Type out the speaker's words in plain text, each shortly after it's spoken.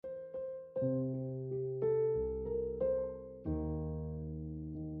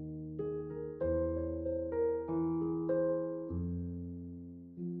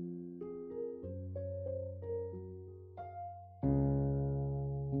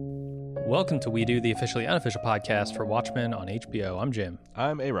Welcome to We Do, the officially unofficial podcast for Watchmen on HBO. I'm Jim.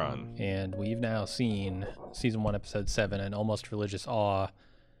 I'm A.Ron. And we've now seen Season 1, Episode 7, and Almost Religious Awe at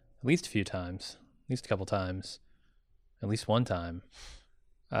least a few times. At least a couple times. At least one time.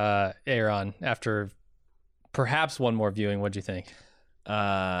 A.Ron, after perhaps one more viewing, what'd you think?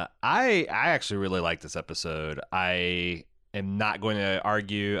 I actually really like this episode. I am not going to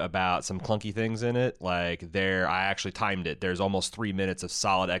argue about some clunky things in it. I actually timed it. There's almost 3 minutes of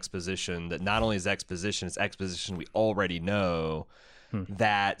solid exposition that not only is exposition, it's exposition we already know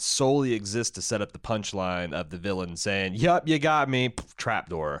that solely exists to set up the punchline of the villain saying, "Yup, you got me,"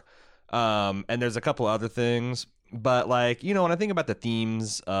 trapdoor. And there's a couple other things. But, when I think about the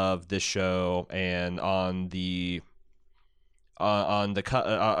themes of this show and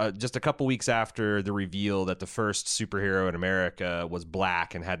just a couple weeks after the reveal that the first superhero in America was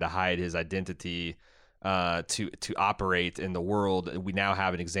black and had to hide his identity to operate in the world, we now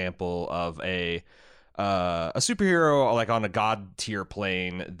have an example of a superhero on a god tier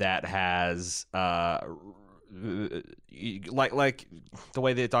plane that has like the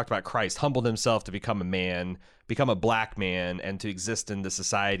way they talked about Christ, humbled himself to become a man, become a black man, and to exist in the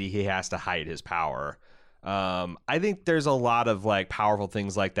society he has to hide his power. I think there's a lot of powerful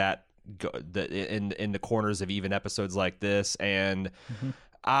things like that in the corners of even episodes like this, and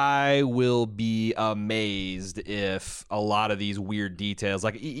I will be amazed if a lot of these weird details,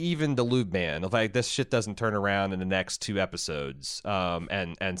 even the lube man, if this shit doesn't turn around in the next 2 episodes,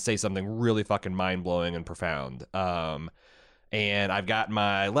 and say something really fucking mind blowing and profound. And I've got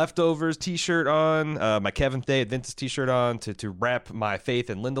my Leftovers t-shirt on, my Kevin Thay Adventist t-shirt on to rep my faith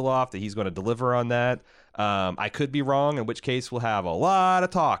in Lindelof that he's going to deliver on that. I could be wrong, in which case we'll have a lot of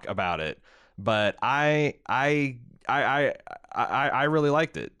talk about it. But I really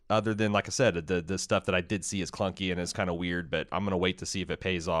liked it. Other than, like I said, the stuff that I did see is clunky and is kind of weird. But I'm gonna wait to see if it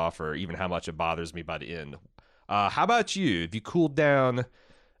pays off or even how much it bothers me by the end. How about you? Have you cooled down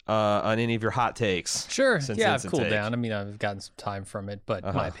on any of your hot takes? Sure. Yeah, I've cooled down. I mean, I've gotten some time from it, but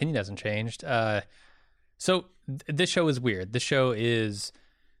my opinion hasn't changed. So this show is weird. This show is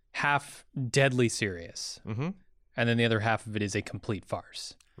half deadly serious, and then the other half of it is a complete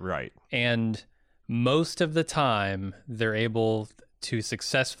farce. Right. And most of the time, they're able to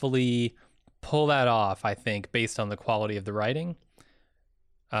successfully pull that off, I think, based on the quality of the writing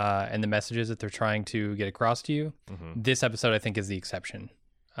and the messages that they're trying to get across to you. This episode, I think, is the exception.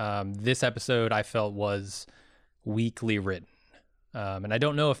 This episode, I felt, was weakly written. And I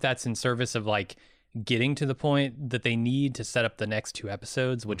don't know if that's in service of, getting to the point that they need to set up the next 2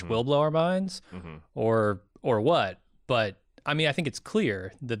 episodes, which will blow our minds, or what. But, I mean, I think it's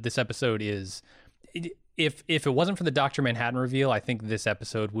clear that this episode is... If it wasn't for the Dr. Manhattan reveal, I think this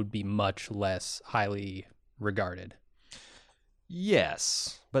episode would be much less highly regarded.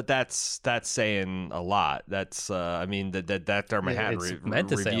 Yes, but that's saying a lot. That's the Dr. Manhattan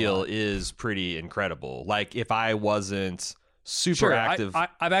reveal is pretty incredible. If I wasn't super active,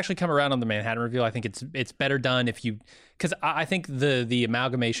 I've actually come around on the Manhattan reveal. I think it's better done because I think the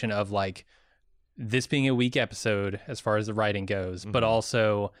amalgamation of this being a weak episode as far as the writing goes, but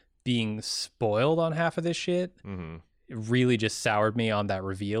also being spoiled on half of this shit, it really just soured me on that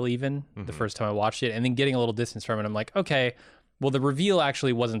reveal even the first time I watched it. And then getting a little distance from it, I'm like, okay, well, the reveal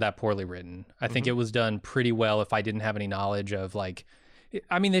actually wasn't that poorly written. I think it was done pretty well if I didn't have any knowledge of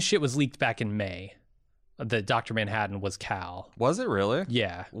this shit was leaked back in May. The Dr. Manhattan was Cal. Was it really?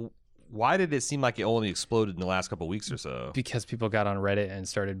 Yeah. Why did it seem like it only exploded in the last couple of weeks or so? Because people got on Reddit and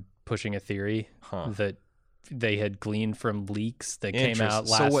started pushing a theory that they had gleaned from leaks that came out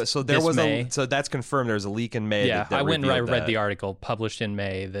May. So that's confirmed. There was a leak in May. Yeah, I went and I read the article published in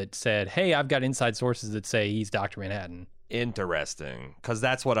May that said, "Hey, I've got inside sources that say he's Dr. Manhattan." Interesting, because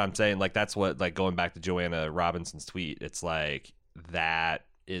that's what I'm saying. That's what going back to Joanna Robinson's tweet. It's that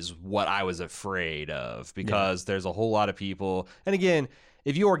is what I was afraid of because there's a whole lot of people, and again.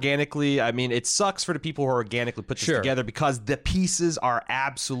 If you organically, it sucks for the people who organically put this together because the pieces are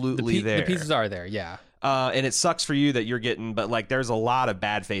absolutely there. The pieces are there, yeah. And it sucks for you that you're getting, but there's a lot of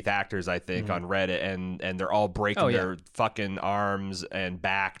bad faith actors, I think, on Reddit, and they're all breaking their fucking arms and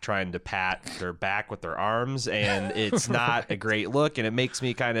back, trying to pat their back with their arms, and it's not a great look, and it makes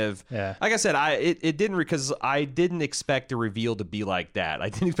me kind of, like I said, it didn't, because I didn't expect the reveal to be like that. I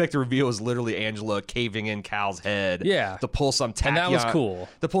didn't expect the reveal was literally Angela caving in Cal's head to pull some tachyon, and that was cool.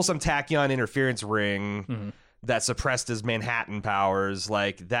 To pull some tachyon interference ring that suppressed his Manhattan powers,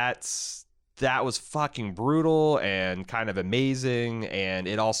 that was fucking brutal and kind of amazing, and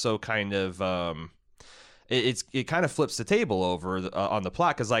it also kind of it kind of flips the table over on the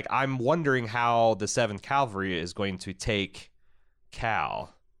plot because I'm wondering how the 7th Cavalry is going to take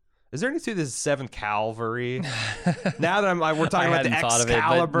Cal Is there anything to the Seventh Cavalry? Now that we're talking about the hadn't thought of it, but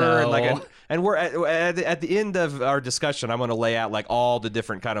Excalibur, no. and we're at the end of our discussion, I'm going to lay out like all the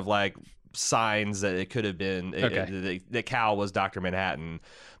different kind of like signs that it could have been that Cal was Dr. Manhattan.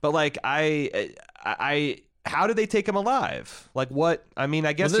 But like how did they take him alive? Like what? I mean,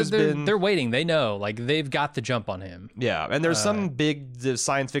 I guess they're waiting. They know, like they've got the jump on him. Yeah, and there's some big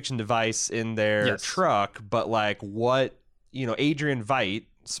science fiction device in their truck, but like what? Adrian Veidt,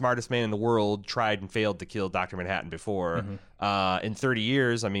 smartest man in the world, tried and failed to kill Dr. Manhattan before. In 30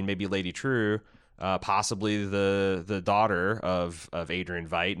 years, I mean, maybe Lady True, possibly the daughter of Adrian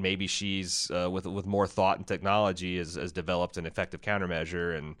Veidt, maybe she's with more thought and technology has developed an effective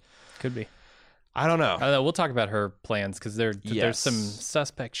countermeasure, and could be. I don't know. We'll talk about her plans because there's some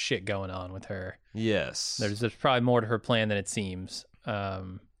suspect shit going on with her. Yes, there's probably more to her plan than it seems.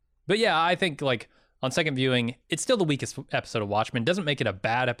 But yeah, I think like. On second viewing, it's still the weakest episode of Watchmen. Doesn't make it a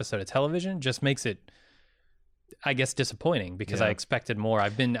bad episode of television, just makes it, I guess, disappointing because I expected more.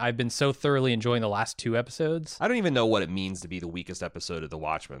 I've been so thoroughly enjoying the last 2 episodes. I don't even know what it means to be the weakest episode of The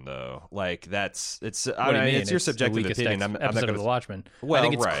Watchmen, though. Like it's your subjective opinion. I'm not of The Watchmen. Well, I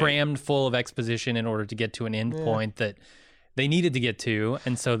think it's crammed full of exposition in order to get to an end point that they needed to get to,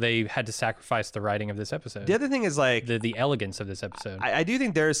 and so they had to sacrifice the writing of this episode. The other thing is like the elegance of this episode. I do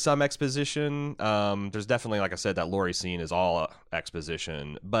think there is some exposition. There's definitely, like I said, that Laurie scene is all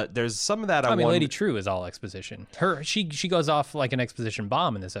exposition, but there's some of that. I mean, Lady True is all exposition. She goes off like an exposition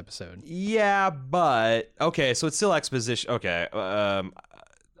bomb in this episode. Yeah, but okay, so it's still exposition. Okay.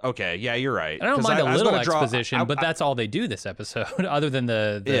 Okay, yeah, you're right. I don't mind a little exposition, but that's all they do this episode, other than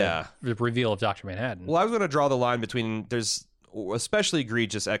the reveal of Dr. Manhattan. Well, I was going to draw the line between there's especially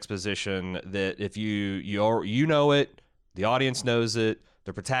egregious exposition that if you know it, the audience knows it,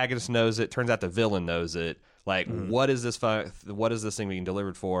 the protagonist knows it, turns out the villain knows it. Like, what is this thing being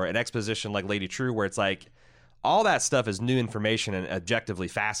delivered for? An exposition like Lady True, where it's like, all that stuff is new information and objectively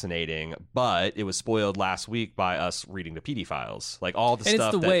fascinating, but it was spoiled last week by us reading the PD files. Like all the stuff. And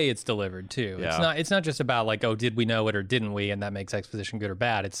it's the way it's delivered too. Yeah. It's not just about like, oh, did we know it or didn't we, and that makes exposition good or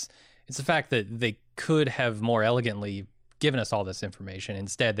bad. It's the fact that they could have more elegantly given us all this information.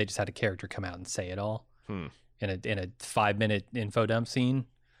 Instead, they just had a character come out and say it all in a 5-minute info dump scene.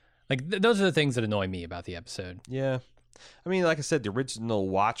 Like those are the things that annoy me about the episode. Yeah. I mean, like I said, the original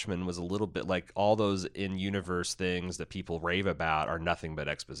Watchmen was a little bit like all those in-universe things that people rave about are nothing but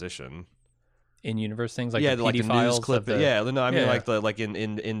exposition. In-universe things, like the PD the files news clip. Like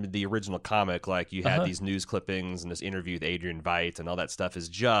in the original comic, like you had these news clippings and this interview with Adrian Veidt and all that stuff is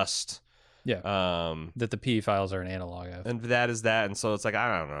just that the PD files are an analog of, and that is that. And so it's like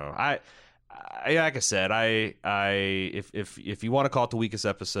I don't know. I like I said, if you want to call it the weakest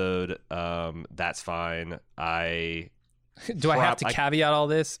episode, that's fine. Do I have to caveat all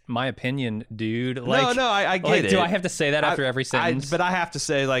this? My opinion, dude. Like, no, I get it. Do I have to say that after every sentence? But I have to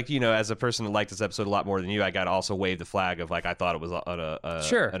say, like, as a person that liked this episode a lot more than you, I got to also wave the flag of, like, I thought it was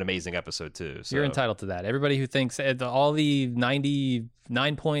an amazing episode, too. So. You're entitled to that. Everybody who thinks all the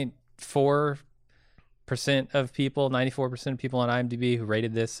 99.4% of people, 94% of people on IMDb who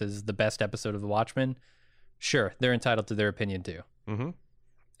rated this as the best episode of The Watchmen, sure, they're entitled to their opinion, too. Mm-hmm.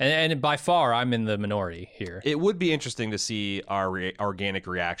 And by far, I'm in the minority here. It would be interesting to see our organic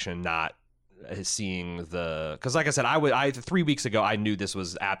reaction, not seeing because, like I said, 3 weeks ago, I knew this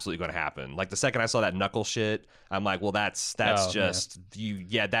was absolutely going to happen. Like the second I saw that knuckle shit, I'm like, well, that's just you.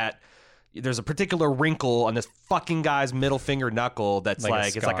 Yeah, that there's a particular wrinkle on this fucking guy's middle finger knuckle that's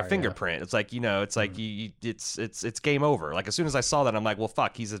like it's like a fingerprint. Yeah. It's like it's like it's game over. Like as soon as I saw that, I'm like, well,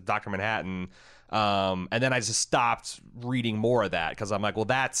 fuck, he's a Dr. Manhattan. And then I just stopped reading more of that because I'm like, well,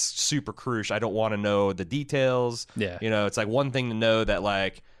 that's super crucial. I don't want to know the details. Yeah. It's like one thing to know that,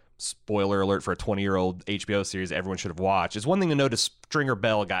 like, spoiler alert for a 20-year-old HBO series everyone should have watched. It's one thing to know that Stringer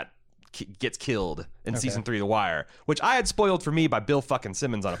Bell gets killed in season 3 of The Wire, which I had spoiled for me by Bill fucking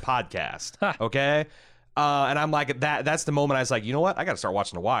Simmons on a podcast. Okay. And I'm like, that's the moment I was like, you know what? I got to start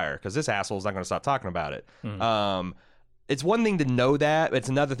watching The Wire because this asshole's not going to stop talking about it. It's one thing to know that, but it's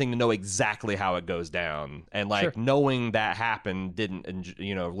another thing to know exactly how it goes down. And like knowing that happened didn't,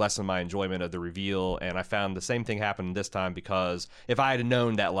 lessen my enjoyment of the reveal. And I found the same thing happened this time because if I had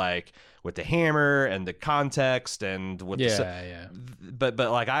known that, like with the hammer and the context and with but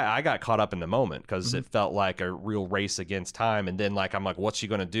like I got caught up in the moment because it felt like a real race against time. And then like I'm like, what's she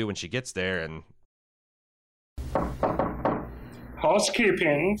gonna do when she gets there? And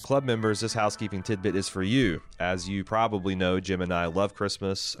housekeeping. Club members, this housekeeping tidbit is for you. As you probably know, Jim and I love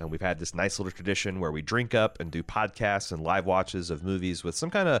Christmas, and we've had this nice little tradition where we drink up and do podcasts and live watches of movies with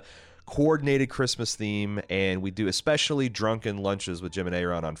some kind of coordinated Christmas theme, and we do especially drunken lunches with Jim and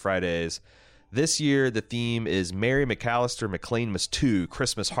A.Ron on Fridays. This year, the theme is Mary McAllister McLeanmas 2,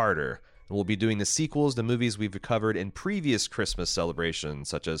 Christmas Harder. And we'll be doing the sequels to movies we've covered in previous Christmas celebrations,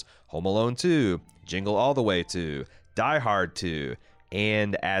 such as Home Alone 2, Jingle All the Way 2, Die Hard 2,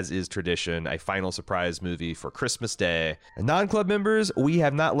 and, as is tradition, a final surprise movie for Christmas Day. And non-club members, we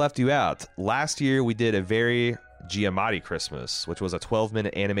have not left you out. Last year, we did a very Giamatti Christmas, which was a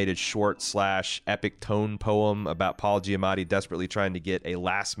 12-minute animated short / epic tone poem about Paul Giamatti desperately trying to get a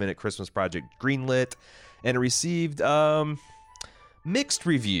last-minute Christmas project greenlit, and it received mixed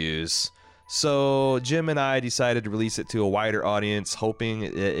reviews. So Jim and I decided to release it to a wider audience, hoping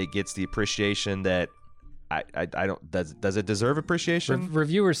it gets the appreciation that I don't. Does it deserve appreciation?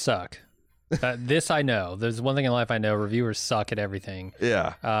 Reviewers suck. This I know. There's one thing in life I know. Reviewers suck at everything.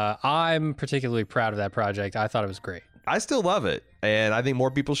 Yeah. I'm particularly proud of that project. I thought it was great. I still love it, and I think more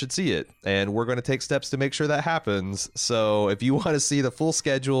people should see it, and we're going to take steps to make sure that happens. So if you want to see the full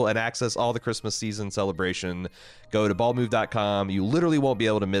schedule and access all the Christmas season celebration, go to baldmove.com. You literally won't be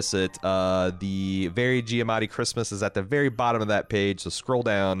able to miss it. The very Giamatti Christmas is at the very bottom of that page, so scroll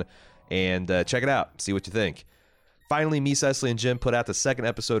down and check it out. See what you think. Finally, me, Cecily, and Jim put out the second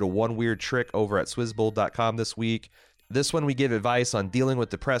episode of One Weird Trick over at swizzbold.com this week. This one, we give advice on dealing with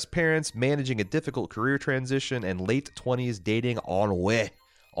depressed parents, managing a difficult career transition, and late 20s dating ennui.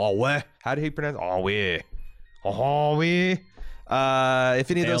 Ennui? How do you pronounce it? Ennui. Ennui.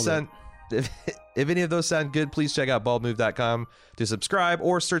 If any of those sound... If any of those sound good, please check out baldmove.com to subscribe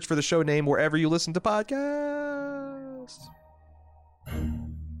or search for the show name wherever you listen to podcasts.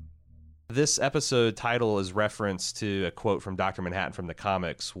 This episode title is reference to a quote from Dr. Manhattan from the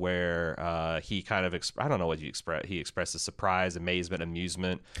comics where he kind of, I don't know what he expresses surprise, amazement,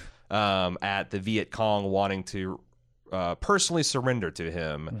 amusement at the Viet Cong wanting to personally surrender to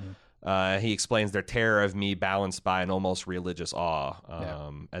him. Mm-hmm. He explains their terror of me balanced by an almost religious awe.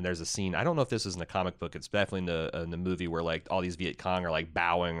 And there's a scene, I don't know if this is in the comic book, it's definitely in the movie where like all these Viet Cong are like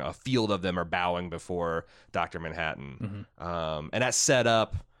bowing, a field of them are bowing before Dr. Manhattan. Mm-hmm. And that set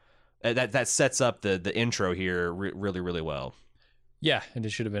up, that sets up the intro here really, really well. Yeah, and it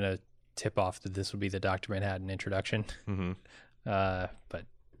should have been a tip-off that this would be the Dr. Manhattan introduction. Mm-hmm. But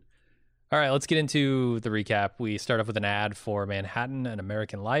all right, let's get into the recap. We start off with an ad for Manhattan, An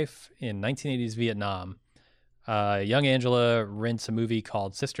American Life in 1980s Vietnam. Young Angela rents a movie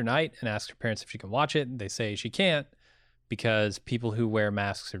called Sister Night and asks her parents if she can watch it. They say she can't because people who wear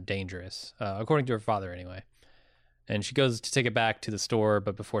masks are dangerous, according to her father anyway. And she goes to take it back to the store,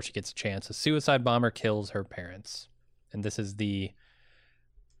 but before she gets a chance, a suicide bomber kills her parents. And this is the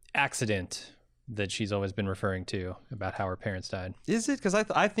accident that she's always been referring to about how her parents died. Is it? Because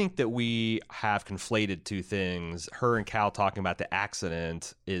I think that we have conflated two things. Her and Cal talking about the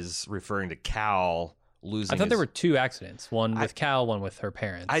accident is referring to Cal losing. I thought there were two accidents, one with Cal, one with her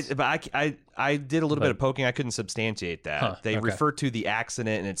parents. I did a little bit of poking. I couldn't substantiate that. They refer to the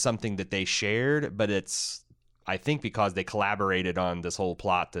accident, and it's something that they shared, but it's, I think, because they collaborated on this whole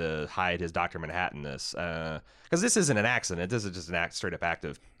plot to hide his Dr. Manhattan-ness. Because this isn't an accident. This is just an straight-up act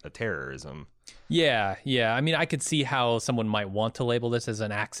of terrorism. Yeah. I mean, I could see how someone might want to label this as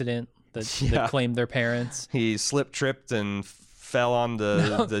an accident that claimed their parents. He tripped, and fell on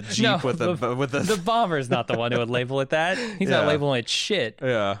the Jeep with the bomber's not the one who would label it that. He's not labeling it shit.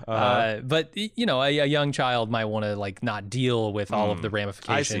 Yeah. But you know, a young child might want to like not deal with all of the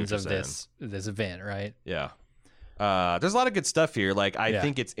ramifications of this event, right? Yeah. There's a lot of good stuff here. Like, I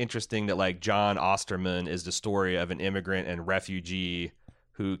think it's interesting that like John Osterman is the story of an immigrant and refugee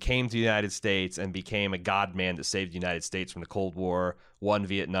who came to the United States and became a god man that saved the United States from the Cold War, won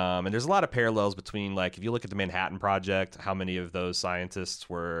Vietnam. And there's a lot of parallels between, like, if you look at the Manhattan Project, how many of those scientists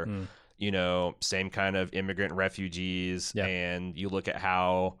were, you know, same kind of immigrant refugees. Yeah. And you look at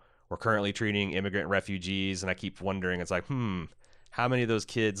how we're currently treating immigrant refugees. And I keep wondering, it's like, how many of those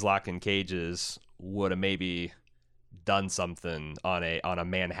kids locked in cages would have maybe done something on a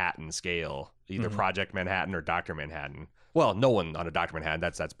Manhattan scale, either Project Manhattan or Dr. Manhattan? Well, no one on a Dr. Manhattan.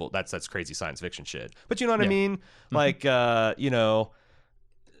 That's crazy science fiction shit. But you know what I mean? Like, you know,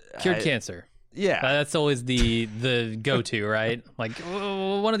 cured cancer. Yeah, that's always the go-to, right? Like,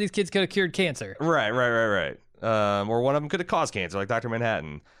 one of these kids could have cured cancer. Right. Or one of them could have caused cancer, like Dr.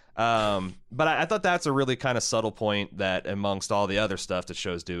 Manhattan. But I thought that's a really kind of subtle point that amongst all the other stuff the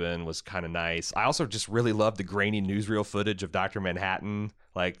show's doing was kind of nice. I also just really love the grainy newsreel footage of Dr. Manhattan.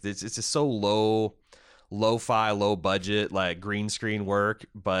 Like, it's just so lo-fi, low budget, like green screen work,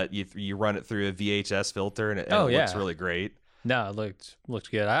 but you run it through a VHS filter and it looks really great. No, it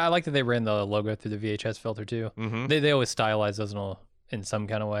looked good. I like that they ran the logo through the VHS filter too. They always stylize those in some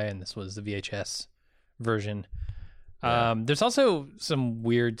kind of way, and this was the VHS version. Yeah. There's also some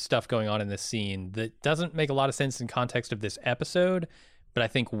weird stuff going on in this scene that doesn't make a lot of sense in context of this episode, but I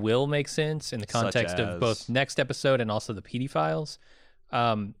think will make sense in the context of both next episode and also the PD files.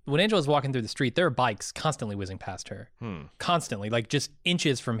 When Angela's walking through the street, there are bikes constantly whizzing past her. Constantly, like just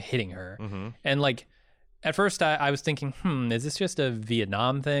inches from hitting her. And like, at first I was thinking, is this just a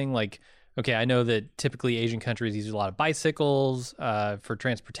Vietnam thing? Like, okay, I know that typically Asian countries use a lot of bicycles for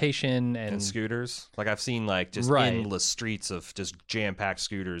transportation and scooters. Like I've seen like just endless streets of just jam-packed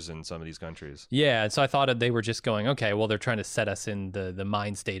scooters in some of these countries. Yeah, and so I thought that they were just going, okay, well, they're trying to set us in the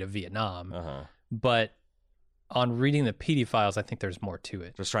mind state of Vietnam. But on reading the PD files, I think there's more to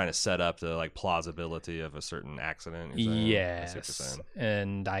it. Just trying to set up the like plausibility of a certain accident. Yes,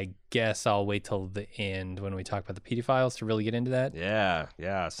 and I guess I'll wait till the end when we talk about the PD files to really get into that.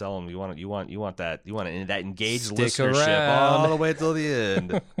 Yeah. Sell them. You want that engaged Stick listenership around all the way till the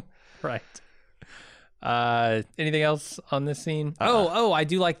end. Right. Anything else on this scene? I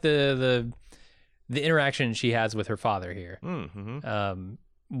do like the interaction she has with her father here.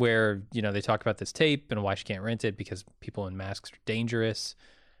 Where, they talk about this tape and why she can't rent it because people in masks are dangerous,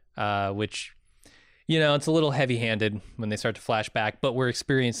 which, it's a little heavy-handed when they start to flash back, but we're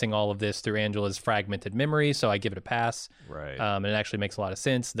experiencing all of this through Angela's fragmented memory, so I give it a pass. Right. And it actually makes a lot of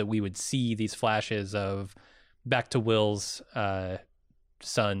sense that we would see these flashes of back to Will's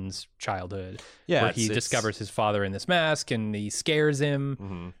son's childhood, where he discovers his father in this mask and he scares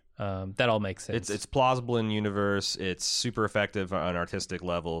him. That all makes sense. It's plausible in universe. It's super effective on an artistic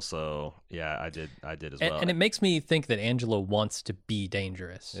level. So yeah, I did as well. And it makes me think that Angela wants to be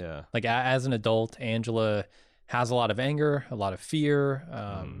dangerous. Yeah. Like as an adult, Angela has a lot of anger, a lot of fear.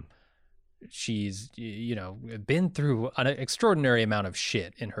 She's been through an extraordinary amount of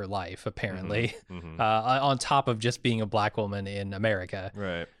shit in her life, apparently. On top of just being a black woman in America.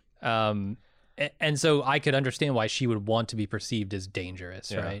 Right. And so I could understand why she would want to be perceived as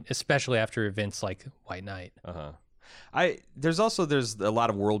dangerous, right? Especially after events like White Knight. There's a lot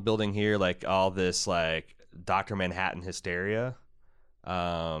of world building here, like all this like Dr. Manhattan hysteria.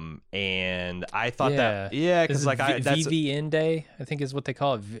 And I thought because like that's VVN Day, I think is what they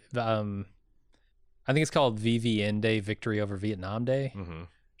call it. I think it's called VVN Day, Victory Over Vietnam Day,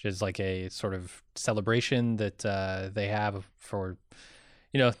 which is like a sort of celebration that they have for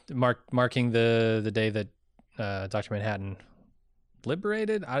marking the day that Dr. Manhattan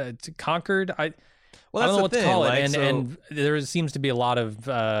conquered. I don't know what to call it, and there seems to be a lot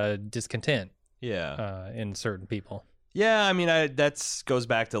of discontent. In certain people. Yeah, I mean, that goes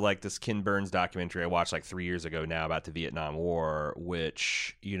back to like this Ken Burns documentary I watched like 3 years ago now about the Vietnam War,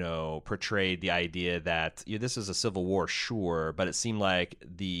 which portrayed the idea that this is a civil war, sure, but it seemed like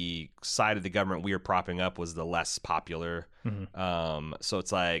the side of the government we were propping up was the less popular. So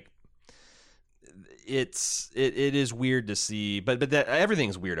it's like it is weird to see, but that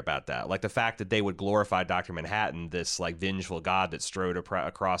everything's weird about that. Like the fact that they would glorify Dr. Manhattan, this like vengeful god that strode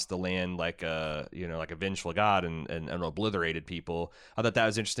across the land like a vengeful god and obliterated people. I thought that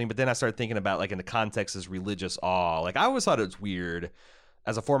was interesting. But then I started thinking about like in the context as religious awe. Like I always thought it was weird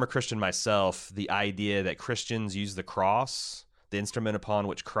as a former Christian myself, the idea that Christians use the cross, the instrument upon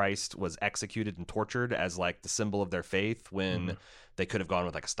which Christ was executed and tortured, as like the symbol of their faith when they could have gone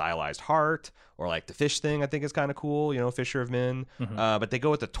with like a stylized heart or like the fish thing. I think is kind of cool, fisher of men. But they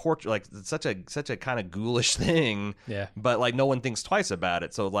go with the torture, like it's such a kind of ghoulish thing. Yeah. But like no one thinks twice about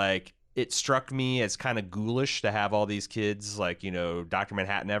it. So like it struck me as kind of ghoulish to have all these kids like, Dr.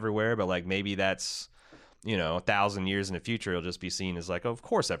 Manhattan everywhere. But like maybe that's, 1,000 years in the future, it'll just be seen as like, of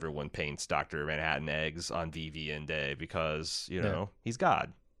course everyone paints Dr. Manhattan eggs on VVN Day because, he's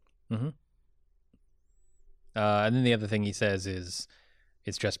God. And then the other thing he says is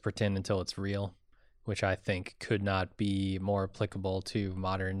it's just pretend until it's real, which I think could not be more applicable to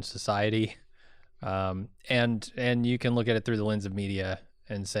modern society. And you can look at it through the lens of media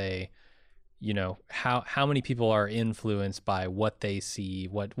and say, how many people are influenced by what they see,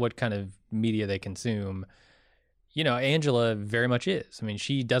 what kind of media they consume. Angela very much is. I mean,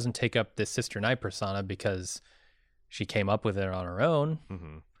 she doesn't take up this Sister Night persona because she came up with it on her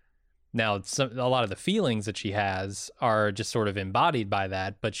own. Now, a lot of the feelings that she has are just sort of embodied by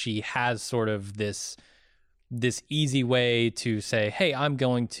that, but she has sort of this easy way to say, hey, I'm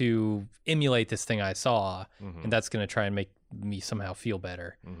going to emulate this thing I saw, and that's going to try and make me somehow feel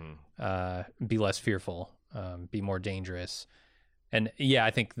better, be less fearful, be more dangerous. And yeah,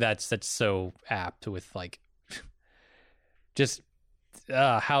 I think that's so apt with like just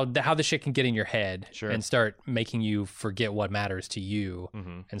how the shit can get in your head and start making you forget what matters to you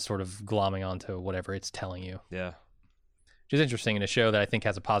and sort of glomming onto whatever it's telling you. Yeah. which is interesting in a show that I think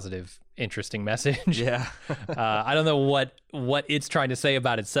has a positive, interesting message. Yeah. I don't know what it's trying to say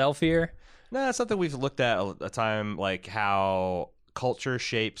about itself here. No, it's something we've looked at a time, like how culture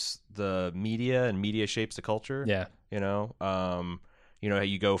shapes the media and media shapes the culture. Yeah. You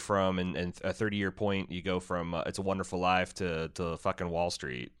go from in a 30-year point, you go from It's a Wonderful Life to fucking Wall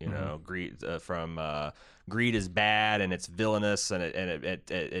Street. Greed is bad and it's villainous and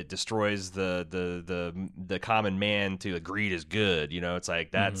it destroys the common man. To greed is good. It's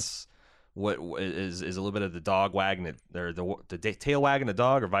like that's what is a little bit of the dog wagging it, or the tail wagging the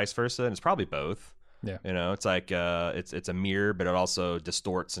dog, or vice versa, and it's probably both. Yeah. It's like it's a mirror, but it also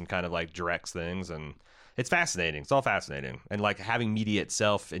distorts and kind of like directs things, and it's fascinating. It's all fascinating. And like having media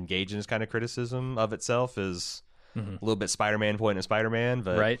itself engage in this kind of criticism of itself is a little bit Spider-Man pointing at Spider-Man,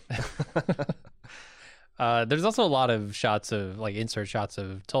 but right. There's also a lot of shots of like insert shots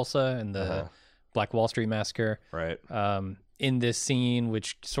of Tulsa and the Black Wall Street massacre. Right. In this scene,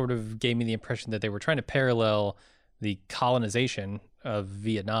 which sort of gave me the impression that they were trying to parallel the colonization of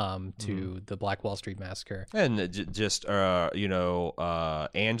Vietnam to the Black Wall Street massacre. And just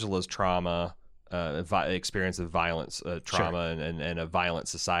Angela's trauma, experience of violence, trauma, Sure. and a violent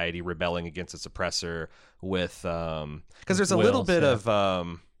society rebelling against its oppressor with because there's a Wills, little bit yeah.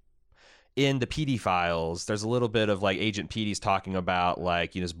 of in the PD files, there's a little bit of like Agent Petey's talking about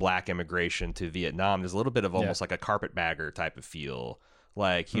like this black immigration to Vietnam. There's a little bit of almost like a carpetbagger type of feel.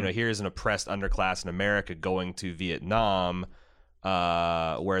 Like, here's an oppressed underclass in America going to Vietnam,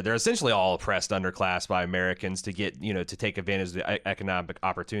 where they're essentially all oppressed underclass by Americans to get, to take advantage of the economic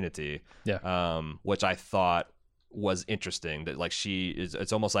opportunity. Yeah. Which I thought was interesting, that like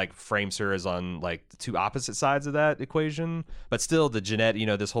it's almost like frames her as on like the two opposite sides of that equation, but still the genetic,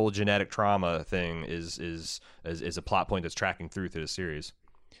 this whole genetic trauma thing is a plot point that's tracking through the series.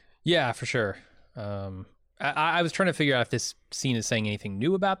 Yeah, for sure. I was trying to figure out if this scene is saying anything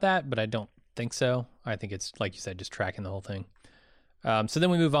new about that, but I don't think so. I think it's, like you said, just tracking the whole thing. So then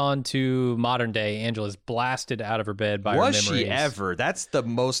we move on to modern day. Angela's blasted out of her bed by her memories. Was she ever? That's the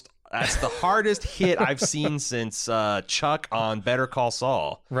hardest hit I've seen since Chuck on Better Call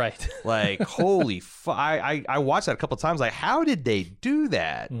Saul. Right. Like, holy I watched that a couple times. Like, how did they do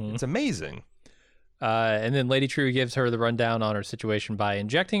that? It's amazing. And then Lady True gives her the rundown on her situation by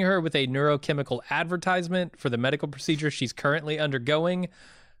injecting her with a neurochemical advertisement for the medical procedure she's currently undergoing.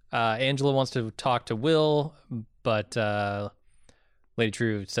 Angela wants to talk to Will, but Lady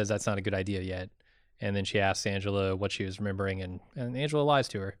True says that's not a good idea yet. And then she asks Angela what she was remembering, and Angela lies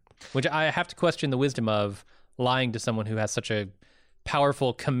to her, which I have to question the wisdom of lying to someone who has such a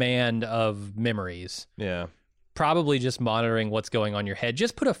powerful command of memories. Yeah. Probably just monitoring what's going on in your head.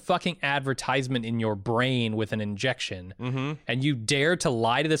 Just put a fucking advertisement in your brain with an injection, and you dare to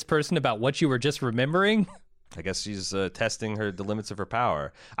lie to this person about what you were just remembering? I guess she's testing the limits of her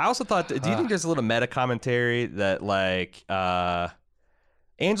power. I also thought, do you think there's a little meta commentary that like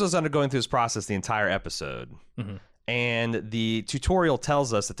Angela's undergoing through this process the entire episode, and the tutorial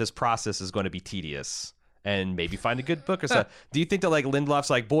tells us that this process is going to be tedious and maybe find a good book or something. Do you think that like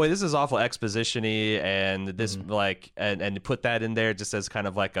Lindelof's like, boy, this is awful exposition-y, and this like and put that in there just as kind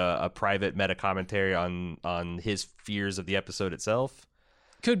of like a private meta commentary on his fears of the episode itself?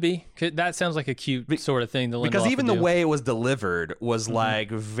 Could be. That sounds like a cute sort of thing. Because even the way it was delivered was like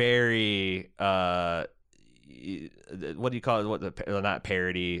very what do you call it? Not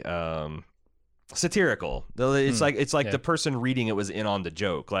parody. Satirical. It's like the person reading it was in on the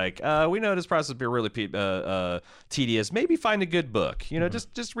joke. Like, we know this process will be really tedious. Maybe find a good book.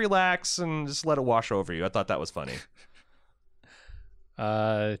 Just relax and just let it wash over you. I thought that was funny.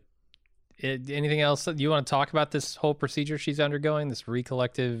 Anything else you want to talk about this whole procedure she's undergoing? This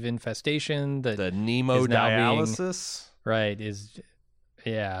recollective infestation, the nemodialysis, right?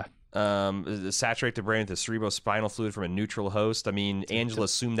 Saturate the brain with the cerebrospinal fluid from a neutral host. I mean, Angela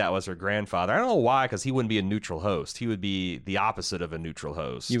assumed that was her grandfather. I don't know why, because he wouldn't be a neutral host. He would be the opposite of a neutral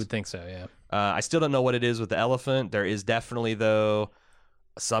host. You would think so, yeah. I still don't know what it is with the elephant. There is definitely, though,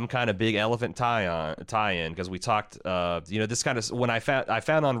 some kind of big elephant tie-in, because we talked, this kind of, when I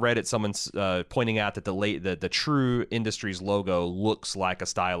found on Reddit someone's pointing out that the True Industries logo looks like a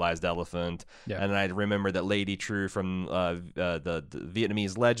stylized elephant, and I remember that Lady True from the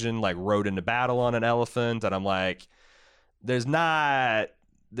Vietnamese legend like rode into battle on an elephant, and I'm like, there's a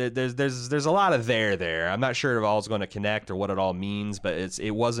lot of there. I'm not sure if it all's going to connect or what it all means, but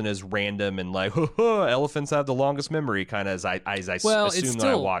it wasn't as random and like elephants have the longest memory kind of as I assumed when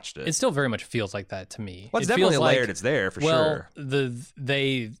I watched it. It still very much feels like that to me. Well, it's definitely layered. It's there for sure.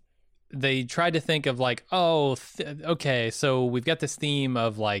 They tried to think of like, okay, so we've got this theme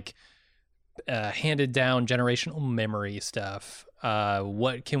of like handed down generational memory stuff.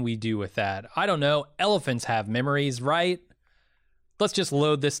 What can we do with that? I don't know. Elephants have memories, right? Let's just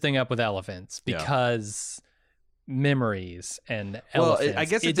load this thing up with elephants because memories and elephants. I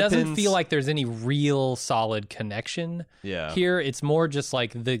guess it doesn't depends. feel like there's any real solid connection here. It's more just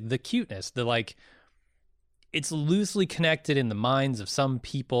like the cuteness, the like. It's loosely connected in the minds of some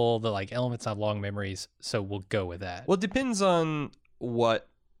people. The like elephants have long memories, so we'll go with that. Well, it depends on what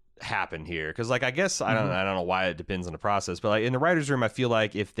happened here, because like I guess I don't know why it depends on the process, but like in the writer's room, I feel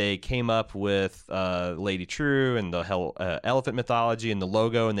like if they came up with Lady True and the elephant mythology and the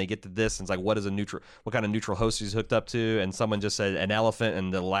logo, and they get to this, and it's like what kind of neutral host he's hooked up to, and someone just said an elephant,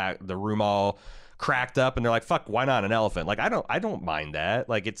 and the room all cracked up, and they're like, fuck, why not an elephant? Like I don't mind that.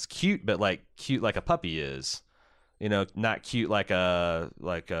 Like it's cute, but like cute like a puppy is, you know, not cute like a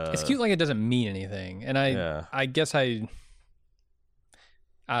it's cute like it doesn't mean anything. And I guess I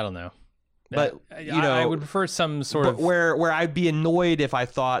don't know, but you know, I would prefer some sort of where I'd be annoyed if I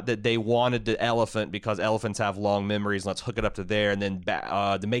thought that they wanted the elephant because elephants have long memories. Let's hook it up to there, and then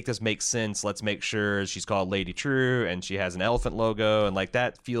to make this make sense, let's make sure she's called Lady True and she has an elephant logo, and like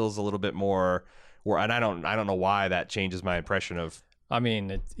that feels a little bit more. And I don't know why that changes my impression of. I mean,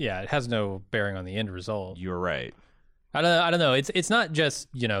 it has no bearing on the end result. You're right. I don't know. It's not just,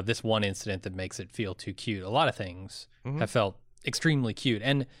 you know, this one incident that makes it feel too cute. A lot of things have felt extremely cute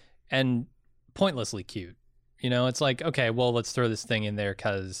and pointlessly cute. You know, it's like, okay, well, let's throw this thing in there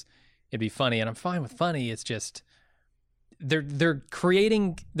because it'd be funny, and I'm fine with funny. It's just they're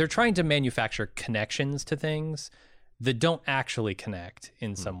trying to manufacture connections to things that don't actually connect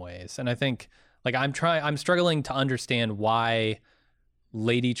in some ways, and I think. Like I'm struggling to understand why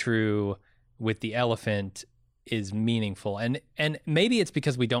Lady True with the elephant is meaningful, and maybe it's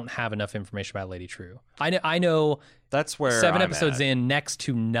because we don't have enough information about Lady True. I know that's where 7 episodes in, next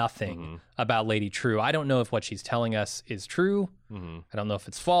to nothing about Lady True. I don't know if what she's telling us is true. I don't know if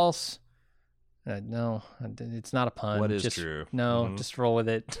it's false. No, it's not a pun. What is true? No, just roll with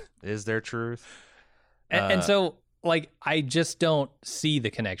it. Is there truth? And so. Like, I just don't see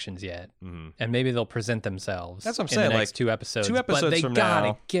the connections yet, and maybe they'll present themselves. That's what I'm saying. In the like next 2 episodes, 2 episodes but they from gotta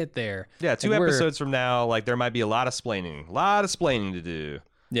now, get there. Yeah, 2 episodes from now, like there might be a lot of splaining to do.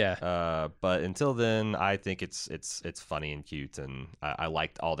 Yeah. But until then, I think it's funny and cute, and I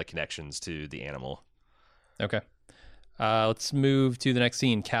liked all the connections to the animal. Okay. Let's move to the next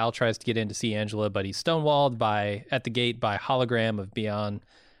scene. Cal tries to get in to see Angela, but he's stonewalled at the gate by hologram of Beyond.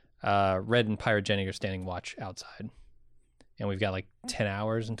 Red and Pirate Jenny are standing watch outside. And we've got like 10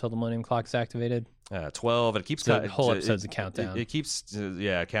 hours until the Millennium Clock is activated. 12. And it keeps the whole episode's a countdown. It keeps,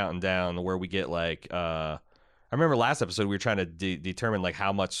 counting down where we get like, I remember last episode we were trying to determine like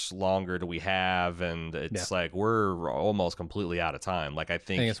how much longer do we have, and it's like we're almost completely out of time. Like I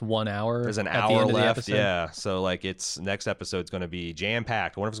think it's 1 hour. There's an hour left. Yeah. So like next episode's going to be jam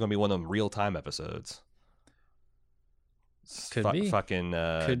packed. I wonder if it's going to be one of them real time episodes. Could be. Fucking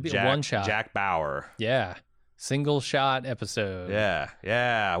could be one shot. Jack Bauer. Yeah. Single shot episode. Yeah.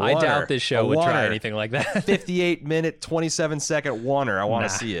 I doubt this show would try anything like that. 58-minute, 27-second oneer. I want to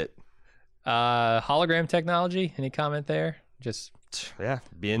see it. Hologram technology. Any comment there? Just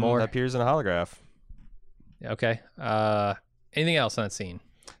Ben appears in a holograph. Okay. Anything else on that scene?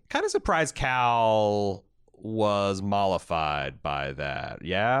 Kind of surprised Cal was mollified by that.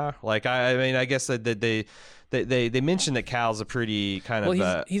 Yeah, like I mean, I guess that they mentioned that Cal's a pretty kind of.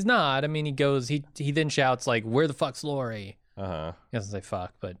 Well, he's not. I mean, he goes. He then shouts like, "Where the fuck's Lori?" He doesn't say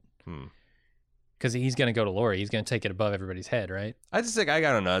fuck, but because he's gonna go to Lori, he's gonna take it above everybody's head, right? I just think I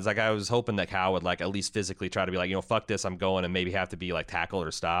don't know. It's like I was hoping that Cal would like at least physically try to be like, you know, fuck this, I'm going, and maybe have to be like tackled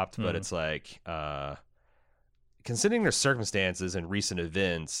or stopped. But it's like, considering their circumstances and recent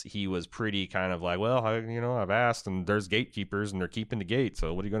events, he was pretty kind of like, well, I've asked, and there's gatekeepers, and they're keeping the gate.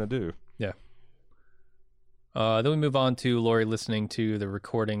 So what are you gonna do? Yeah. Then we move on to Lori listening to the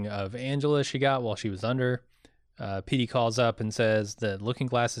recording of Angela she got while she was under. Petey calls up and says the looking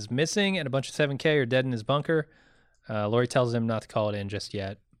glass is missing and a bunch of 7K are dead in his bunker. Lori tells him not to call it in just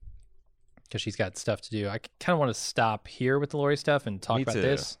yet because she's got stuff to do. I kind of want to stop here with the Lori stuff and talk about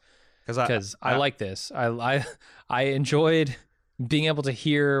this because I like this. I enjoyed being able to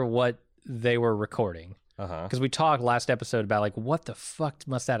hear what they were recording because we talked last episode about like what the fuck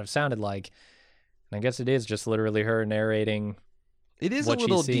must that have sounded like. And I guess it is just literally her narrating. It is a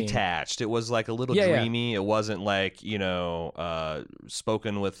little detached. It was like a little dreamy. It wasn't like,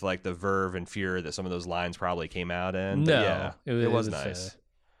 spoken with like the verve and fear that some of those lines probably came out in. No, but it was nice.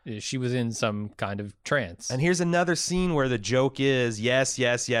 she was in some kind of trance. And here's another scene where the joke is,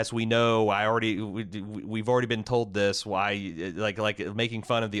 yes, we know. We've already been told this. Why, like making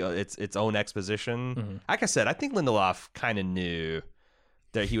fun of its own exposition. Mm-hmm. Like I said, I think Lindelof kind of knew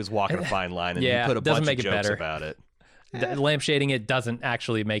that he was walking a fine line, and yeah, he put a bunch of jokes better. about it. Lampshading it doesn't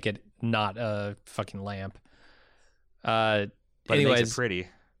actually make it not a fucking lamp. But anyways, it makes it pretty.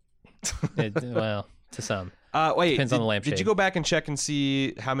 Well, to some. Wait, depends on the lampshade. Did you go back and check and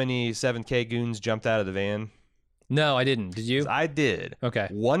see how many 7K goons jumped out of the van? No, I didn't. Did you? I did. Okay.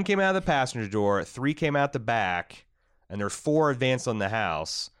 1 came out of the passenger door, 3 came out the back, and there were 4 advanced on the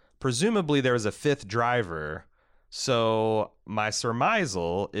house. Presumably there was a 5th driver. So my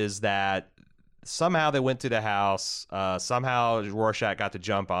surmisal is that somehow they went to the house. Somehow Rorschach got to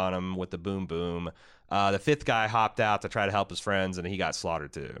jump on him with the boom boom. The 5th guy hopped out to try to help his friends, and he got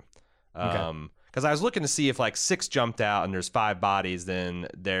slaughtered too. Because I was looking to see if like 6 jumped out and there's 5 bodies, then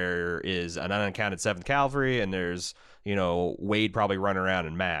there is an unaccounted 7th Cavalry, and there's, Wade probably running around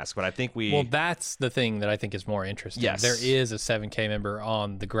in mask. But I think Well, that's the thing that I think is more interesting. Yes. There is a 7K member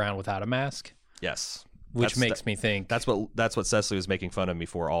on the ground without a mask. Yes. Which makes me think that's what Cecily was making fun of me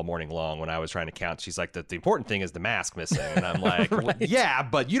for all morning long when I was trying to count. She's like, the important thing is the mask missing, and I'm like, right. well, yeah,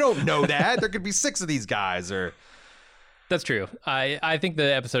 but you don't know that. There could be 6 of these guys. Or that's true. I think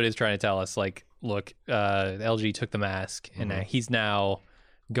the episode is trying to tell us, like, look, LG took the mask, and he's now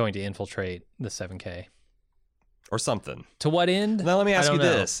going to infiltrate the 7K or something. To what end? Now let me ask you know.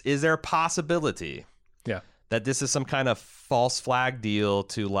 this: is there a possibility? Yeah. That this is some kind of false flag deal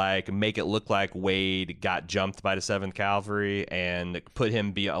to like make it look like Wade got jumped by the 7th Cavalry and put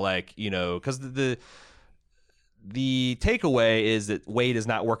him because the takeaway is that Wade is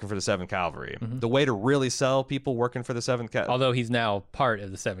not working for the 7th Cavalry. Mm-hmm. The way to really sell people working for the 7th Cavalry, Although he's now part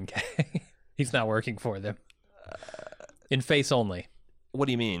of the 7K, he's not working for them. In face only. What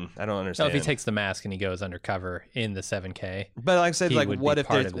do you mean? I don't So understand. if he takes the mask and he goes undercover in the 7K, but like I said, he like would what be if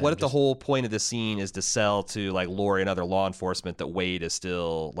part of them, the just- whole point of the scene is to sell to like Lori and other law enforcement that Wade is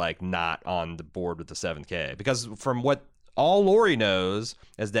still like not on the board with the 7K? Because from what all Lori knows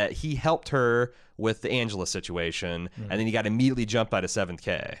is that he helped her with the Angela situation, and then he got immediately jumped by the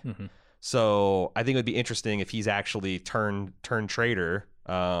 7K. So I think it would be interesting if he's actually turned traitor.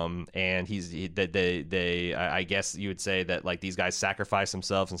 And I guess you would say that like these guys sacrifice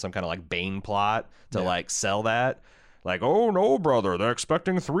themselves in some kind of like Bane plot to like sell that. Like, oh no, brother, they're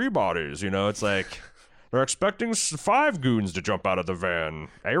expecting 3 bodies. It's like they're expecting 5 goons to jump out of the van.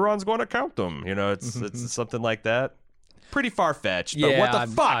 A.Ron's going to count them. It's something like that. Pretty far fetched. But what the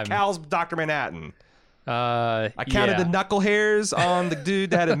fuck? How's Dr. Manhattan? I counted the knuckle hairs on the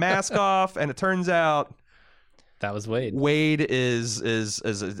dude that had a mask off, and it turns out that was Wade. Wade is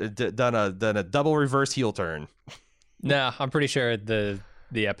done a double reverse heel turn. No, I'm pretty sure the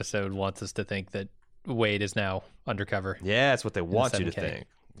episode wants us to think that Wade is now undercover. Yeah, that's what they want you to 7K. think.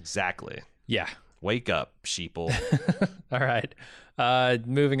 Exactly. Yeah. Wake up, sheeple. All right.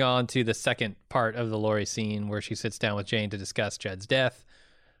 Moving on to the second part of the Lori scene where she sits down with Jane to discuss Jed's death.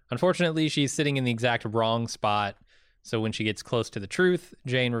 Unfortunately, she's sitting in the exact wrong spot. So when she gets close to the truth,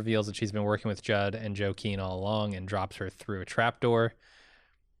 Jane reveals that she's been working with Judd and Joe Keane all along and drops her through a trapdoor.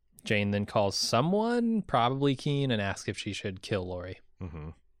 Jane then calls someone, probably Keane, and asks if she should kill Lori. Mm-hmm.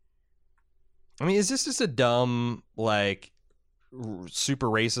 I mean, is this just a dumb, like, super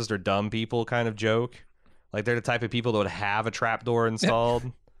racist or dumb people kind of joke? Like, they're the type of people that would have a trapdoor installed?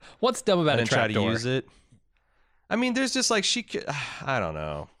 What's dumb about and a try trapdoor? to use it? I mean, there's just like I don't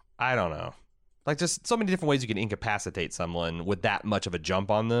know. Like, just so many different ways you can incapacitate someone with that much of a jump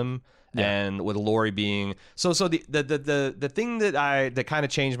on them, and with Lori being so the thing that kind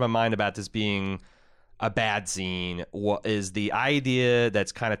of changed my mind about this being a bad scene is the idea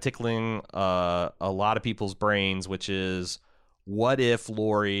that's kind of tickling a lot of people's brains, which is, what if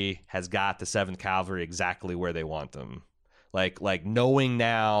Lori has got the 7th Cavalry exactly where they want them? Like knowing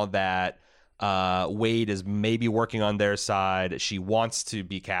now that Wade is maybe working on their side. She wants to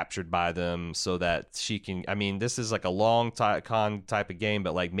be captured by them so that she can. I mean, this is like a long con type of game,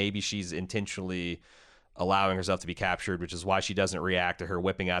 but like maybe she's intentionally allowing herself to be captured, which is why she doesn't react to her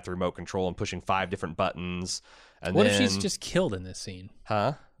whipping out the remote control and pushing 5 different buttons. And what if she's just killed in this scene?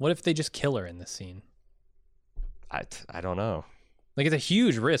 Huh? What if they just kill her in this scene? I don't know. Like, it's a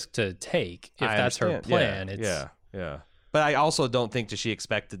huge risk to take if that's her plan. Yeah. But I also don't think that she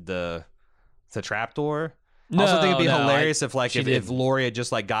expected the trapdoor. No, I also think it'd be hilarious if Lori Lori had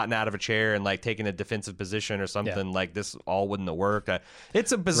just like gotten out of a chair and like taken a defensive position or something. Like, this all wouldn't have worked.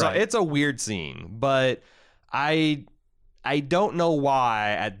 It's a bizarre, It's a weird scene, but I I don't know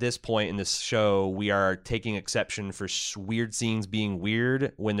why at this point in this show we are taking exception for weird scenes being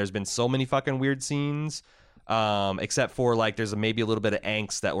weird when there's been so many fucking weird scenes. Except for like there's maybe a little bit of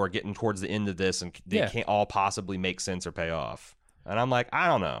angst that we're getting towards the end of this and they can't all possibly make sense or pay off. And I'm like, I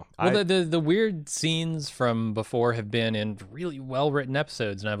don't know. Well, the weird scenes from before have been in really well-written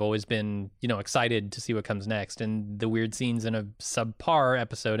episodes, and I've always been, excited to see what comes next. And the weird scenes in a subpar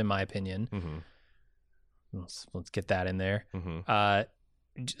episode, in my opinion, let's get that in there,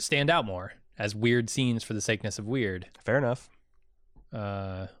 stand out more as weird scenes for the sakeness of weird. Fair enough.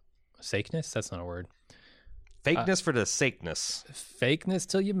 Sakeness? That's not a word. Fakeness for the sakeness. Fakeness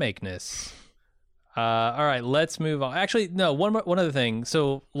till you makeness. All right, let's move on. Actually, no, one other thing.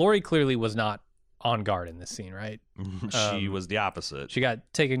 So Lori clearly was not on guard in this scene, right? She was the opposite. She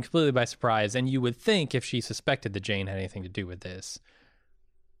got taken completely by surprise, and you would think if she suspected that Jane had anything to do with this,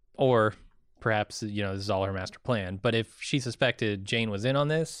 or perhaps, this is all her master plan, but if she suspected Jane was in on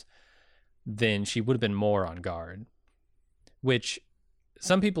this, then she would have been more on guard, which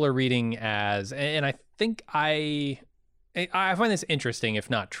some people are reading as, and I think I find this interesting, if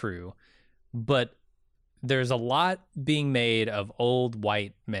not true, but there's a lot being made of old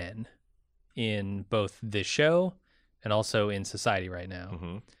white men in both this show and also in society right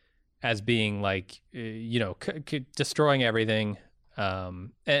now as being like, destroying everything.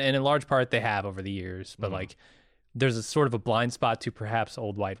 And in large part they have over the years, but like there's a sort of a blind spot to perhaps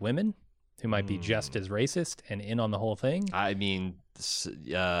old white women who might be just as racist and in on the whole thing. I mean,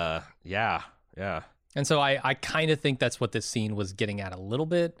 yeah. And so I kind of think that's what this scene was getting at a little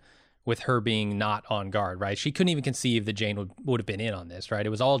bit, with her being not on guard, right? She couldn't even conceive that Jane would have been in on this, right? It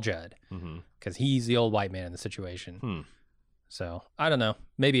was all Judd, because he's the old white man in the situation. So, I don't know.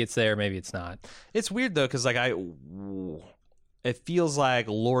 Maybe it's there, maybe it's not. It's weird, though, because it feels like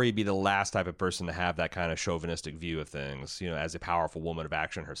Lori be the last type of person to have that kind of chauvinistic view of things, as a powerful woman of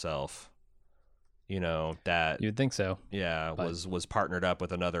action herself. That you'd think so. Yeah, but was partnered up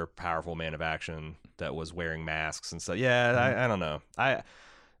with another powerful man of action that was wearing masks and stuff. Yeah, I don't know.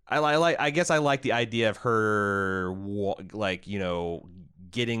 I guess I like the idea of her,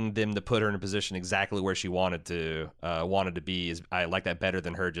 getting them to put her in a position exactly where she wanted to be. I like that better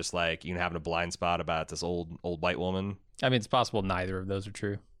than her just having a blind spot about this old white woman. I mean, it's possible neither of those are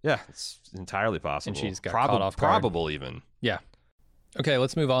true. Yeah, it's entirely possible. And she's got caught off guard. Probable even. Yeah. Okay,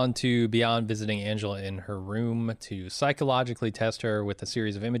 let's move on to beyond visiting Angela in her room to psychologically test her with a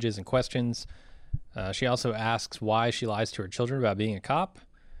series of images and questions. She also asks why she lies to her children about being a cop,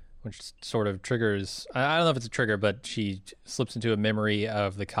 which sort of triggers, I don't know if it's a trigger, but she slips into a memory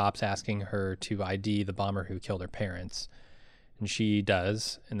of the cops asking her to ID the bomber who killed her parents. And she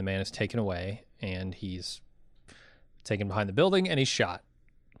does, and the man is taken away, and he's taken behind the building, and he's shot.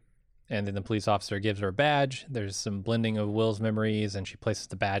 And then the police officer gives her a badge. There's some blending of Will's memories, and she places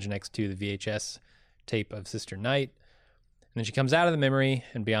the badge next to the VHS tape of Sister Night. And then she comes out of the memory,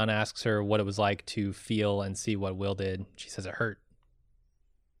 and Beyond asks her what it was like to feel and see what Will did. She says it hurt.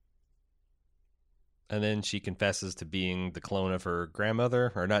 And then she confesses to being the clone of her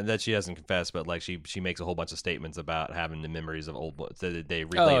grandmother, or not that she doesn't confess, but she makes a whole bunch of statements about having the memories of old. They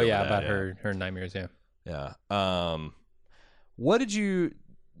relate. Oh yeah, about her nightmares. Yeah. What did you?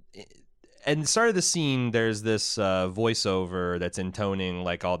 At the start of the scene, there's this voiceover that's intoning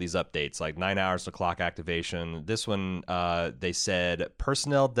all these updates, 9 hours to clock activation. This one, they said,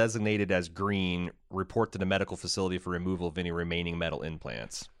 personnel designated as green report to the medical facility for removal of any remaining metal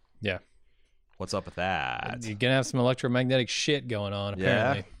implants. Yeah. What's up with that? You're going to have some electromagnetic shit going on,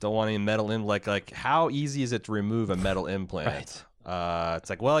 apparently. Yeah, don't want any metal like how easy is it to remove a metal implant? Right.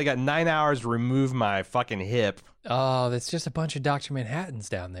 It's well, you got 9 hours to remove my fucking hip. Oh, that's just a bunch of Dr. Manhattans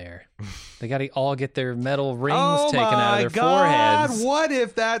down there. They got to all get their metal rings taken out of their foreheads. What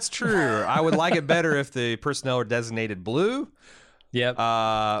if that's true? I would like it better if the personnel were designated blue. Yep.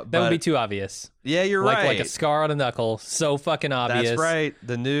 That would be too obvious. Yeah, you're right. Like a scar on a knuckle. So fucking obvious. That's right.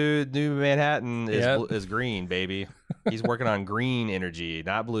 The new Manhattan is green, baby. He's working on green energy,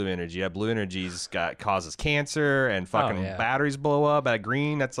 not blue energy. Yeah, blue energy's causes cancer and fucking batteries blow up.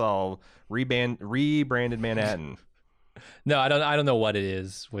 Green, that's all rebranded Manhattan. No, I don't know what it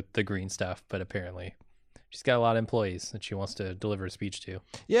is with the green stuff, but apparently she's got a lot of employees that she wants to deliver a speech to.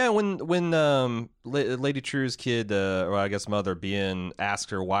 Yeah, when Lady True's kid, or I guess mother, Bien, asked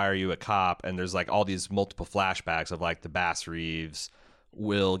her, why are you a cop? And there's all these multiple flashbacks of the Bass Reeves,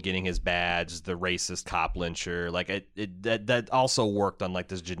 Will getting his badge, the racist cop lyncher. That also worked on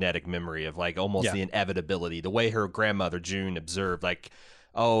this genetic memory of almost the inevitability. The way her grandmother, June, observed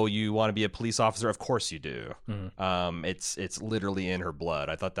oh, you want to be a police officer? Of course you do. It's literally in her blood.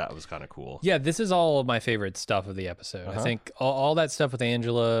 I thought that was kind of cool. Yeah, this is all of my favorite stuff of the episode. I think all that stuff with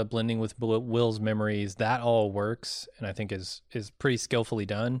Angela blending with Will's memories, that all works, and I think is pretty skillfully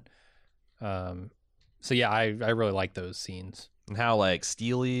done. So yeah, I really like those scenes. And how like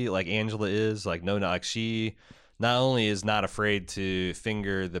steely like Angela is, like like she not only is not afraid to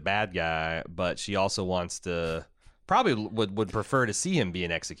finger the bad guy, but she also wants to probably would prefer to see him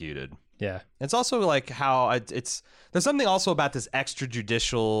being executed. Yeah. It's also like how there's something also about this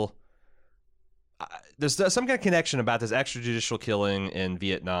extrajudicial there's some kind of connection about this extrajudicial killing in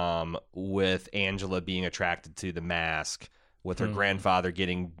Vietnam with Angela being attracted to the mask, with her grandfather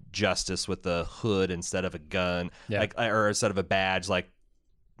getting justice with the hood instead of a gun, like, or instead of a badge. Like,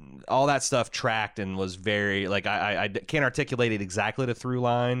 all that stuff tracked and was very, like, I can't articulate it exactly the through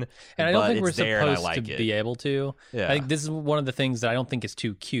line, and I don't think we're supposed like to be able to. Yeah. I think this is one of the things that I don't think is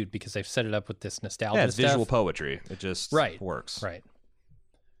too cute, because they've set it up with this nostalgia it's stuff. Visual poetry. It just works. Right.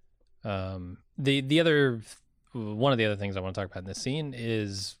 The other one of the other things I want to talk about in this scene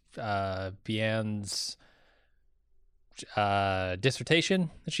is Bian's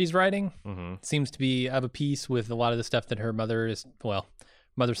dissertation that she's writing. Seems to be of a piece with a lot of the stuff that her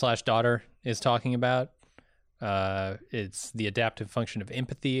mother/daughter is talking about. It's the adaptive function of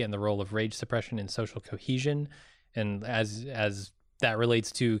empathy and the role of rage suppression in social cohesion, and as that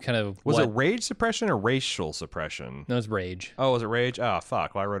relates to kind of was it rage suppression or racial suppression? No, it's rage. Oh, was it rage? Oh,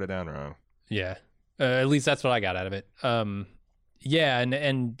 fuck! Well, I wrote it down wrong. Yeah, at least that's what I got out of it. Yeah,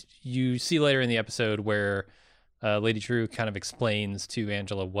 and you see later in the episode where Lady True kind of explains to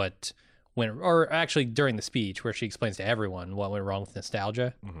Angela what went, or actually during the speech where she explains to everyone what went wrong with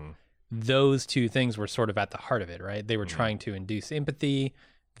nostalgia. Those two things were sort of at the heart of it, right? They were trying to induce empathy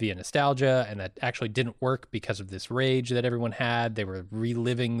via nostalgia, and that actually didn't work because of this rage that everyone had. They were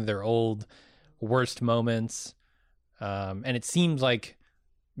reliving their old worst moments. And it seems like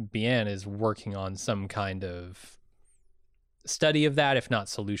Bien is working on some kind of study of that, if not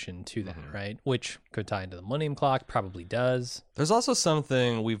solution to that, right? Which could tie into the Millennium Clock, probably does. There's also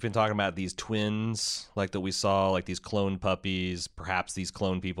something we've been talking about, these twins, like that we saw, like these clone puppies, perhaps these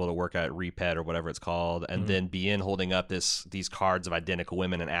clone people to work at Repet or whatever it's called, and then Bien holding up these cards of identical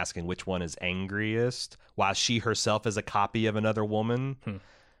women and asking which one is angriest, while she herself is a copy of another woman.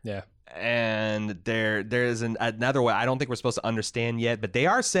 Yeah. And there's another way I don't think we're supposed to understand yet, but they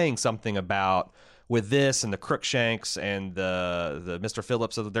are saying something about, with this and the Crookshanks and the Mr.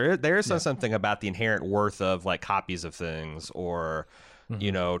 Phillips, so there is something about the inherent worth of like copies of things, or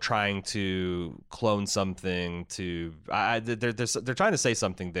you know, trying to clone something to. They're trying to say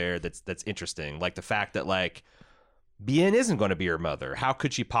something there that's interesting, like the fact that like Bien isn't going to be her mother. How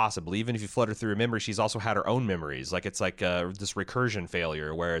could she possibly? Even if you flutter through her memory, she's also had her own memories. Like, it's like this recursion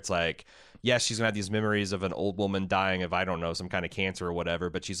failure where it's like, yes, she's going to have these memories of an old woman dying of, I don't know, some kind of cancer or whatever,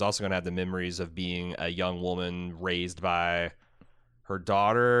 but she's also going to have the memories of being a young woman raised by her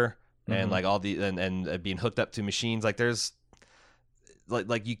daughter and like all the and being hooked up to machines. Like, there's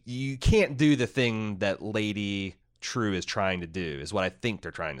like you can't do the thing that Lady True is trying to do, is what I think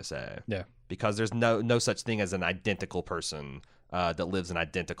they're trying to say. Yeah. Because there's no such thing as an identical person that lives an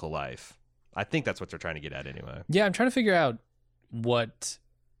identical life. I think that's what they're trying to get at anyway. Yeah, I'm trying to figure out what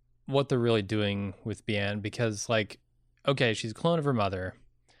they're really doing with Bien, because, like, okay, she's a clone of her mother.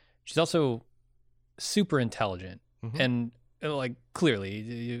 She's also super intelligent. And, like,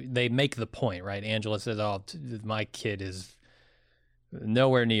 clearly, they make the point, right? Angela says, oh, my kid is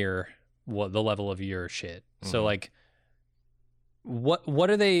nowhere near the level of your shit. So, like, what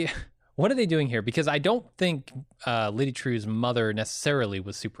are they... What are they doing here? Because I don't think Lady True's mother necessarily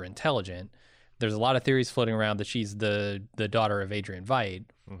was super intelligent. There's a lot of theories floating around that she's the daughter of Adrian Veidt,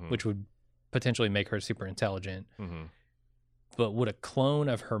 which would potentially make her super intelligent. But would a clone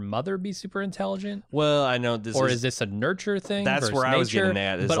of her mother be super intelligent? Well, I know this is this a nurture thing? That's where I was getting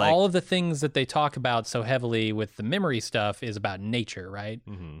at. But like, all of the things that they talk about so heavily with the memory stuff is about nature, right?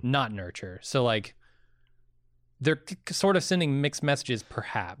 Not nurture. So, like, they're sort of sending mixed messages,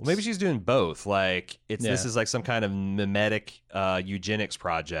 perhaps. Well, maybe she's doing both. Like, this is like some kind of mimetic eugenics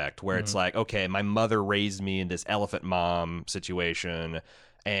project where it's like, okay, my mother raised me in this elephant mom situation,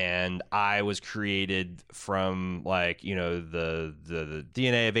 and I was created from, like, you know, the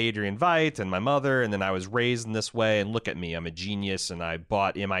DNA of Adrian Veidt and my mother, and then I was raised in this way, and look at me, I'm a genius, and I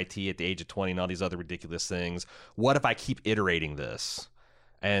bought MIT at the age of 20 and all these other ridiculous things. What if I keep iterating this?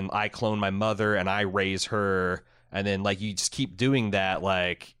 And I clone my mother and I raise her, And then like you just keep doing that,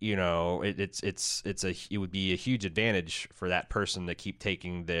 like, you know, it would be a huge advantage for that person to keep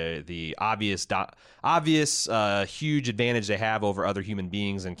taking the obvious huge advantage they have over other human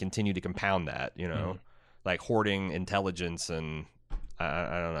beings and continue to compound that, you know, like hoarding intelligence and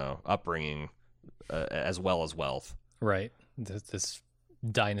I don't know, upbringing as well as wealth. Right. This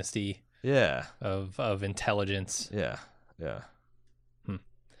dynasty. Yeah. Of intelligence. Yeah. Yeah.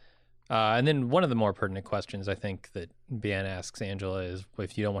 And then one of the more pertinent questions I think that Bian asks Angela is,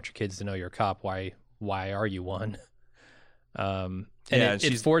 if you don't want your kids to know you're a cop, why are you one?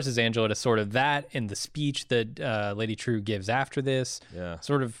 It forces Angela to sort of that, and the speech that Lady True gives after this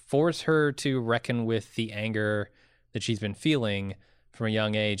sort of force her to reckon with the anger that she's been feeling from a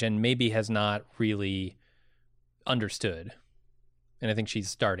young age and maybe has not really understood. And I think she's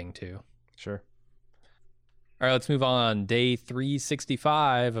starting to. Sure. All right, let's move on. Day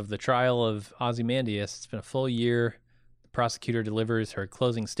 365 of the trial of Ozymandias. It's been a full year. The prosecutor delivers her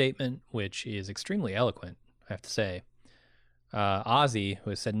closing statement, which is extremely eloquent, I have to say. Ozzy,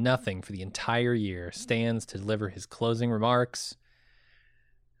 who has said nothing for the entire year, stands to deliver his closing remarks,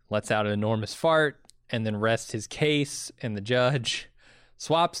 lets out an enormous fart, and then rests his case, and the judge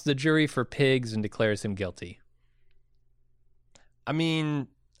swaps the jury for pigs and declares him guilty. I mean,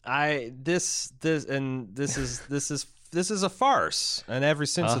 this is a farce in every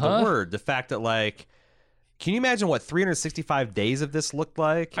sense of the word. The fact that, like, can you imagine what 365 days of this looked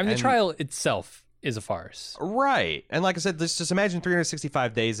like? I mean, the trial itself is a farce. Right. And like I said, let's just imagine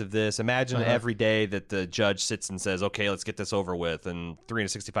 365 days of this. Imagine every day that the judge sits and says, okay, let's get this over with. And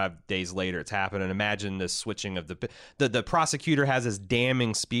 365 days later, it's happened. And imagine the switching of the prosecutor has this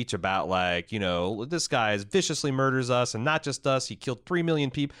damning speech about, like, you know, this guy viciously murders us, and not just us. He killed 3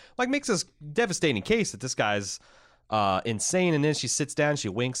 million people. Like, makes this devastating case that this guy's insane. And then she sits down, she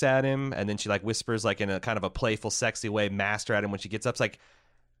winks at him, and then she like whispers, like in a kind of a playful, sexy way, master at him when she gets up. It's like,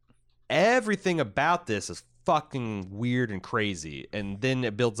 everything about this is fucking weird and crazy. And then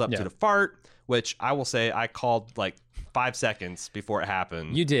it builds up to the fart, which I will say I called like 5 seconds before it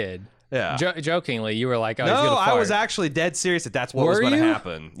happened. You did. Yeah. Jokingly, you were like, oh, no, he's gonna fart. I was actually dead serious that's what was going to you?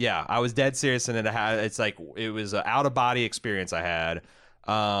 happen. Yeah, I was dead serious, and it's like it was an out-of-body experience I had.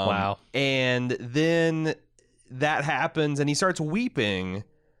 Wow. And then that happens, and he starts weeping.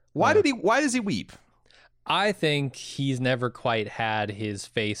 Why does he weep? I think he's never quite had his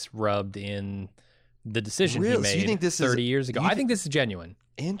face rubbed in the decision he made 30 years ago. I think this is genuine.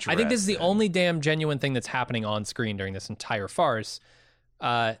 Interesting. I think this is the only damn genuine thing that's happening on screen during this entire farce.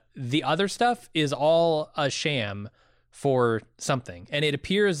 The other stuff is all a sham for something. And it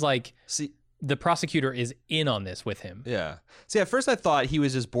appears like the prosecutor is in on this with him. Yeah. See, at first I thought he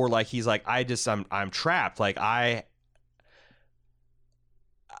was just bored. Like, he's like, I'm trapped. Like,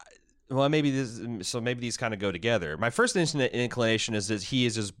 well, maybe these kind of go together. My first inclination is that he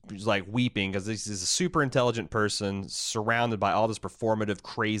is just like weeping because this is a super intelligent person surrounded by all this performative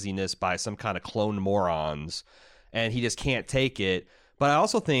craziness by some kind of cloned morons, and he just can't take it. But I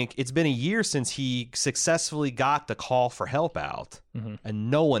also think it's been a year since he successfully got the call for help out,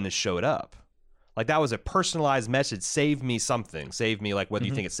 and no one has showed up. Like, that was a personalized message. Save me something. Save me, like, whether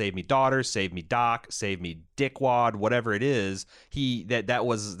you think it saved me daughter, save me Doc, save me dickwad, whatever it is. That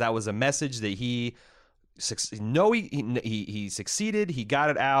was a message that he succeeded. He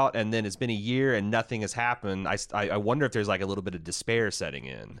got it out, and then it's been a year and nothing has happened. I wonder if there's like a little bit of despair setting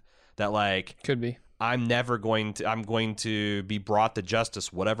in. That, like, could be. I'm going to be brought to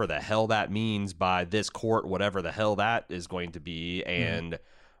justice, whatever the hell that means, by this court, whatever the hell that is going to be, and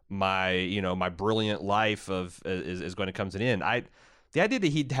my brilliant life is going to come to an end. The idea that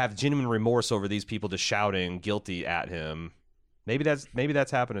he'd have genuine remorse over these people just shouting guilty at him, maybe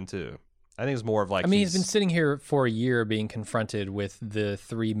that's happening too. I think it's more of like, he's been sitting here for a year being confronted with the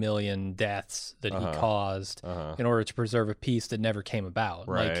 3 million deaths that he caused in order to preserve a peace that never came about.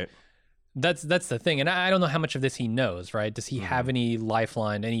 Right. Like, that's the thing. And I don't know how much of this he knows, right? Does he have any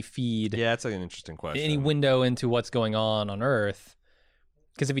lifeline, any feed? Yeah, that's like an interesting question. Any window into what's going on Earth?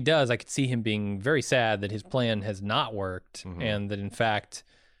 Because if he does, I could see him being very sad that his plan has not worked, and that in fact,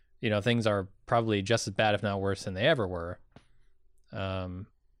 things are probably just as bad, if not worse, than they ever were.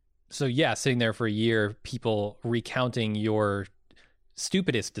 So yeah, sitting there for a year, people recounting your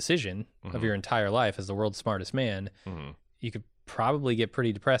stupidest decision of your entire life as the world's smartest man, you could probably get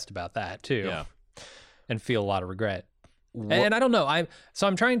pretty depressed about that too, and feel a lot of regret. And I don't know.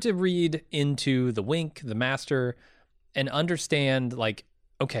 I'm trying to read into the wink, the master, and understand, like,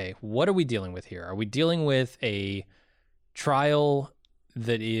 okay, what are we dealing with here? Are we dealing with a trial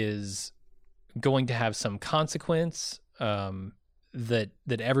that is going to have some consequence, that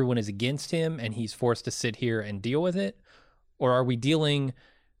everyone is against him and he's forced to sit here and deal with it? Or are we dealing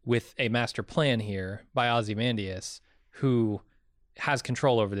with a master plan here by Ozymandias who has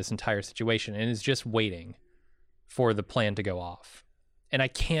control over this entire situation and is just waiting for the plan to go off? And I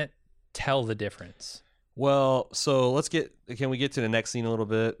can't tell the difference. Well, so can we get to the next scene a little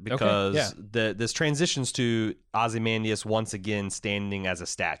bit? Because this transitions to Ozymandias once again standing as a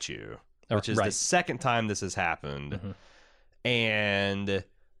statue, which is the second time this has happened. Mm-hmm. And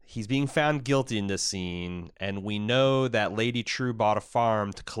he's being found guilty in this scene, and we know that Lady True bought a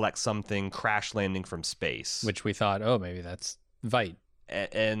farm to collect something crash landing from space. Which we thought, oh, maybe that's Vite.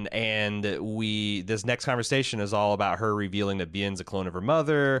 And this next conversation is all about her revealing that Bien's a clone of her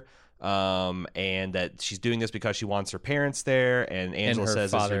mother, and that she's doing this because she wants her parents there. And Angela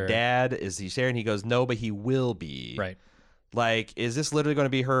says, "Is her dad? Is he there?" And he goes, "No, but he will be." Right. Like, is this literally going to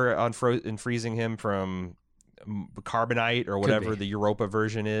be her freezing him from carbonite or whatever the Europa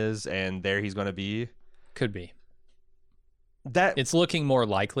version is, and there he's going to be? Could be. That it's looking more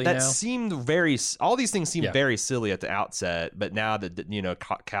likely that now. Seemed very. All these things seem very silly at the outset, but now that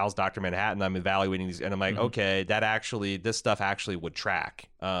Cal's Dr. Manhattan, I'm evaluating these, and I'm like, okay, this stuff actually would track.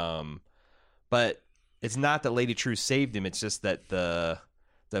 But it's not that Lady True saved him. It's just that the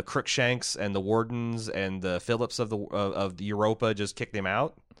Crookshanks and the Wardens and the Phillips of the Europa just kicked him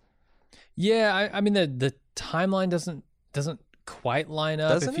out. Yeah, I mean the timeline doesn't quite line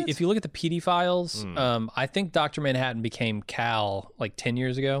up. If you look at the PD files, I think Dr. Manhattan became Cal like 10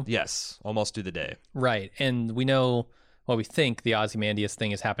 years ago. Yes, almost to the day. Right, and we know, we think the Ozymandias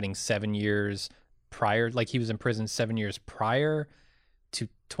thing is happening 7 years prior. Like he was in prison 7 years prior to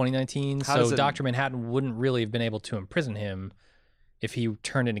 2019. So Dr. Manhattan wouldn't really have been able to imprison him if he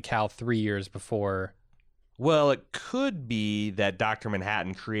turned into Cal 3 years before. Well, it could be that Dr.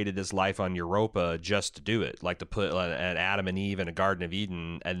 Manhattan created his life on Europa just to do it, like to put an Adam and Eve in a Garden of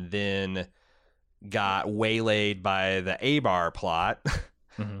Eden, and then got waylaid by the Abar plot,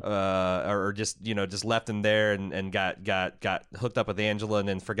 or just left him there and got hooked up with Angela, and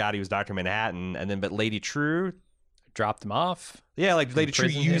then forgot he was Dr. Manhattan, but Lady True dropped him off. Yeah, like Lady True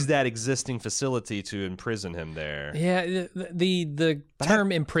used that existing facility to imprison him there. Yeah, the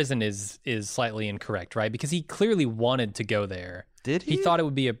term imprison is slightly incorrect, right? Because he clearly wanted to go there. Did he? He thought it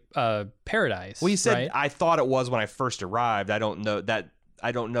would be a paradise. Well, he said, right? I thought it was when I first arrived. I don't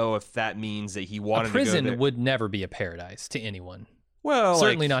know if that means that he wanted to go there. A prison would never be a paradise to anyone. Well,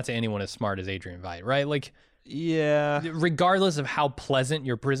 certainly not to anyone as smart as Adrian Veidt, right? Like, yeah. Regardless of how pleasant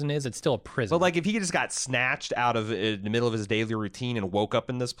your prison is, it's still a prison. But like, if he just got snatched out of in the middle of his daily routine and woke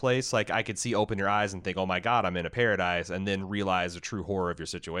up in this place, like I could see open your eyes and think, "Oh my God, I'm in a paradise," and then realize the true horror of your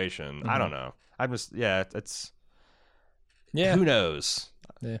situation. I don't know. It's who knows?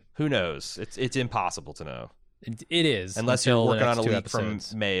 Yeah. Who knows? It's impossible to know. It is, unless you're working on a leak from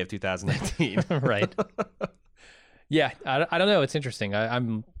May of 2019, right? Yeah, I don't know. It's interesting.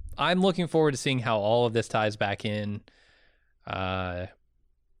 I'm looking forward to seeing how all of this ties back in.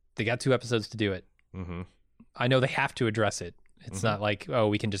 They got 2 episodes to do it. Mm-hmm. I know they have to address it. It's not like,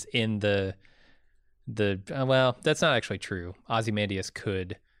 we can just end the well, that's not actually true. Ozymandias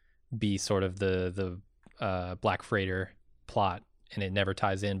could be sort of the Black Freighter plot, and it never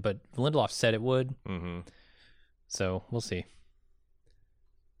ties in. But Lindelof said it would. Mm-hmm. So we'll see.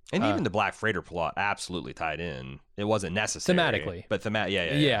 And even the Black Freighter plot absolutely tied in. It wasn't necessary thematically, but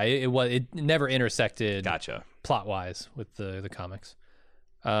yeah. It was. It never intersected. Gotcha. Plot wise with the comics.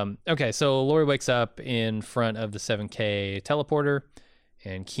 Okay, so Laurie wakes up in front of the 7K teleporter,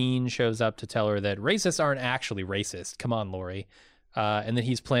 and Keen shows up to tell her that racists aren't actually racist. Come on, Laurie. And that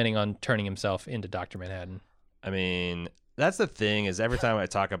he's planning on turning himself into Dr. Manhattan. I mean, that's the thing, is every time I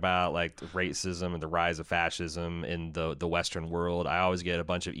talk about like racism and the rise of fascism in the Western world, I always get a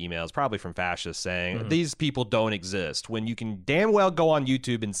bunch of emails, probably from fascists, saying these people don't exist, when you can damn well go on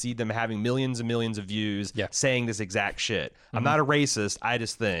YouTube and see them having millions and millions of views saying this exact shit. I'm not a racist. I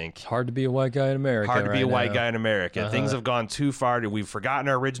just think it's hard to be a white guy in America. Hard to be a white guy in America. Things have gone too far. We've forgotten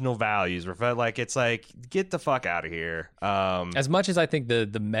our original values. We're like, it's like, get the fuck out of here. As much as I think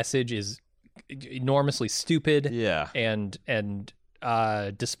the message is enormously stupid and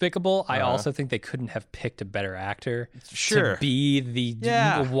despicable, I also think they couldn't have picked a better actor to be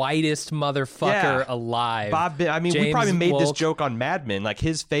the whitest motherfucker alive. We probably made this joke on Mad Men. Like,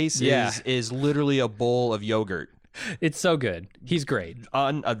 his face is literally a bowl of yogurt. It's so good. He's great.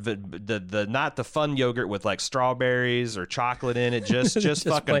 The not the fun yogurt with like strawberries or chocolate in it, just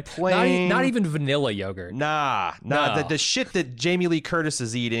fucking plain. Not even vanilla yogurt. Nah. No. The shit that Jamie Lee Curtis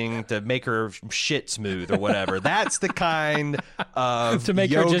is eating to make her shit smooth or whatever. That's the kind of to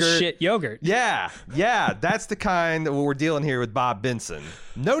make yogurt. her just shit yogurt. Yeah, that's the kind that we're dealing here with Bob Benson.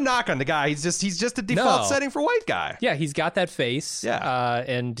 No knock on the guy. He's just a default setting for white guy. Yeah, he's got that face. Yeah.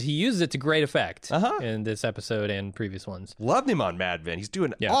 And he uses it to great effect in this episode and previous ones. Loved him on Mad Men. He's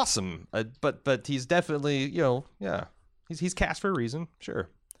doing awesome. But he's definitely, he's cast for a reason. Sure.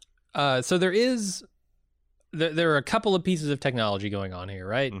 So there are a couple of pieces of technology going on here,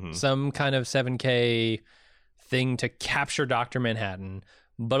 right? Mm-hmm. Some kind of 7K thing to capture Dr. Manhattan.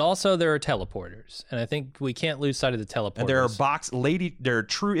 But also there are teleporters, and I think we can't lose sight of the teleporters. And there are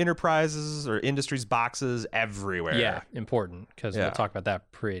True Enterprises or Industries boxes everywhere. Yeah, important, because we'll talk about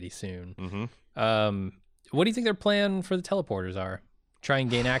that pretty soon. Mm-hmm. What do you think their plan for the teleporters are? Try and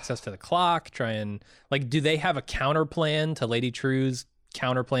gain access to the clock? Do they have a counter plan to Lady True's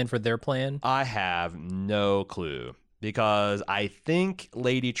counter plan for their plan? I have no clue, because I think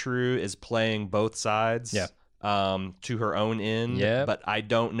Lady True is playing both sides. Yeah. To her own end, Yep. But I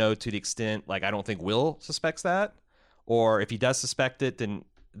don't know to the extent, I don't think Will suspects that, or if he does suspect it,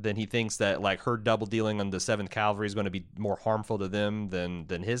 then he thinks that her double dealing on the 7th Cavalry is going to be more harmful to them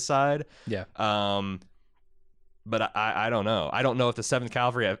than his side. Yeah. But I don't know. I don't know if the 7th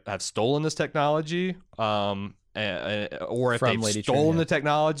Cavalry have stolen this technology, or if From they've Lady True, stolen the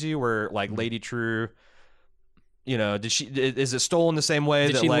technology where Lady True. Is it stolen the same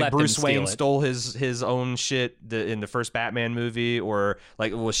way that Bruce Wayne stole his own shit in the first Batman movie, or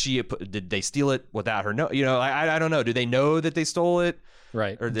did they steal it without her? No, I don't know. Do they know that they stole it?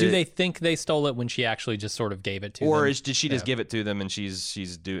 Right. Or do they think they stole it when she actually just sort of gave it to them? Or did she just give it to them and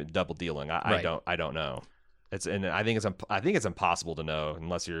she's double dealing? I don't know. I think it's impossible to know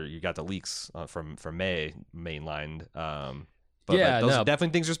unless you got the leaks from May mainlined. But those are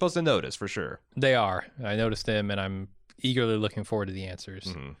definitely things you're supposed to notice for sure. They are. I noticed them, and I'm eagerly looking forward to the answers.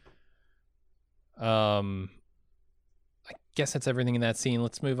 Mm-hmm. I guess that's everything in that scene.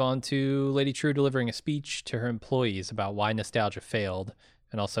 Let's move on to Lady True delivering a speech to her employees about why nostalgia failed,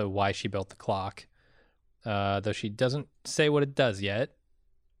 and also why she built the clock. Though she doesn't say what it does yet.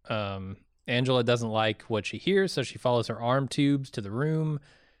 Angela doesn't like what she hears, so she follows her arm tubes to the room,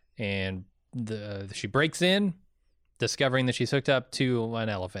 and she breaks in, discovering that she's hooked up to an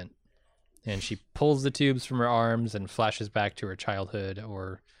elephant, and she pulls the tubes from her arms and flashes back to her childhood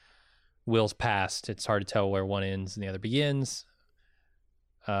or Will's past. It's hard to tell where one ends and the other begins.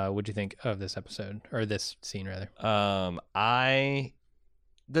 What'd you think of this episode, or this scene rather?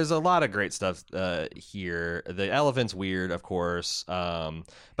 There's a lot of great stuff here. The elephant's weird, of course, but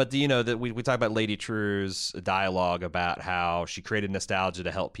that we talk about Lady True's dialogue about how she created nostalgia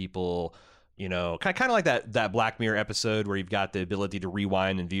to help people. Kind of like that Black Mirror episode where you've got the ability to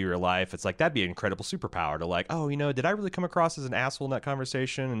rewind and view your life. It's that'd be an incredible superpower to did I really come across as an asshole in that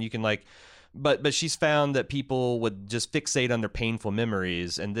conversation? And you can but she's found that people would just fixate on their painful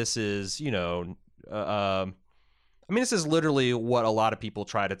memories. And this is, this is literally what a lot of people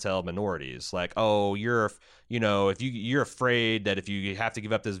try to tell minorities. You're afraid that if you have to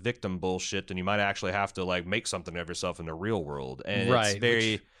give up this victim bullshit, then you might actually have to make something of yourself in the real world. And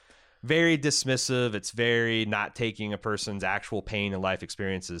it's very dismissive. It's very not taking a person's actual pain and life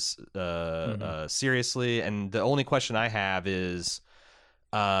experiences seriously. And the only question I have is,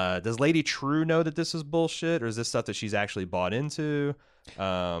 does Lady True know that this is bullshit, or is this stuff that she's actually bought into?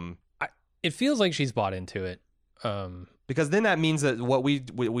 It feels like she's bought into it. Because then that means that what we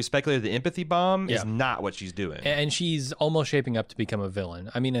speculated, the empathy bomb, is not what she's doing. And she's almost shaping up to become a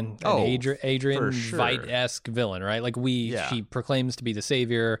villain. I mean, an Adrian Veidt-esque villain, right? She proclaims to be the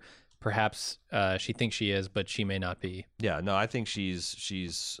savior. Perhaps she thinks she is, but she may not be. Yeah, no, I think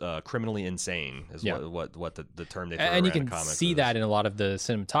she's criminally insane is what the term they throw and you around in can comics see is. That in a lot of the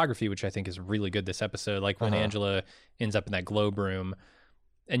cinematography, which I think is really good this episode. When Angela ends up in that globe room,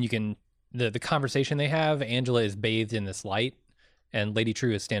 and you can the conversation they have, Angela is bathed in this light, and Lady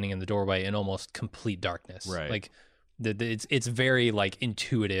True is standing in the doorway in almost complete darkness. Right. It's very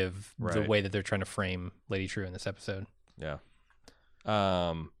intuitive the way that they're trying to frame Lady True in this episode. Yeah.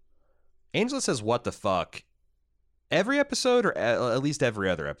 Angela says, "What the fuck?" Every episode, or at least every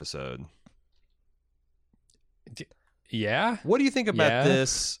other episode? Yeah. What do you think about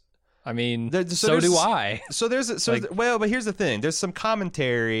this? I mean, so do I. But here's the thing. There's some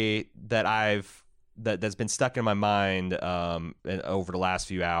commentary that's been stuck in my mind over the last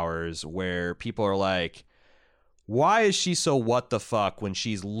few hours where people are like, why is she so what the fuck when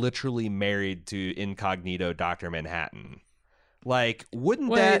she's literally married to incognito Dr. Manhattan? Like,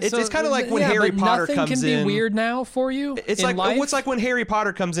 wouldn't that... It's kind of like when Harry Potter comes in... Nothing can be weird now for you It's like life? What's like when Harry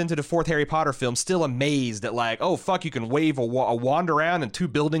Potter comes into the 4th Harry Potter film, still amazed at like, oh, fuck, you can wave a wand around and 2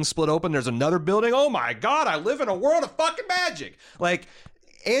 buildings split open. There's another building. Oh, my God, I live in a world of fucking magic. Like,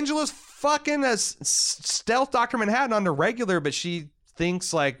 Angela's fucking a stealth Dr. Manhattan on the regular, but she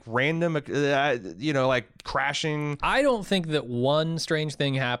thinks like random, like crashing. I don't think that one strange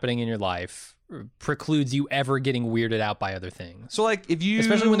thing happening in your life precludes you ever getting weirded out by other things. So like if you...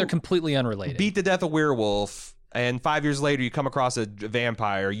 Especially when they're completely unrelated. Beat to death a werewolf and 5 years later you come across a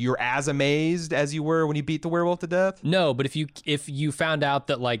vampire, you're as amazed as you were when you beat the werewolf to death? No, but if you found out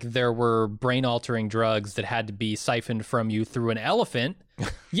that like there were brain altering drugs that had to be siphoned from you through an elephant,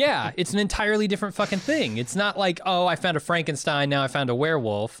 yeah, it's an entirely different fucking thing. It's not like, oh, I found a Frankenstein, now I found a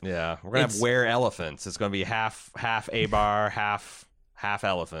werewolf. Yeah, we're gonna have were-elephants. It's gonna be half A-bar, half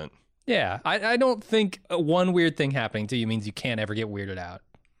elephant. Yeah, I don't think one weird thing happening to you means you can't ever get weirded out.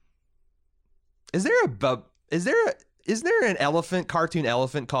 Is there an elephant, cartoon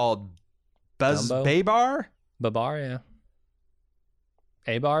elephant called Babar? Babar, yeah.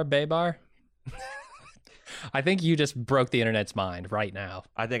 A-bar, Baybar? I think you just broke the internet's mind right now.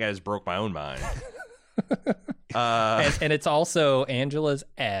 I think I just broke my own mind. And it's also Angela's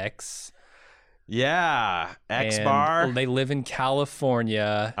ex. Yeah, X-Bar. They live in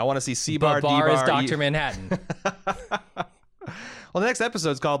California. I want to see C-Bar, Babar D-Bar. is Dr. Manhattan. Well, the next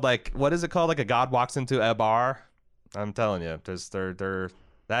episode's called like, what is it called? Like a god walks into a bar. I'm telling you, is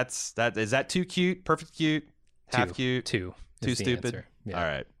that too cute? Perfect cute? Half cute? Too stupid? Yeah. All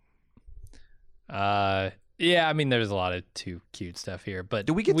right. Yeah, I mean, there's a lot of too cute stuff here, but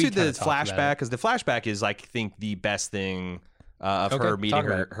do we get to the flashback? Because the flashback is like, I think the best thing of her meeting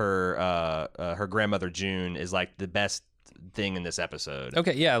her grandmother June is like the best thing in this episode.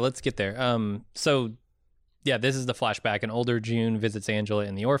 Okay, yeah, let's get there. So yeah, this is the flashback. An older June visits Angela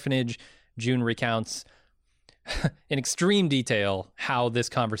in the orphanage. June recounts in extreme detail how this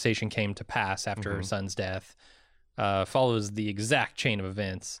conversation came to pass after her son's death. Follows the exact chain of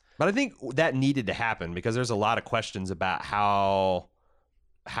events. But I think that needed to happen because there's a lot of questions about how,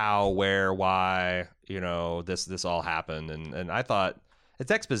 where, why, this all happened. And I thought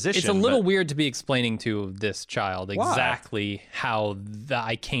it's exposition. It's a little weird to be explaining to this child exactly how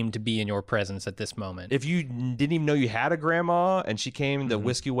I came to be in your presence at this moment. If you didn't even know you had a grandma and she came to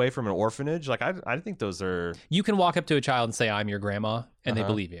whisk you away from an orphanage, like I think those are... You can walk up to a child and say, I'm your grandma, and they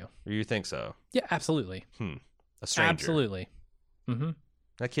believe you. You think so? Yeah, absolutely. A stranger. Absolutely.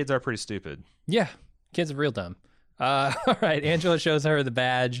 That kids are pretty stupid. Yeah, kids are real dumb. All right, Angela shows her the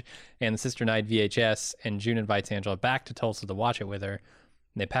badge and the Sister Night VHS, and June invites Angela back to Tulsa to watch it with her.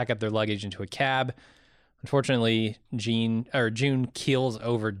 And they pack up their luggage into a cab. Unfortunately, June keels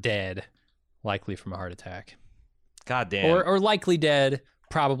over dead, likely from a heart attack. God damn. Or likely dead,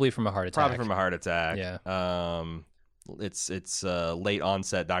 probably from a heart attack. Probably from a heart attack. Yeah. It's late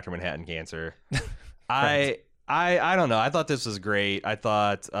onset Dr. Manhattan cancer. I don't know. I thought this was great. I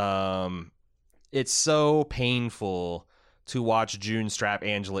thought it's so painful to watch June strap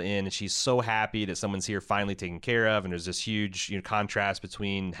Angela in, and she's so happy that someone's here finally taken care of, and there's this huge contrast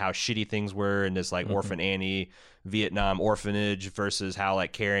between how shitty things were in this like Orphan Annie Vietnam orphanage versus how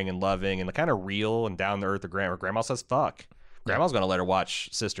like caring and loving and the kind of real and down to earth grandma says fuck. Grandma's gonna let her watch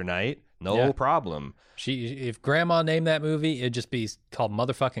Sister Night, no problem. If Grandma named that movie, it'd just be called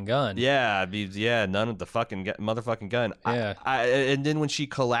Motherfucking Gun. Yeah, none of the fucking motherfucking gun. Yeah, and then when she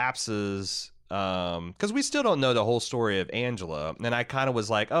collapses, because we still don't know the whole story of Angela, and I kind of was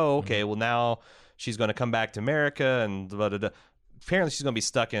like, oh, okay, well now she's going to come back to America, and blah, blah, blah. Apparently she's going to be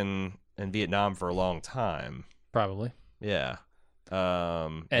stuck in Vietnam for a long time. Probably. Yeah.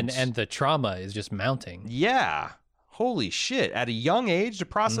 And the trauma is just mounting. Yeah. Holy shit! At a young age to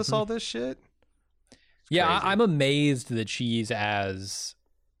process all this shit. Yeah, I'm amazed that she's as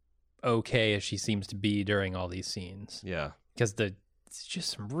okay as she seems to be during all these scenes. Yeah, because it's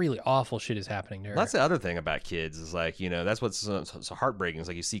just some really awful shit is happening to her. That's the other thing about kids is like, that's what's so heartbreaking. Is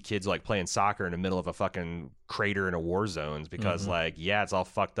like you see kids like playing soccer in the middle of a fucking crater in a war zones because like, yeah, it's all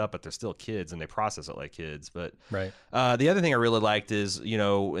fucked up, but they're still kids and they process it like kids. But right. The other thing I really liked is,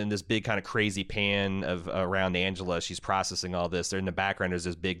 in this big kind of crazy pan of around Angela, she's processing all this. There in the background, there's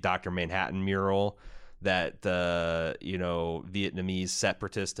this big Dr. Manhattan mural that the Vietnamese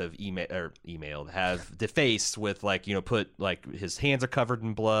separatists have have defaced with like put like his hands are covered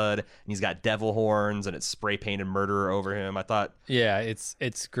in blood and he's got devil horns and it's spray painted murderer over him. I thought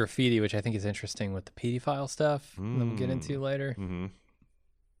it's graffiti, which I think is interesting with the pedophile stuff that we'll get into later.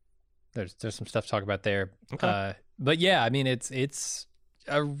 there's some stuff to talk about there. Okay. But yeah, I mean, it's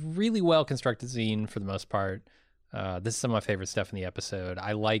a really well constructed scene for the most part. This is some of my favorite stuff in the episode.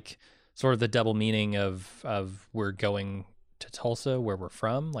 I like sort of the double meaning of we're going to Tulsa, where we're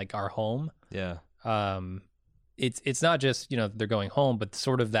from, like our home. Yeah. It's not just, they're going home, but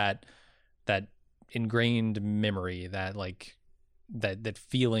sort of that ingrained memory, that like that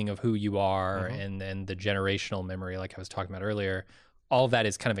feeling of who you are, and the generational memory, like I was talking about earlier. All of that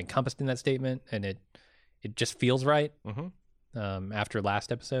is kind of encompassed in that statement, and it just feels right after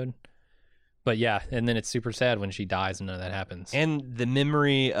last episode. But yeah, and then it's super sad when she dies and none of that happens. And the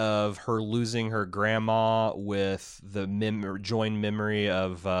memory of her losing her grandma with the joined memory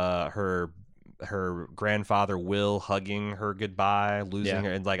of her grandfather Will hugging her goodbye, losing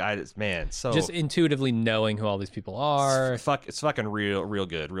her, and like so just intuitively knowing who all these people are. It's fucking real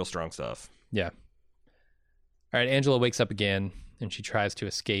good, real strong stuff. Yeah. All right, Angela wakes up again, and she tries to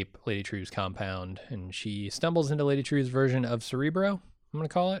escape Lady True's compound, and she stumbles into Lady True's version of Cerebro, I'm going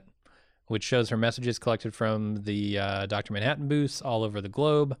to call it, which shows her messages collected from the Dr. Manhattan booths all over the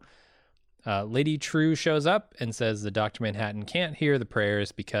globe. Lady True shows up and says that Dr. Manhattan can't hear the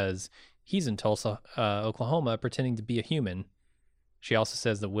prayers because he's in Tulsa, Oklahoma, pretending to be a human. She also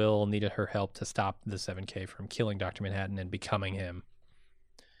says that Will needed her help to stop the 7K from killing Dr. Manhattan and becoming him.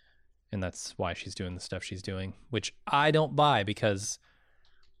 And that's why she's doing the stuff she's doing, which I don't buy because,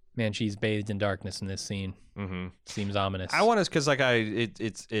 man, she's bathed in darkness in this scene. Seems ominous. I want to, because like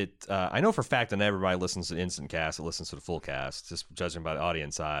I know for a fact that not everybody listens to the instant cast, it listens to the full cast, just judging by the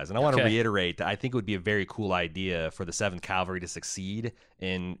audience size. And I want to reiterate that I think it would be a very cool idea for the 7th Cavalry to succeed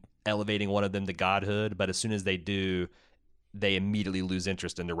in elevating one of them to godhood, but as soon as they do, they immediately lose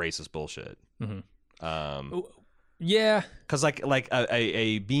interest in the racist bullshit. Yeah, because like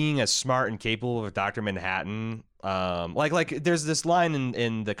a being as smart and capable of Dr. Manhattan, like there's this line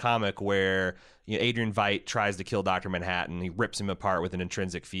in the comic where Adrian Veidt tries to kill Dr. Manhattan. He rips him apart with an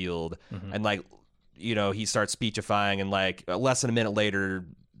intrinsic field, and he starts speechifying, and like less than a minute later,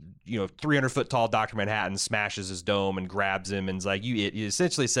 300-foot tall Dr. Manhattan smashes his dome and grabs him, and is like, he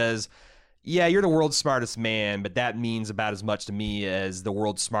essentially says, yeah, you're the world's smartest man, but that means about as much to me as the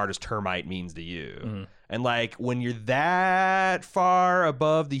world's smartest termite means to you. And like when you're that far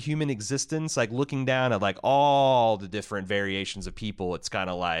above the human existence, like looking down at like all the different variations of people, it's kind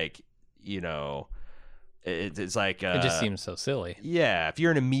of like, it's like it just seems so silly. Yeah, if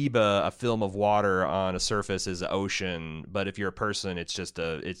you're an amoeba, a film of water on a surface is an ocean, but if you're a person, it's just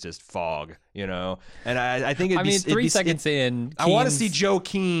fog, And I think it'd be 3 seconds in, I want to see Joe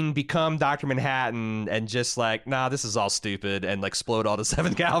Keane become Dr. Manhattan and just like, nah, this is all stupid, and like explode all the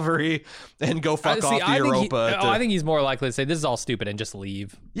 7th Cavalry and go fuck off to Europa. I think he's more likely to say this is all stupid and just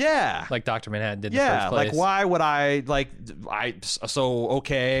leave. Yeah, like Dr. Manhattan did in the first place. Like why would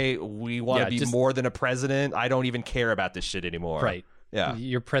okay, we want to be more than a president. I don't even care about this shit anymore. Right. Yeah.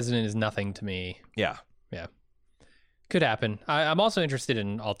 Your president is nothing to me. Yeah. Yeah. Could happen. I'm also interested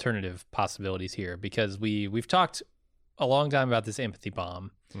in alternative possibilities here because we've talked a long time about this empathy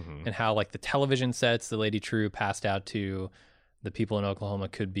bomb and how like the television sets the Lady True passed out to the people in Oklahoma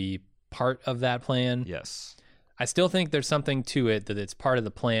could be part of that plan. Yes. I still think there's something to it that it's part of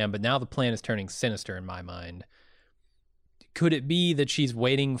the plan, but now the plan is turning sinister in my mind. Could it be that she's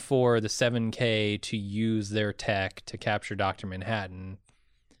waiting for the 7K to use their tech to capture Dr. Manhattan,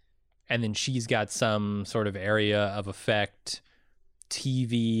 and then she's got some sort of area of effect,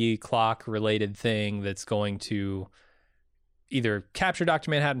 TV clock-related thing that's going to either capture Dr.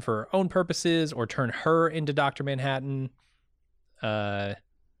 Manhattan for her own purposes or turn her into Dr. Manhattan? I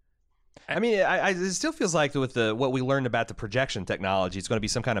mean, it still feels like with what we learned about the projection technology, it's going to be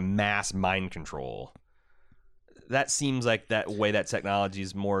some kind of mass mind control. That seems like that way that technology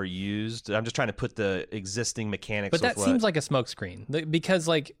is more used. I'm just trying to put the existing mechanics. But that seems like a smokescreen because,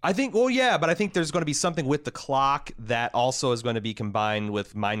 like, I think. Well, yeah, but I think there's going to be something with the clock that also is going to be combined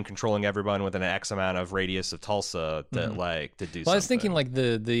with mind controlling everyone within an X amount of radius of Tulsa to to do. Well, I was thinking like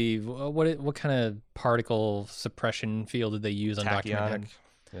the what kind of particle suppression field did they use on Dr. Manhattan?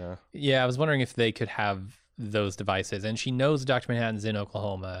 Yeah, I was wondering if they could have those devices. And she knows Dr. Manhattan's in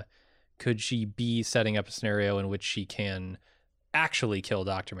Oklahoma. Could she be setting up a scenario in which she can actually kill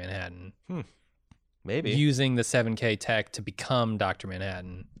Dr. Manhattan? Maybe. Using the 7K tech to become Dr.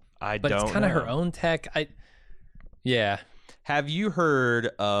 Manhattan. But it's kind of her own tech. Yeah. Have you heard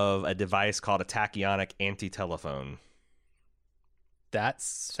of a device called a tachyonic anti-telephone? That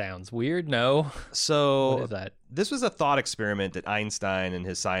sounds weird. No. So what is that? This was a thought experiment that Einstein and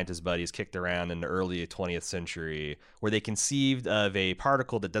his scientist buddies kicked around in the early 20th century, where they conceived of a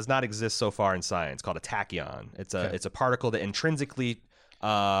particle that does not exist so far in science called a tachyon. It's a particle that intrinsically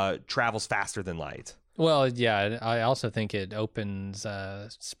travels faster than light. Well, yeah, I also think it opens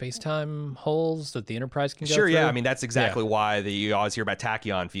space-time holes that the Enterprise can go Sure, through. yeah. I mean, that's exactly why you always hear about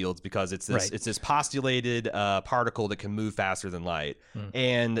tachyon fields, because it's this Right. it's this postulated particle that can move faster than light.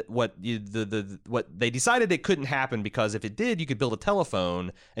 And what they decided it couldn't happen, because if it did, you could build a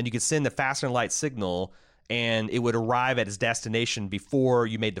telephone and you could send the faster than light signal, and it would arrive at its destination before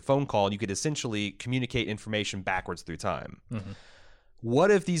you made the phone call, and you could essentially communicate information backwards through time.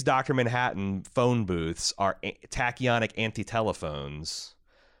 What if these Dr. Manhattan phone booths are tachyonic anti-telephones,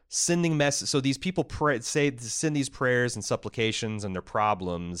 sending messages? So these people send these prayers and supplications and their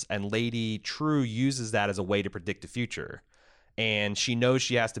problems, and Lady True uses that as a way to predict the future. And she knows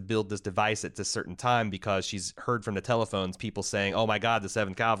she has to build this device at a certain time, because she's heard from the telephones people saying, "Oh my God, the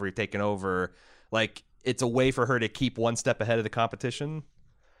 7th Cavalry have taken over." Like, it's a way for her to keep one step ahead of the competition.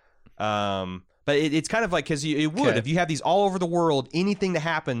 But it's kind of like, because it would, if you have these all over the world, anything that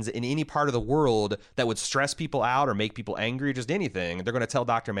happens in any part of the world that would stress people out or make people angry, just anything, they're going to tell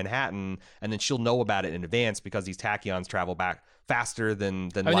Dr. Manhattan, and then she'll know about it in advance, because these tachyons travel back faster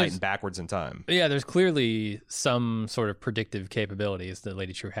than light and backwards in time. Yeah, there's clearly some sort of predictive capabilities that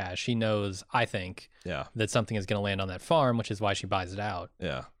Lady True has. She knows, I think, that something is going to land on that farm, which is why she buys it out.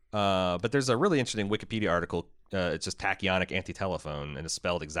 Yeah. But there's a really interesting Wikipedia article. It's just tachyonic anti-telephone, and it's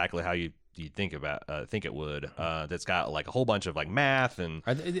spelled exactly how you think it would. That's got like a whole bunch of like math and.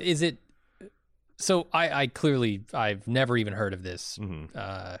 Is it? So I've never even heard of this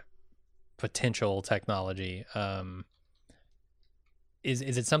potential technology.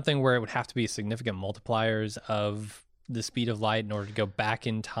 Is it something where it would have to be significant multipliers of the speed of light in order to go back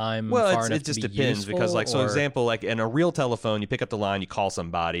in time? Well, it just depends, because like, so example, like in a real telephone, you pick up the line, you call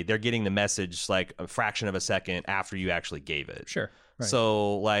somebody, they're getting the message like a fraction of a second after you actually gave it. Sure. Right.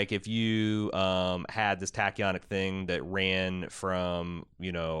 So like if you had this tachyonic thing that ran from,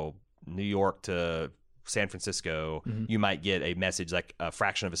 New York to San Francisco, you might get a message like a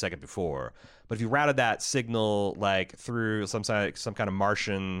fraction of a second before. But if you routed that signal like through some kind of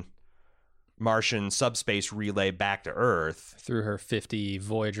Martian subspace relay back to Earth through her 50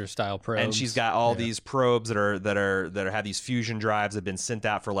 Voyager style probes, and she's got all these probes that have these fusion drives that have been sent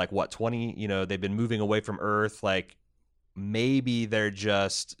out for like 20, they've been moving away from Earth. Like, maybe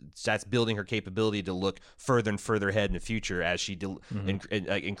that's building her capability to look further and further ahead in the future as she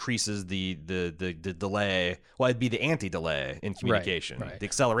increases the delay. Well, it'd be the anti-delay in communication, the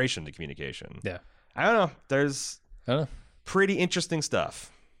acceleration to communication. Yeah, I don't know. There's pretty interesting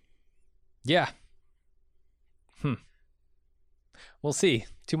stuff. Yeah. We'll see.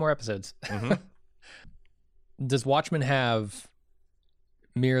 2 more episodes. Does Watchmen have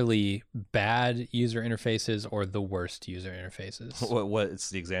merely bad user interfaces or the worst user interfaces? What's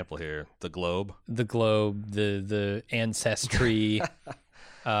the example here? The globe? The globe, the ancestry.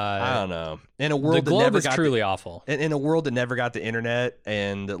 I don't know. In a world the globe is truly awful. In a world that never got the internet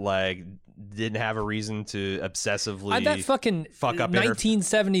and like didn't have a reason to obsessively that fucking fuck up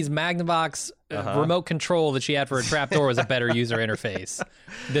 1970s Magnavox remote control that she had for a trapdoor was a better user interface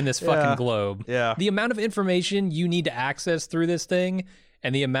than this fucking globe. Yeah. The amount of information you need to access through this thing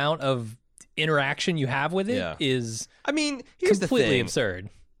and the amount of interaction you have with it is, I mean, here's completely the thing. absurd.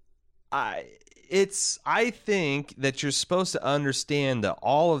 I think that you're supposed to understand that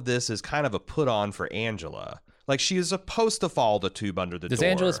all of this is kind of a put on for Angela. Like, she is supposed to follow the tube under the door. Does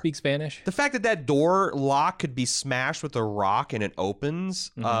Angela speak Spanish? The fact that door lock could be smashed with a rock and it opens.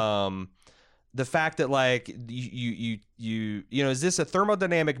 The fact that like is this a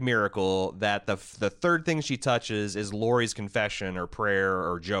thermodynamic miracle that the third thing she touches is Laurie's confession or prayer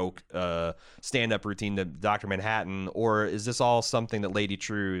or joke stand-up routine to Dr. Manhattan, or is this all something that Lady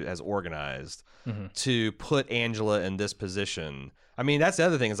True has organized to put Angela in this position? I mean, that's the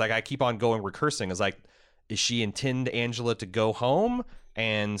other thing, is like I keep on recursing, is like, is she intend Angela to go home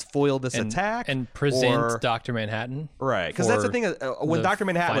and foil this attack and present Dr. Manhattan? Right, because that's the thing. When Dr.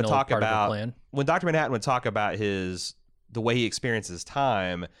 Manhattan would talk about the way he experiences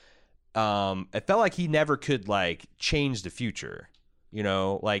time, it felt like he never could like change the future.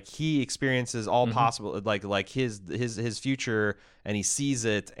 Like he experiences all possible, like his future, and he sees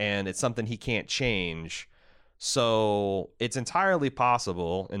it, and it's something he can't change. So it's entirely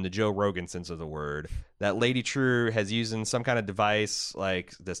possible, in the Joe Rogan sense of the word, that Lady True has used some kind of device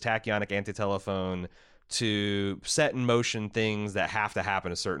like this tachyonic anti-telephone to set in motion things that have to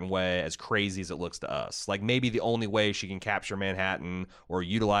happen a certain way, as crazy as it looks to us. Like maybe the only way she can capture Manhattan or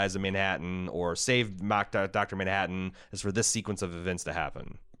utilize the Manhattan or save Dr. Manhattan is for this sequence of events to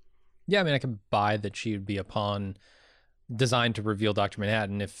happen. Yeah, I mean, I could buy that she would be a pawn designed to reveal Dr.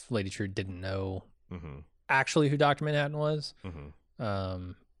 Manhattan if Lady True didn't know actually who Dr. Manhattan was.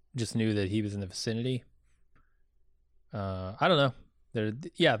 Just knew that he was in the vicinity. I don't know.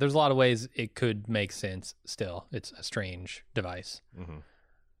 There's a lot of ways it could make sense still. It's a strange device.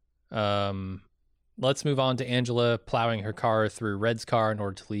 Let's move on to Angela plowing her car through Red's car in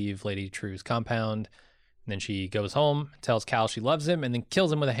order to leave Lady True's compound. And then she goes home, tells Cal she loves him, and then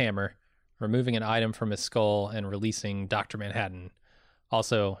kills him with a hammer, removing an item from his skull and releasing Dr. Manhattan.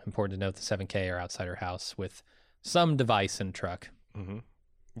 Also, important to note the 7K are outside her house with some device in a truck.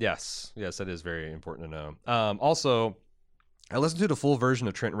 Yes, that is very important to know. Also, I listened to the full version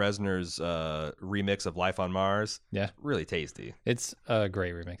of Trent Reznor's remix of Life on Mars. Yeah, it's really tasty. It's a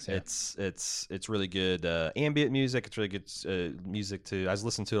great remix. Yeah. It's really good ambient music. It's really good music too. I was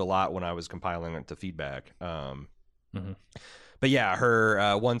listening to it a lot when I was compiling it to feedback. But yeah,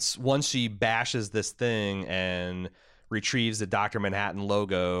 her once she bashes this thing and retrieves the Dr. Manhattan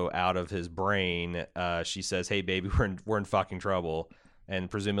logo out of his brain, she says, "Hey baby, we're in fucking trouble," and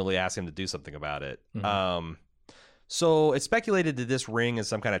presumably asks him to do something about it. So it's speculated that this ring is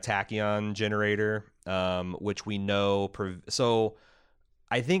some kind of tachyon generator, which we know. So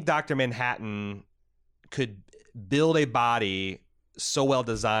I think Dr. Manhattan could build a body so well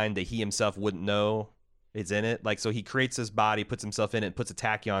designed that he himself wouldn't know it's in it. Like, so he creates this body, puts himself in it, puts a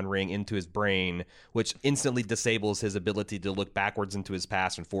tachyon ring into his brain, which instantly disables his ability to look backwards into his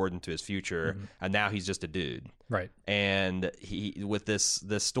past and forward into his future. And now he's just a dude. Right. And he, with this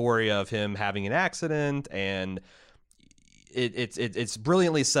story of him having an accident, and it's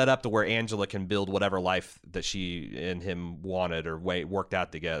brilliantly set up to where Angela can build whatever life that she and him wanted or worked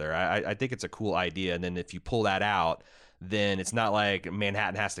out together. I think it's a cool idea. And then if you pull that out, then it's not like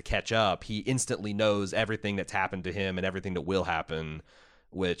Manhattan has to catch up. He instantly knows everything that's happened to him and everything that will happen,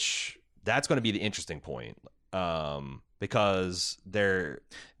 which that's going to be the interesting point. Because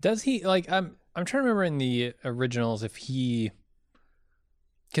does he, like, I'm trying to remember in the originals because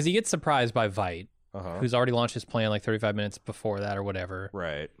he gets surprised by Veidt, who's already launched his plan like 35 minutes before that or whatever.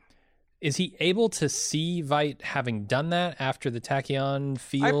 Right. Is he able to see Veidt having done that after the tachyon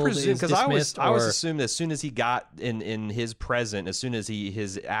field? I presume, because I was assuming as soon as he got in his present, as soon as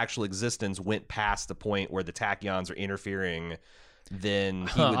his actual existence went past the point where the tachyons are interfering, then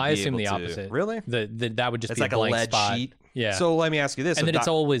he would be I assume able the to, opposite. Really? That would just it's be like a blank lead spot. sheet. Yeah. So let me ask you this: and then it's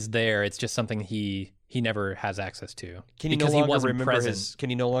always there. It's just something he never has access to. Can he no longer remember Can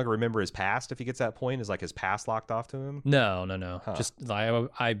he no longer remember his past if he gets that point? Is like his past locked off to him? No. Huh. Just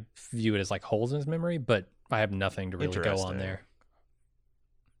I view it as like holes in his memory, but I have nothing to really go on there.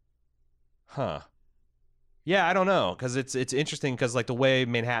 Huh. Yeah, I don't know, because it's interesting, because like the way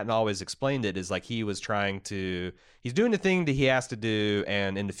Manhattan always explained it is like he's doing the thing that he has to do,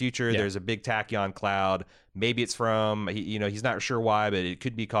 and in the future there's a big tachyon cloud. Maybe it's from he's not sure why, but it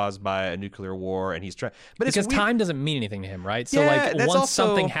could be caused by a nuclear war, and he's trying. But because time doesn't mean anything to him, right? So like once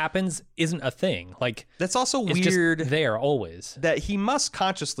something happens, isn't a thing. Like that's also it's weird. Just there always. That he must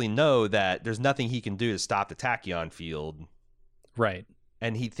consciously know that there's nothing he can do to stop the tachyon field, right?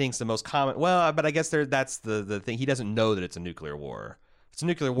 And he thinks the most common. Well, but I guess that's the thing. He doesn't know that it's a nuclear war. If it's a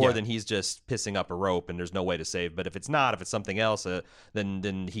nuclear war, then he's just pissing up a rope, and there's no way to save. But if it's not, if it's something else,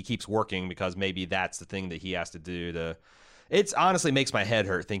 then he keeps working, because maybe that's the thing that he has to do to. It honestly makes my head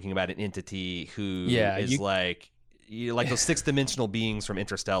hurt thinking about an entity who is like those 6-dimensional beings from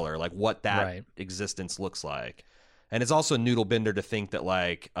Interstellar, like what that existence looks like. And it's also noodle bender to think that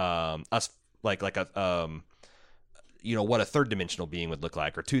like us like a what a 3rd-dimensional being would look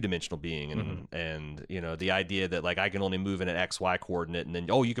like, or 2-dimensional being, and the idea that like I can only move in an XY coordinate, and then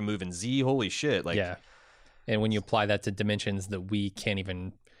you can move in Z. Holy shit! Like and when you apply that to dimensions that we can't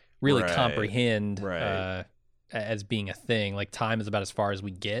even really comprehend as being a thing, like time is about as far as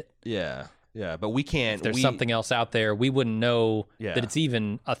we get. Yeah, but we can't. If there's something else out there, we wouldn't know that it's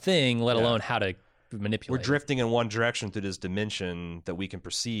even a thing, let alone how to manipulate. We're drifting in one direction through this dimension that we can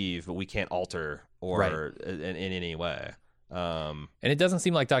perceive, but we can't alter or in any way. And it doesn't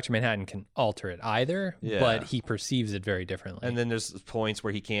seem like Dr. Manhattan can alter it either, but he perceives it very differently. And then there's points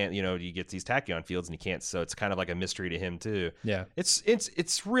where he can't, he gets these tachyon fields and he can't, so it's kind of like a mystery to him too. Yeah.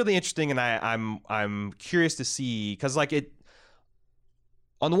 It's really interesting, and I'm curious to see, because like it,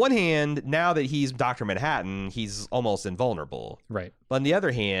 on the one hand, now that he's Dr. Manhattan, he's almost invulnerable. Right. But on the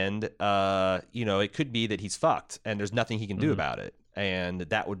other hand, it could be that he's fucked and there's nothing he can do about it. And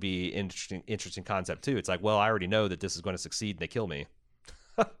that would be interesting concept too. It's like, well, I already know that this is going to succeed and they kill me.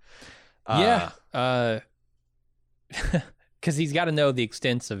 Because he's got to know the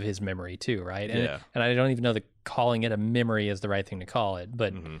extent of his memory too, right? And I don't even know that calling it a memory is the right thing to call it,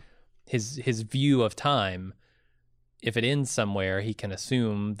 but his view of time, if it ends somewhere, he can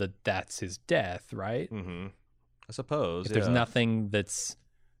assume that that's his death, right? I suppose. If there's nothing that's,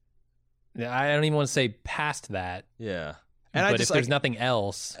 I don't even want to say past that. Yeah. And if there's nothing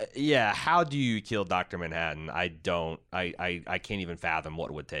else. Yeah. How do you kill Dr. Manhattan? I can't even fathom what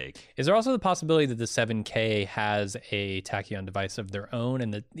it would take. Is there also the possibility that the 7K has a tachyon device of their own,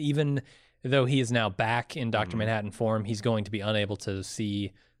 and that even though he is now back in Dr. Manhattan form, he's going to be unable to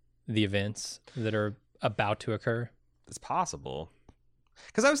see the events that are about to occur? It's possible.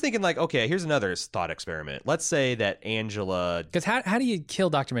 Because I was thinking, like, okay, here's another thought experiment. Let's say that Angela... Because how do you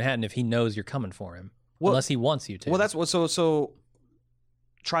kill Dr. Manhattan if he knows you're coming for him? Well, unless he wants you to. Well, that's what... So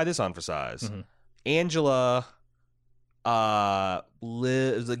try this on for size. Mm-hmm. Angela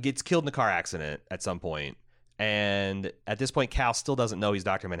gets killed in a car accident at some point. And at this point, Cal still doesn't know he's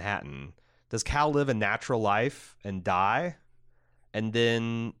Dr. Manhattan. Does Cal live a natural life and die? And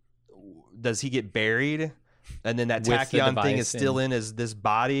then does he get buried? And then that tachyon thing is still in this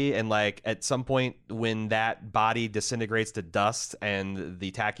body, and like at some point when that body disintegrates to dust and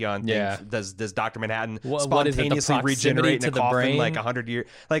the tachyon thing, does Dr. Manhattan spontaneously regenerate in a coffin like 100 years?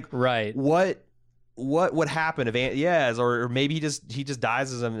 Like, right? What would happen if or maybe he just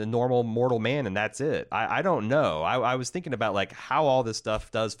dies as a normal mortal man and that's it? I don't know. I was thinking about like how all this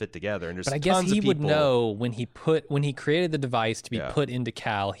stuff does fit together, and there's but I guess he would know when he created the device to be put into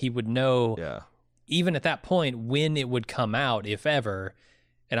Cal, he would know. Yeah. Even at that point, when it would come out, if ever,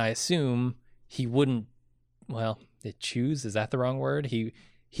 and I assume he wouldn't, choose, is that the wrong word?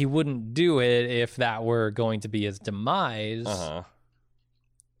 He wouldn't do it if that were going to be his demise,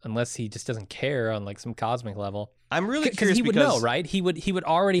 unless he just doesn't care on like some cosmic level. I'm really curious he would know, right? He would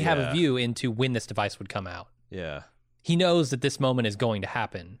already have a view into when this device would come out. Yeah. He knows that this moment is going to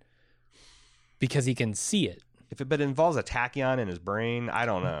happen because he can see it. If it involves a tachyon in his brain, I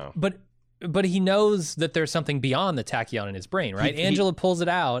don't know. But he knows that there's something beyond the tachyon in his brain, right? Angela pulls it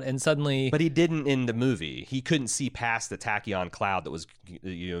out, and suddenly... But he didn't in the movie. He couldn't see past the tachyon cloud that was,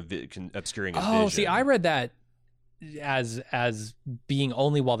 obscuring his vision. Oh, see, I read that as being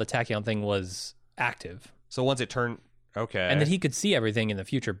only while the tachyon thing was active. So once it turned... Okay. And that he could see everything in the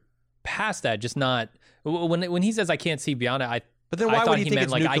future past that, just not... When he says, I can't see beyond it, But then why would he think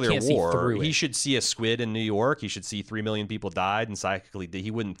it's nuclear war? He should see a squid in New York. He should see 3 million people died, and psychically he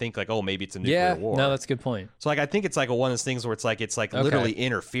wouldn't think like, oh, maybe it's a nuclear war. No, that's a good point. So like I think it's like one of those things where it's like literally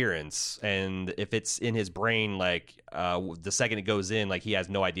interference, and if it's in his brain, like the second it goes in, like he has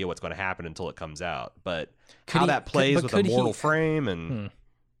no idea what's going to happen until it comes out. But that plays with a mortal frame and.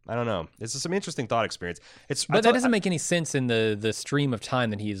 I don't know. It's just some interesting thought experience. But that doesn't make any sense in the stream of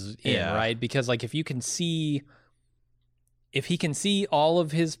time that he's in, right? Because like if he can see all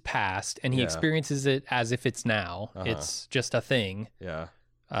of his past and he experiences it as if it's now, it's just a thing. Yeah.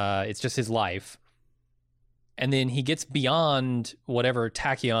 It's just his life. And then he gets beyond whatever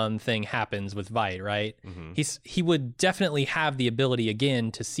tachyon thing happens with Vite, right? Mm-hmm. He would definitely have the ability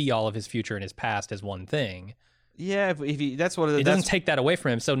again to see all of his future and his past as one thing. Yeah, if he, that's what it doesn't take that away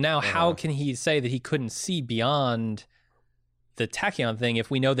from him. So now how can he say that he couldn't see beyond the tachyon thing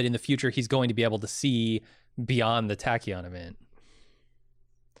if we know that in the future he's going to be able to see beyond the tachyon event?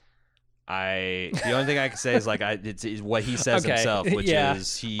 The only thing I can say is like it's what he says himself, which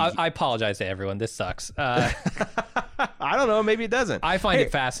is he. I apologize to everyone. This sucks. I don't know. Maybe it doesn't. I find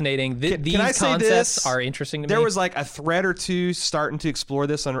it fascinating. These concepts are interesting to me. There was like a thread or two starting to explore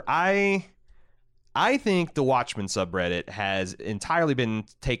this. I think the Watchmen subreddit has entirely been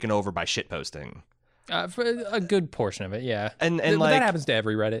taken over by shitposting. For a good portion of it, yeah. And but like, that happens to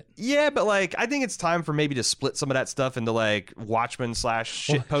every Reddit. Yeah, but like I think it's time for maybe to split some of that stuff into like Watchmen /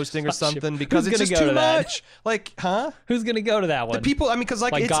 shitposting or something because it's just too much. Like, huh? Who's gonna go to that one? The people, I mean, because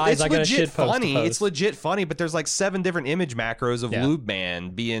like it's legit funny. It's legit funny, but there's like 7 different image macros of Lube Man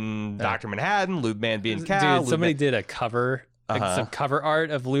being Dr. Manhattan, Lube Man being Cal. Dude, somebody did a cover. Some cover art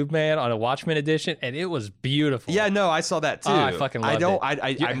of Lube Man on a Watchmen edition, and it was beautiful. Yeah, no, I saw that too. Oh, I fucking loved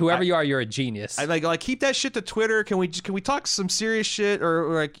it. Whoever you are, you're a genius. I like keep that shit to Twitter. Can we talk some serious shit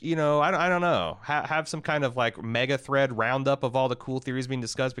or like I don't know, have some kind of like mega thread roundup of all the cool theories being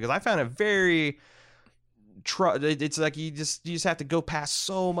discussed, because I found it very. It's like you just have to go past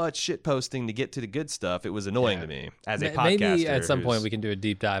so much shit posting to get to the good stuff. It was annoying to me as a podcaster. Maybe at some point we can do a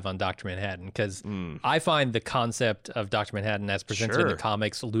deep dive on Dr. Manhattan, because I find the concept of Dr. Manhattan as presented in the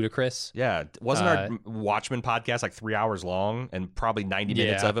comics ludicrous. Yeah, wasn't our Watchmen podcast like 3 hours long, and probably 90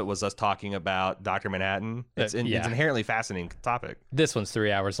 minutes of it was us talking about Dr. Manhattan? It's an inherently fascinating topic. This one's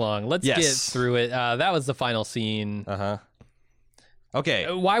 3 hours long. Let's get through it. That was the final scene.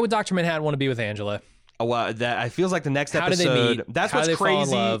 Okay. Why would Dr. Manhattan want to be with Angela? Well, that feels like the next episode. How do they meet? That's what's crazy. Fall in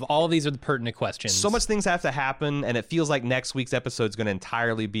love? All of these are the pertinent questions. So much things have to happen, and it feels like next week's episode is going to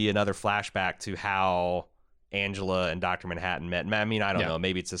entirely be another flashback to how Angela and Dr. Manhattan met. I mean, I don't know.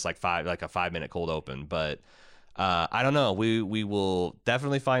 Maybe it's just like a 5-minute cold open, but I don't know. We will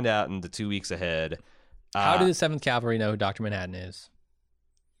definitely find out in the 2 weeks ahead. How did the 7th Cavalry know who Dr. Manhattan is?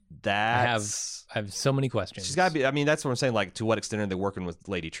 I have so many questions. She's got to be. I mean, that's what I'm saying. Like, to what extent are they working with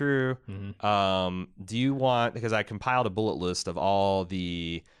Lady True? Do you want? Because I compiled a bullet list of all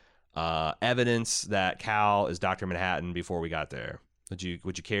the evidence that Cal is Dr. Manhattan before we got there. Would you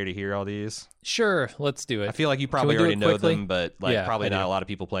care to hear all these? Sure, let's do it. I feel like you probably already know them, but probably not a lot of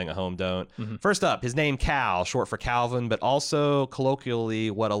people playing at home don't. First up, his name Cal, short for Calvin, but also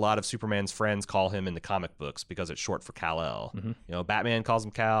colloquially what a lot of Superman's friends call him in the comic books because it's short for Kal-El. You know, Batman calls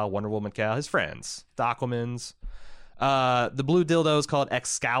him Cal, Wonder Woman Cal, his friends, the Aquamans. The blue dildo is called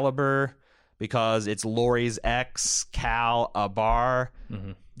Excalibur because it's Lori's ex, Cal Abar.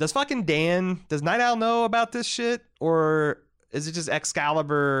 Does Night Owl know about this shit, or is it just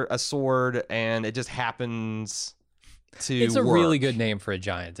Excalibur, a sword, and it just happens to It's a work? really good name for a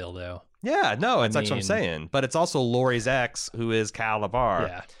giant dildo. Yeah, no, it's like what I'm saying. But it's also Lori's ex, who is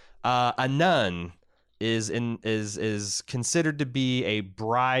Calabar. Yeah. A nun is considered to be a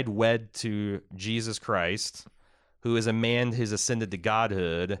bride wed to Jesus Christ, who is a man who's ascended to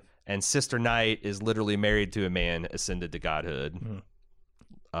godhood, and Sister Night is literally married to a man ascended to godhood.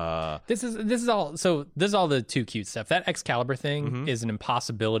 This is all the too cute stuff. That Excalibur thing is an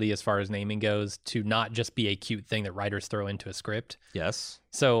impossibility as far as naming goes, to not just be a cute thing that writers throw into a script. Yes.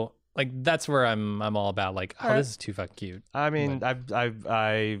 So like that's where I'm all about like, this is too fucking cute. I mean, you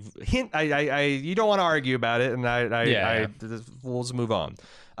don't want to argue about it, and we'll just move on.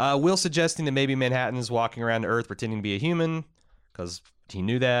 Will suggesting that maybe Manhattan's walking around Earth pretending to be a human because he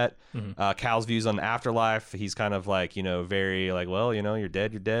knew that. Cal's views on the afterlife, he's kind of like, very like, well, you're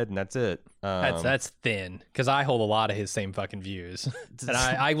dead, and that's it. That's thin, because I hold a lot of his same fucking views. And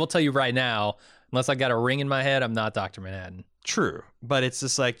I will tell you right now, unless I got a ring in my head, I'm not Dr. Manhattan. True, but it's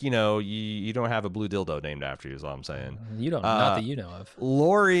just like, you don't have a blue dildo named after you is all I'm saying. You don't, not that you know of.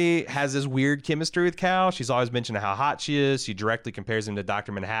 Lori has this weird chemistry with Cal. She's always mentioned how hot she is. She directly compares him to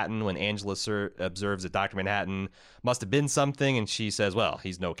Dr. Manhattan when Angela observes that Dr. Manhattan must have been something, and she says, well,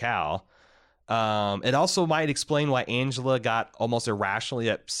 he's no Cal. It also might explain why Angela got almost irrationally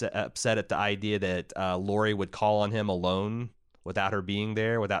upset at the idea that Lori would call on him alone without her being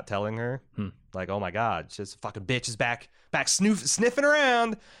there, without telling her. Like, oh my God, just fucking bitch is back sniffing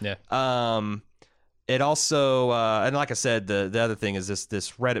around. Yeah. It also, and like I said, the other thing is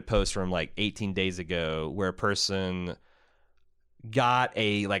this Reddit post from like 18 days ago where a person got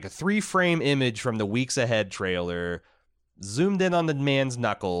a 3-frame image from the Weeks Ahead trailer, zoomed in on the man's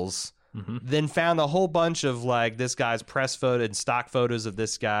knuckles, then found a whole bunch of like this guy's press photo and stock photos of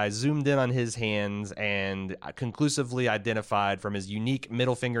this guy, zoomed in on his hands, and conclusively identified from his unique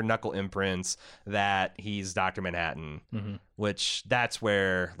middle finger knuckle imprints that he's Dr. Manhattan. Which that's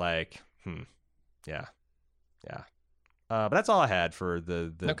where yeah. But that's all I had for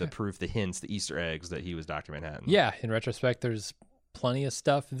the proof, the hints, the Easter eggs that he was Dr. Manhattan. Yeah, in retrospect, there's plenty of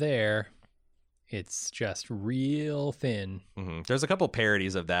stuff there. It's just real thin. There's a couple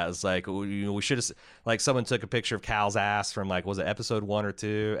parodies of that. It's like, we should have, like, someone took a picture of Cal's ass from, like, was it episode 1 or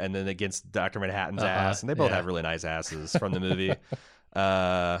 2, and then against Dr. Manhattan's ass, and they both have really nice asses from the movie.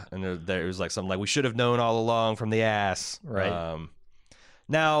 And there was like something like, we should have known all along from the ass. Right.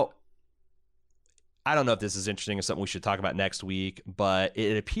 Now, I don't know if this is interesting or something we should talk about next week, but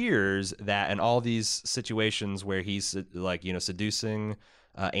it appears that in all these situations where he's like, seducing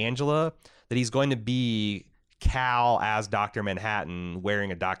Angela, that he's going to be Cal as Dr. Manhattan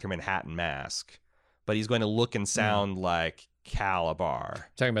wearing a Dr. Manhattan mask, but he's going to look and sound like Calabar.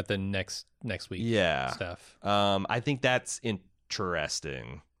 Talking about the next week stuff. I think that's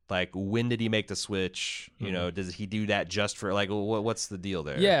interesting. Like, when did he make the switch? Does he do that just for, like, what's the deal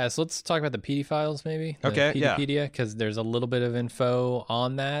there? Yeah, so let's talk about the Petey files, maybe. Okay, Peteypedia, because there's a little bit of info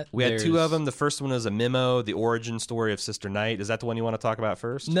on that. We had 2 of them. The first one is a memo, the origin story of Sister Night. Is that the one you want to talk about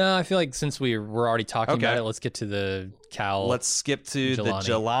first? No, I feel like since we're already talking about it, let's get to the Cal. Let's skip to the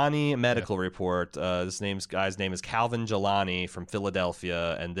Jelani medical report. This guy's name is Calvin Jelani from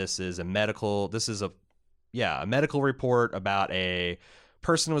Philadelphia, and this is a medical report about a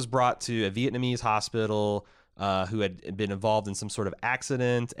person was brought to a Vietnamese hospital who had been involved in some sort of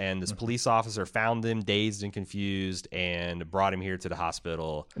accident, and this police officer found him dazed and confused and brought him here to the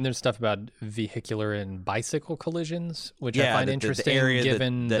hospital. And there's stuff about vehicular and bicycle collisions, which I find interesting. The area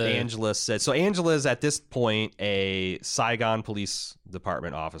given that Angela said. So Angela is at this point a Saigon Police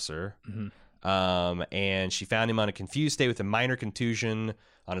Department officer, and she found him on a confused state with a minor contusion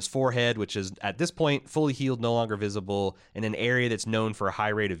on his forehead, which is at this point fully healed, no longer visible, in an area that's known for a high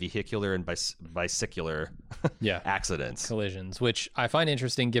rate of vehicular and bicycular accidents. Collisions, which I find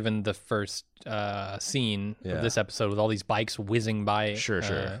interesting given the first scene of this episode with all these bikes whizzing by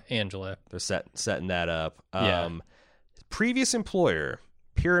Angela. They're setting that up. Previous employer,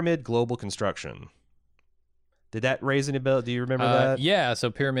 Pyramid Global Construction. Did that raise any bell? Do you remember that? Yeah, so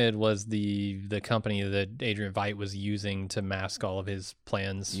Pyramid was the company that Adrian Veidt was using to mask all of his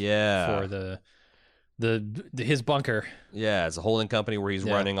plans for his bunker. Yeah, it's a holding company where he's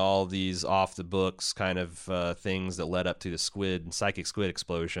running all these off the books kind of things that led up to the psychic squid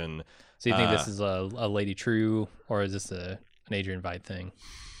explosion. So you think this is a Lady True, or is this an Adrian Veidt thing?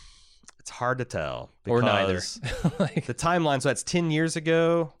 It's hard to tell. Or neither. The timeline, so that's 10 years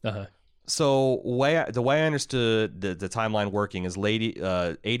ago. So the way I understood the timeline working is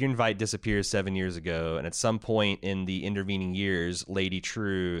Adrian Veidt disappears 7 years ago, and at some point in the intervening years, Lady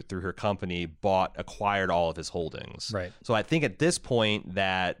True, through her company, acquired all of his holdings. Right. So I think at this point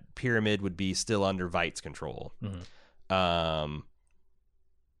that Pyramid would be still under Veidt's control.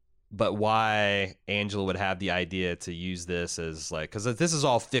 But why Angela would have the idea to use this as like, because this is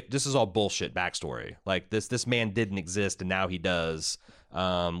all bullshit backstory. Like this man didn't exist and now he does.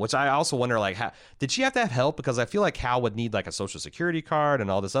 Which I also wonder, like, how did she have to have help? Because I feel like Hal would need like a social security card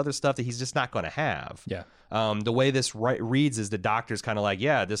and all this other stuff that he's just not going to have. Yeah. The way this reads is the doctor's kind of like,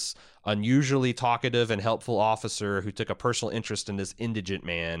 this unusually talkative and helpful officer who took a personal interest in this indigent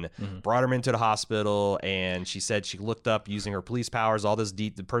man, brought him into the hospital, and she said she looked up using her police powers, all this the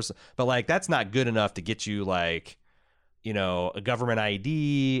person, but like that's not good enough to get you like, you know, a government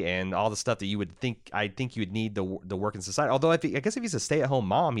ID and all the stuff that you would think. I think you would need the work in society. Although I guess if he's a stay-at-home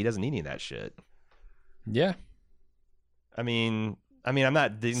mom, he doesn't need any of that shit. Yeah. I mean, I'm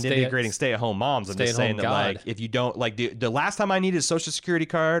not denigrating stay-at-home moms. I'm just saying that, like, if you don't, like, the last time I needed a social security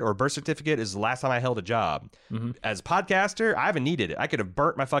card or birth certificate is the last time I held a job. As a podcaster, I haven't needed it. I could have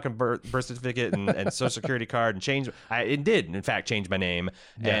burnt my fucking birth certificate and social security card and changed. It did, in fact, change my name,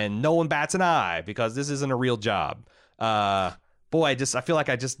 and no one bats an eye because this isn't a real job. Boy, I feel like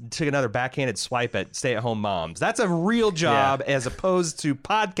I just took another backhanded swipe at stay-at-home moms. That's a real job as opposed to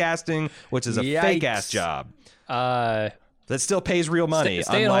podcasting, which is a fake-ass job. That still pays real money.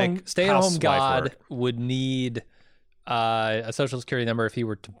 Stay-at-home God would need a social security number if he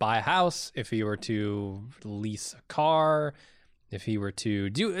were to buy a house, if he were to lease a car, if he were to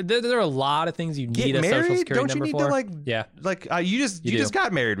do. There are a lot of things you need a social security number for. Don't you need to you just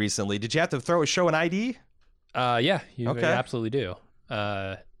got married recently. Did you have to show an ID? Yeah, you absolutely do.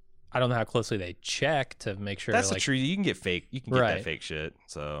 I don't know how closely they check to make sure. That's true. You can get fake. You can get that fake shit.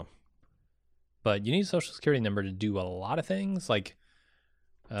 So. But you need a social security number to do a lot of things, like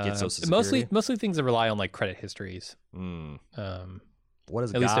get social security. mostly things that rely on like credit histories. What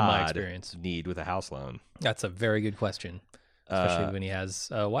does at least in my experience need with a house loan? That's a very good question, especially when he has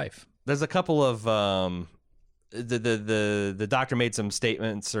a wife. There's a couple of the doctor made some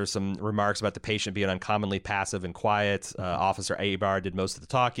statements or some remarks about the patient being uncommonly passive and quiet. Officer A.Ron did most of the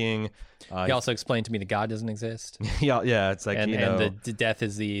talking. He also explained to me that God doesn't exist. It's like, and the death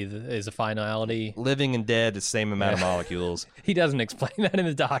is a finality. Living and dead, the same amount of molecules. He doesn't explain that in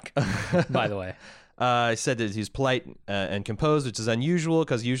the doc, by the way. I said that he's polite and composed, which is unusual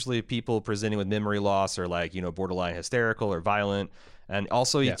because usually people presenting with memory loss are like, borderline hysterical or violent. And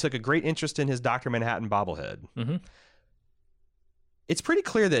also, he took a great interest in his Dr. Manhattan bobblehead. It's pretty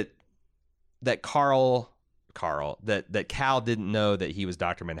clear that Cal didn't know that he was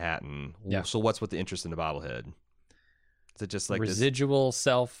Dr. Manhattan. Yeah. So what's with the interest in the bobblehead? Is it just like residual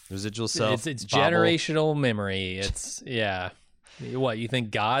self? Residual self. It's generational memory. It's What, you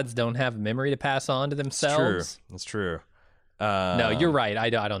think gods don't have memory to pass on to themselves? That's true. No, you're right. I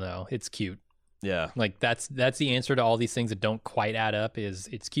don't know. It's cute. Yeah, like that's the answer to all these things that don't quite add up. Is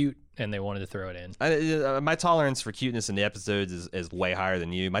it's cute, and they wanted to throw it in. My tolerance for cuteness in the episodes is way higher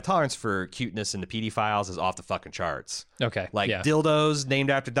than you. My tolerance for cuteness in the PD files is off the fucking charts. Okay, dildos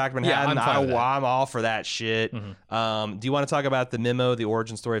named after Dr. Manhattan. I'm all for that shit. Do you want to talk about the memo, the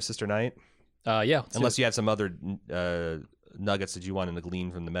origin story of Sister Night? Yeah. Unless you have some other nuggets that you wanted to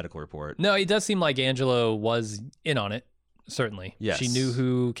glean from the medical report. No, it does seem like Angela was in on it. Certainly. Yes. She knew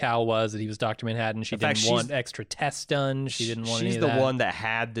who Cal was, that he was Dr. Manhattan. She didn't want extra tests done. She didn't want any of that. She's the one that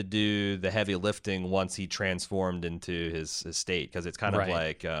had to do the heavy lifting once he transformed into his state, because it's kind of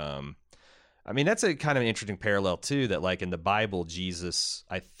like, that's a kind of an interesting parallel too, that like in the Bible, Jesus,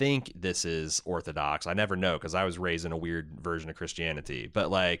 I think this is Orthodox. I never know because I was raised in a weird version of Christianity, but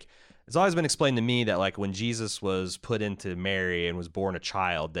like, it's always been explained to me that like when Jesus was put into Mary and was born a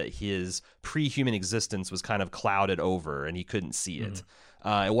child, that his pre-human existence was kind of clouded over and he couldn't see it.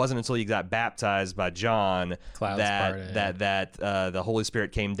 It wasn't until he got baptized by John that the Holy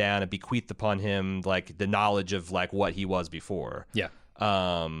Spirit came down and bequeathed upon him like the knowledge of like what he was before. Yeah.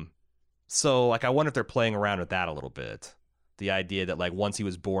 So like I wonder if they're playing around with that a little bit. The idea that like once he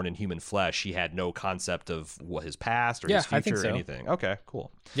was born in human flesh, he had no concept of what his past or his future I think so. or anything. Okay,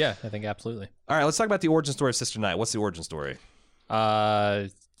 cool. Yeah, I think absolutely. All right, let's talk about the origin story of Sister Night. What's the origin story?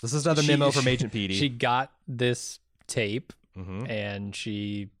 This is another memo from Agent Petey. She got this tape, and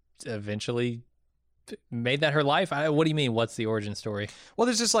she eventually made that her life. What do you mean? What's the origin story? Well,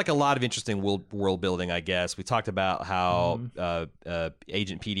 there's just like a lot of interesting world building, I guess. We talked about how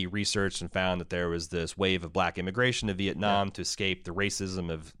Agent Petey researched and found that there was this wave of black immigration to Vietnam to escape the racism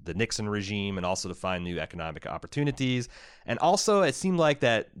of the Nixon regime and also to find new economic opportunities. And also it seemed like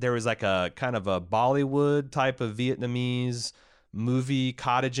that there was like a kind of a Bollywood type of Vietnamese movie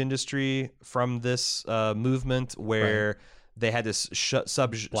cottage industry from this movement where they had this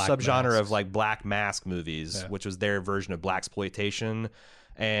subgenre of like black mask movies, which was their version of blaxploitation.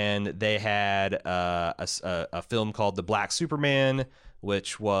 And they had a film called The Black Superman,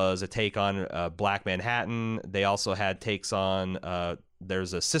 which was a take on Black Manhattan. They also had takes on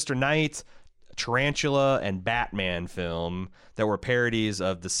there's a Sister Night, Tarantula, and Batman film that were parodies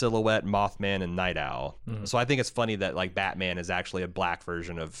of the Silhouette, Mothman, and Night Owl. So I think it's funny that like Batman is actually a black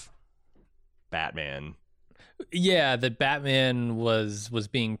version of Batman. Yeah, that Batman was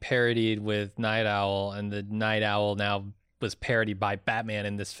being parodied with Night Owl, and the Night Owl now was parodied by Batman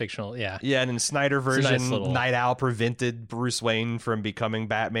in this fictional. Yeah, and in Snyder version, Night Owl prevented Bruce Wayne from becoming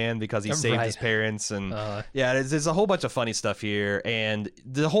Batman because he saved his parents, and there's a whole bunch of funny stuff here. And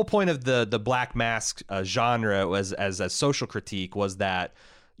the whole point of the black mask genre was as a social critique was that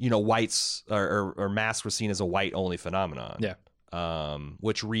whites or masks were seen as a white only phenomenon. Yeah.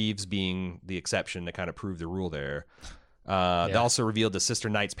 Which Reeves being the exception to kind of prove the rule there. They also revealed that Sister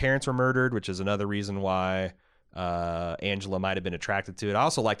Night's parents were murdered, which is another reason why Angela might have been attracted to it. I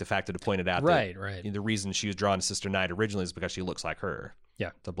also like the fact that it pointed out that the reason she was drawn to Sister Night originally is because she looks like her.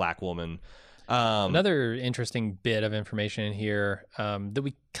 Yeah. The black woman. Another interesting bit of information in here that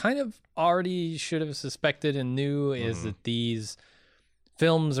we kind of already should have suspected and knew is that these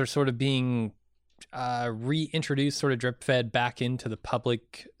films are sort of being reintroduced, sort of drip fed back into the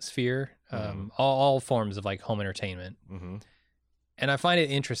public sphere, all forms of like home entertainment. And I find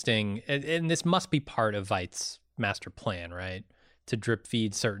it interesting, and this must be part of Veidt's master plan, right? To drip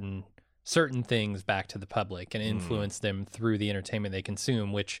feed certain things back to the public and influence them through the entertainment they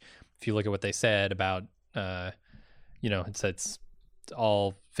consume, which if you look at what they said about, it's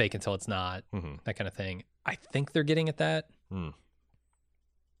all fake until it's not, that kind of thing. I think they're getting at that.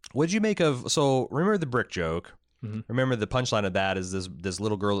 What'd you make of? So remember the brick joke. Remember the punchline of that is this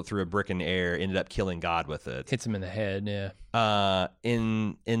little girl that threw a brick in the air ended up killing God with it. Hits him in the head.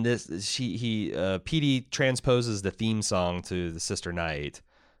 In this, Petey transposes the theme song to the Sister Night,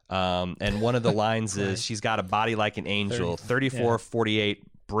 and one of the lines is she's got a body like an angel, 34-48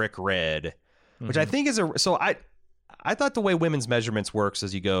 brick red, which I think is I thought the way women's measurements works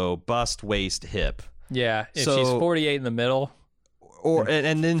is you go bust, waist, hip. Yeah, if she's 48 in the middle. Or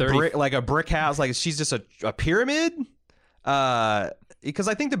and then brick, like a brick house, like she's just a pyramid. Because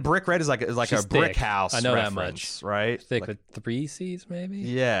I think the brick red is like a brick house. I know reference, that much, right? Thick with 3 C's, maybe.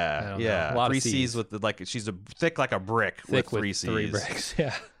 Yeah. A lot 3 of C's with she's thick like a brick with 3 C's. 3 bricks.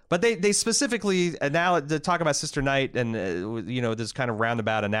 Yeah. But they specifically to talk about Sister Night and this kind of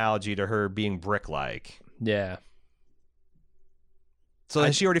roundabout analogy to her being brick-like. Yeah. So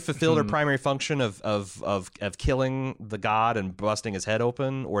has she already fulfilled her primary function of killing the god and busting his head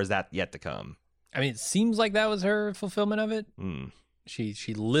open, or is that yet to come? I mean, it seems like that was her fulfillment of it.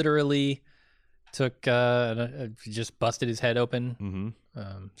 She literally took just busted his head open.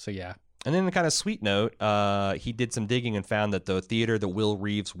 So yeah. And then a kind of sweet note, he did some digging and found that the theater that Will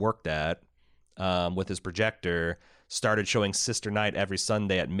Reeves worked at with his projector started showing Sister Night every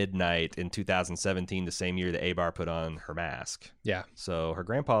Sunday at midnight in 2017, the same year that Abar put on her mask. Yeah. So her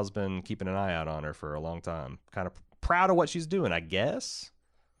grandpa's been keeping an eye out on her for a long time. Kind of proud of what she's doing, I guess.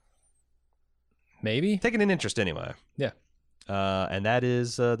 Maybe. Taking an interest anyway. Yeah. And that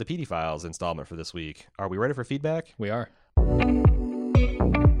is the PD Files installment for this week. Are we ready for feedback? We are.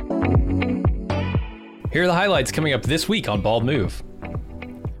 Here are the highlights coming up this week on Bald Move.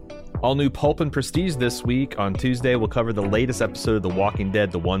 All new Pulp and Prestige this week. On Tuesday, we'll cover the latest episode of The Walking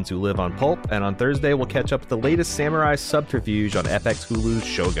Dead, The Ones Who Live on Pulp. And on Thursday, we'll catch up with the latest samurai subterfuge on FX Hulu's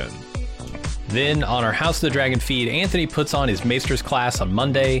Shogun. Then, on our House of the Dragon feed, Anthony puts on his Maester's class on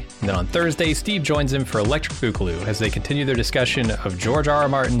Monday. And then on Thursday, Steve joins him for Electric Boogaloo as they continue their discussion of George R.R.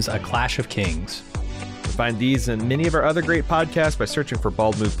 Martin's A Clash of Kings. Find these and many of our other great podcasts by searching for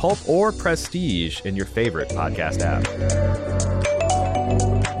Bald Move Pulp or Prestige in your favorite podcast app.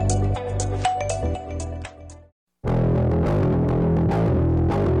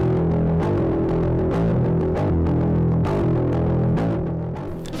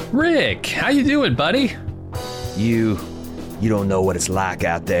 Rick, how you doing, buddy? You don't know what it's like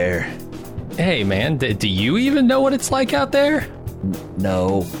out there. Hey, man, do you even know what it's like out there?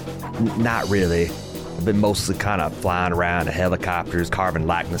 No, not really. I've been mostly kind of flying around in helicopters, carving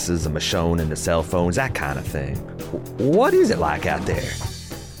likenesses of Michonne into cell phones, that kind of thing. What is it like out there?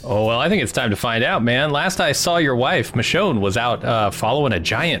 Oh, well, I think it's time to find out, man. Last I saw your wife, Michonne, was out following a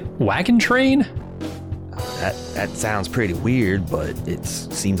giant wagon train. That sounds pretty weird, but it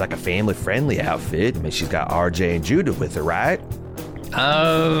seems like a family-friendly outfit. I mean, she's got RJ and Judah with her, right?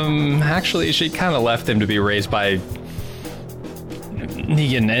 Actually, she kind of left them to be raised by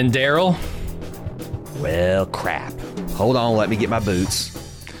Negan and Daryl. Well, crap. Hold on, let me get my boots.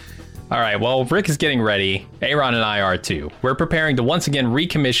 All right, well, Rick is getting ready. A.Ron and I are too. We're preparing to once again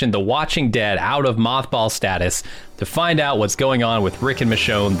recommission The Watching Dead out of mothball status to find out what's going on with Rick and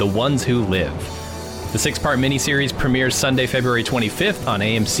Michonne, the ones who live. The 6-part miniseries premieres Sunday, February 25th on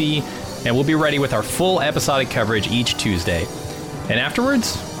AMC, and we'll be ready with our full episodic coverage each Tuesday. And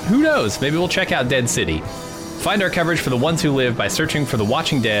afterwards, who knows, maybe we'll check out Dead City. Find our coverage for The Ones Who Live by searching for The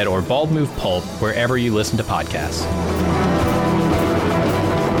Watching Dead or Bald Move Pulp wherever you listen to podcasts.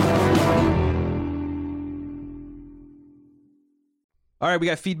 All right, we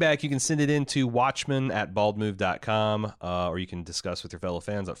got feedback. You can send it in to watchmen@baldmove.com, or you can discuss with your fellow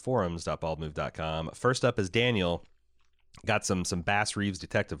fans at forums.baldmove.com. First up is Daniel. Got some Bass Reeves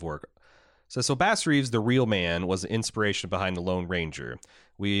detective work. So Bass Reeves, the real man, was the inspiration behind the Lone Ranger.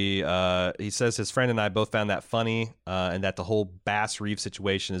 He says his friend and I both found that funny, and that the whole Bass Reeves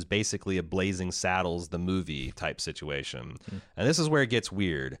situation is basically a Blazing Saddles, the movie type situation. And this is where it gets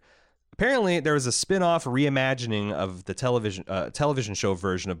weird. Apparently, there was a spin-off reimagining of the television show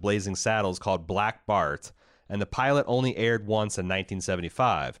version of Blazing Saddles called Black Bart, and the pilot only aired once in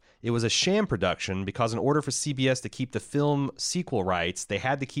 1975. It was a sham production because in order for CBS to keep the film sequel rights, they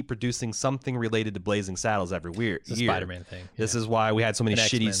had to keep producing something related to Blazing Saddles every year. It's a Spider-Man thing. This is why we had so many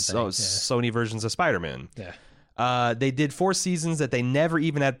shitty Sony versions of Spider-Man. Yeah. They did 4 seasons that they never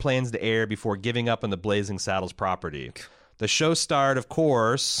even had plans to air before giving up on the Blazing Saddles property. The show starred, of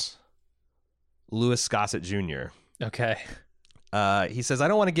course, Louis Gossett Jr. Okay. He says, I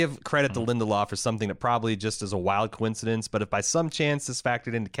don't want to give credit to Lindelof for something that probably just is a wild coincidence, but if by some chance this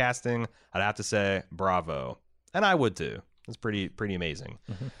factored into casting, I'd have to say bravo. And I would too. It's pretty amazing.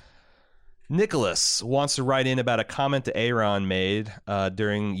 Mm-hmm. Nicholas wants to write in about a comment that A.Ron made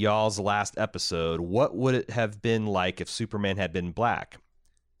during y'all's last episode. What would it have been like if Superman had been black?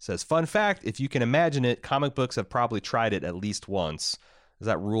 Says, fun fact, if you can imagine it, comic books have probably tried it at least once. Is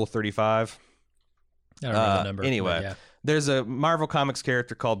that Rule 35? I don't know the number. Anyway, yeah. There's a Marvel Comics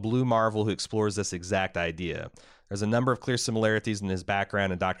character called Blue Marvel who explores this exact idea. There's a number of clear similarities in his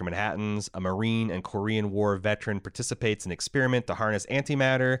background and Dr. Manhattan's. A Marine and Korean War veteran participates in an experiment to harness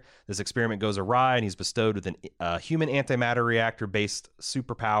antimatter. This experiment goes awry, and he's bestowed with a human antimatter reactor-based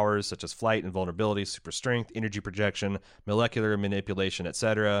superpowers such as flight, invulnerability, super strength, energy projection, molecular manipulation,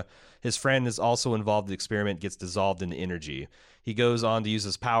 etc. His friend is also involved in the experiment, gets dissolved into energy. He goes on to use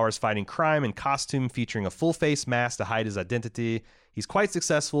his powers fighting crime in costume featuring a full-face mask to hide his identity. He's quite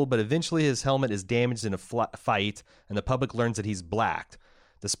successful, but eventually his helmet is damaged in a fight, and the public learns that he's blacked.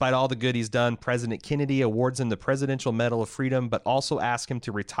 Despite all the good he's done, President Kennedy awards him the Presidential Medal of Freedom, but also asks him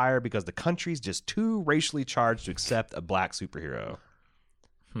to retire because the country's just too racially charged to accept a black superhero.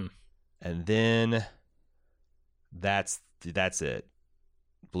 And then that's it.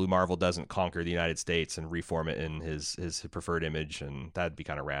 Blue Marvel doesn't conquer the United States and reform it in his preferred image, and that'd be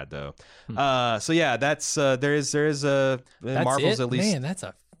kind of rad, though. So yeah, that's there is a Marvel's it? at least. Man, that's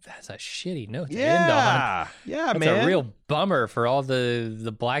a shitty note to end on. Yeah, that's man. a real bummer for all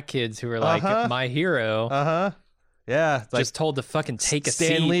the black kids who are like my hero. Yeah, just told to fucking take a seat.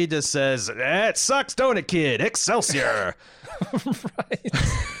 Stan Lee just says, "It sucks, don't it, kid? Excelsior!" Right.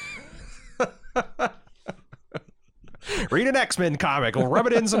 Read an X-Men comic. We'll rub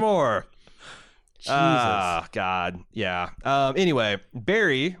it in some more. Jesus. God. Yeah. Anyway,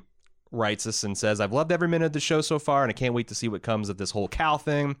 Barry writes us and says, I've loved every minute of the show so far, and I can't wait to see what comes of this whole Cal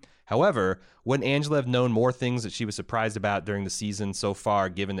thing. However, wouldn't Angela have known more things that she was surprised about during the season so far,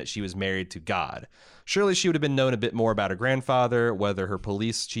 given that she was married to God? Surely she would have been known a bit more about her grandfather, whether her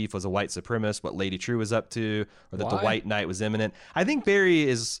police chief was a white supremacist, what Lady True was up to, or that the White Knight was imminent. I think Barry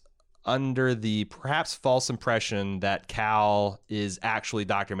is under the perhaps false impression that Cal is actually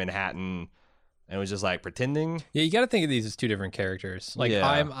Dr. Manhattan and was just like pretending. Yeah, you got to think of these as two different characters. Like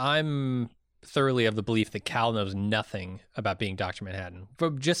Yeah. I'm thoroughly of the belief that Cal knows nothing about being Dr. Manhattan,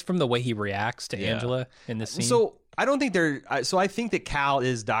 just from the way he reacts to Angela in this scene. So I don't think I think that Cal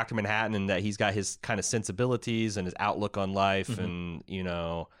is Dr. Manhattan and that he's got his kind of sensibilities and his outlook on life and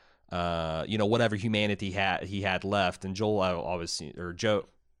whatever humanity he had left. And Joel always seemed, or Joe,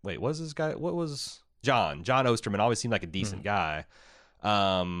 wait, what was this guy? What was John Osterman always seemed like a decent guy.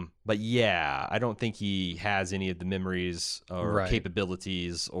 But yeah, I don't think he has any of the memories or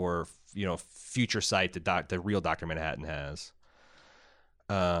capabilities or future sight that the real Dr. Manhattan has.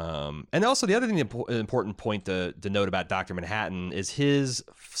 And also the other thing, important point to note about Dr. Manhattan is his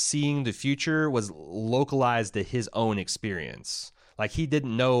seeing the future was localized to his own experience. Like he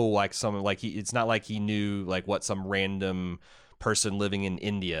didn't know it's not like he knew like what some random person living in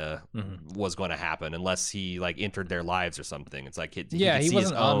India was going to happen unless he like entered their lives or something. It's like he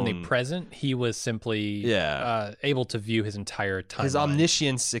wasn't omnipresent. He was simply able to view his entire timeline. His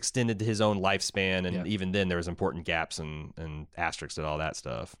omniscience extended to his own lifespan, and even then there was important gaps and asterisks and all that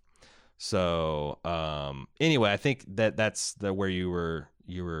stuff. So anyway, I think that's where you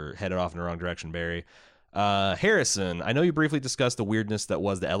were headed off in the wrong direction, Barry. Harrison, I know you briefly discussed the weirdness that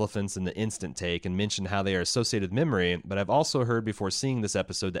was the elephants in the instant take and mentioned how they are associated with memory, but I've also heard before seeing this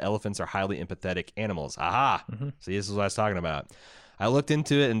episode that elephants are highly empathetic animals. Aha! See, this is what I was talking about. I looked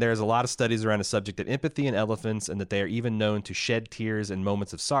into it, and there's a lot of studies around the subject of empathy in elephants and that they are even known to shed tears in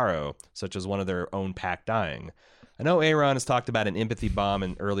moments of sorrow, such as one of their own pack dying. I know A.Ron has talked about an empathy bomb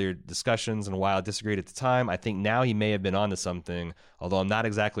in earlier discussions, and while I disagreed at the time, I think now he may have been onto something, although I'm not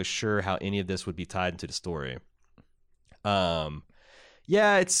exactly sure how any of this would be tied into the story. I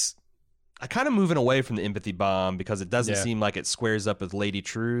kind of moving away from the empathy bomb because it doesn't seem like it squares up with Lady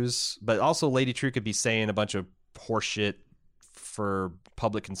True's, but also Lady True could be saying a bunch of horseshit for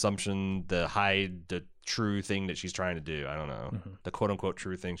public consumption to hide the true thing that she's trying to do. I don't know. The quote-unquote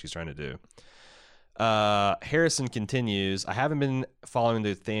true thing she's trying to do. Harrison continues, I haven't been following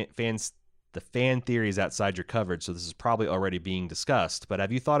the fan theories outside your coverage, so this is probably already being discussed, but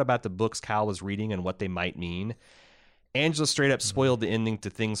have you thought about the books Cal was reading and what they might mean? Angela straight up spoiled the ending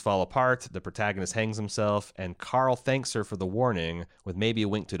to Things Fall Apart, the protagonist hangs himself, and Carl thanks her for the warning, with maybe a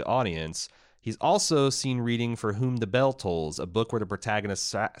wink to the audience. He's also seen reading For Whom the Bell Tolls, a book where the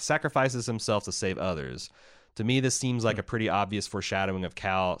protagonist sacrifices himself to save others. To me, this seems like a pretty obvious foreshadowing of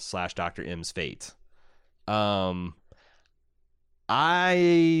Cal/Dr. M's fate.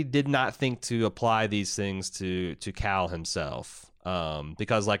 I did not think to apply these things to Cal himself,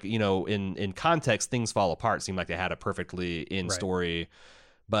 because in context, Things Fall Apart seemed like they had a perfectly in story.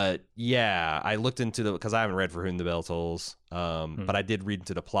 But yeah, I looked into because I haven't read For Whom the Bell Tolls, but I did read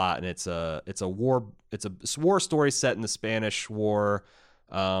into the plot, and it's a war story set in the Spanish War,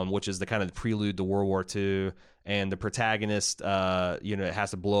 which is the kind of prelude to World War II. And the protagonist, it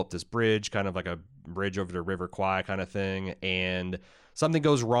has to blow up this bridge, kind of like a bridge over the River Kwai kind of thing. And something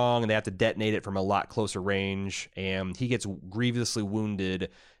goes wrong, and they have to detonate it from a lot closer range. And he gets grievously wounded,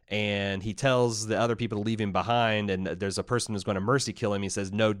 and he tells the other people to leave him behind. And there's a person who's going to mercy kill him. He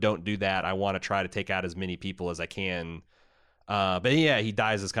says, "No, don't do that. I want to try to take out as many people as I can." But yeah, he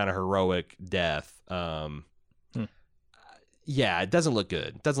dies this kind of heroic death. Yeah, it doesn't look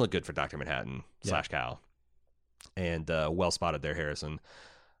good. It doesn't look good for Dr. Manhattan / Cal. And well spotted there, Harrison.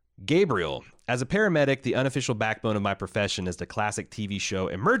 Gabriel, as a paramedic, the unofficial backbone of my profession is the classic TV show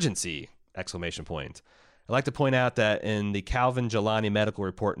Emergency! I'd like to point out that in the Calvin Jelani medical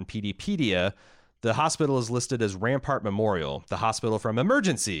report in Peteypedia, the hospital is listed as Rampart Memorial, the hospital from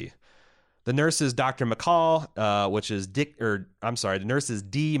Emergency. The nurse is Dr. McCall, the nurse is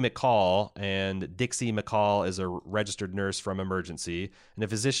D. McCall, and Dixie McCall is a registered nurse from Emergency. And the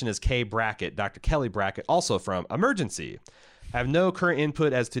physician is K. Brackett, Dr. Kelly Brackett, also from Emergency. I have no current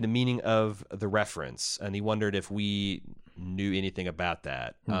input as to the meaning of the reference, and he wondered if we knew anything about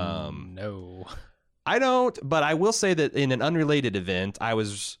that. No. I don't, but I will say that in an unrelated event, I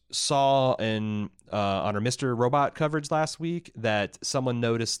saw on our Mr. Robot coverage last week that someone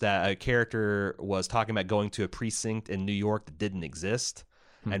noticed that a character was talking about going to a precinct in New York that didn't exist.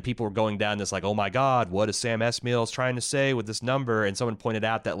 And people were going down this like, oh my God, what is Sam Esmail trying to say with this number? And someone pointed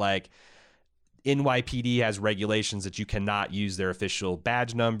out that like NYPD has regulations that you cannot use their official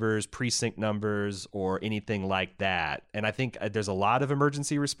badge numbers, precinct numbers, or anything like that. And I think there's a lot of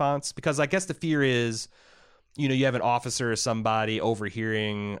emergency response because I guess the fear is, you have an officer or somebody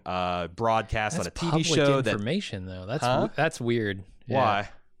overhearing broadcast on a TV show. That's public information, though. That's weird. Yeah. Why?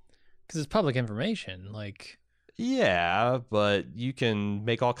 Because it's public information. Like, Yeah, but you can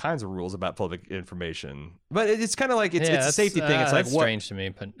make all kinds of rules about public information. But it's kind of like it's a safety thing. It's like that's what, strange to me,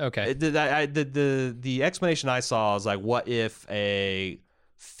 but okay. The explanation I saw is like, what if a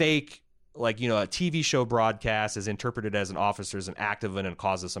fake, like, you know, a TV show broadcast is interpreted as an officer's an act of it and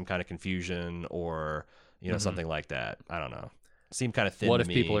causes some kind of confusion or, you know, something like that. I don't know. Seem kind of thin. What to if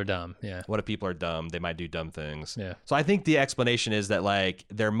me. people are dumb? Yeah. What if people are dumb? They might do dumb things. Yeah. So I think the explanation is that like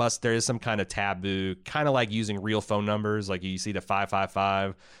there is some kind of taboo, kind of like using real phone numbers, like you see the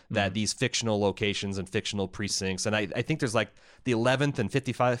 555, that these fictional locations and fictional precincts, and I think there's like the 11th and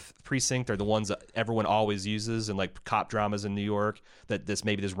 55th precinct are the ones that everyone always uses in like cop dramas in New York. That this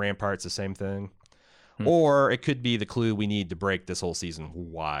Rampart's the same thing, or it could be the clue we need to break this whole season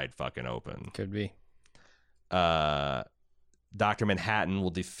wide fucking open. Could be. Dr. Manhattan will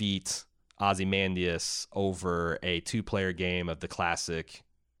defeat Ozymandias over a 2-player game of the classic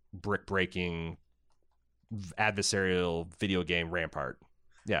brick-breaking adversarial video game Rampart.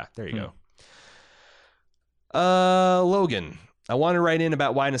 Yeah, there you go. Logan, I want to write in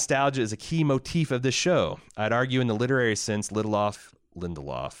about why nostalgia is a key motif of this show. I'd argue in the literary sense,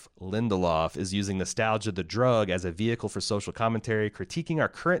 Lindelof is using nostalgia, the drug, as a vehicle for social commentary, critiquing our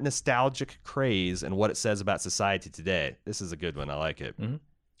current nostalgic craze and what it says about society today. This is a good one. I like it. In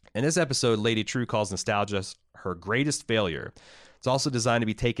this episode, Lady True calls nostalgia her greatest failure. It's also designed to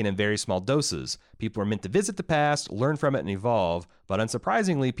be taken in very small doses. People are meant to visit the past, learn from it, and evolve, but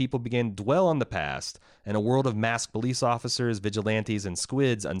unsurprisingly, people begin to dwell on the past. In a world of masked police officers, vigilantes, and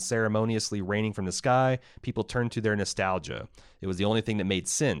squids unceremoniously raining from the sky, people turn to their nostalgia. It was the only thing that made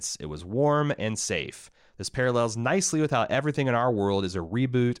sense. It was warm and safe. This parallels nicely with how everything in our world is a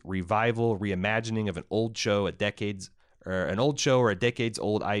reboot, revival, reimagining of an old show or a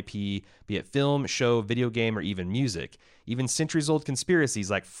decades-old IP, be it film, show, video game, or even music. Even centuries-old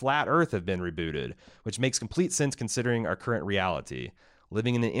conspiracies like Flat Earth have been rebooted, which makes complete sense considering our current reality.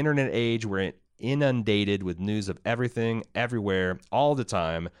 Living in an internet age, we're inundated with news of everything, everywhere, all the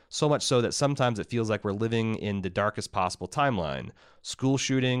time, so much so that sometimes it feels like we're living in the darkest possible timeline. School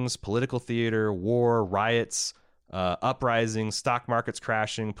shootings, political theater, war, riots, uprisings, stock markets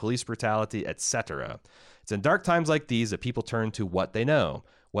crashing, police brutality, etc. It's in dark times like these that people turn to what they know,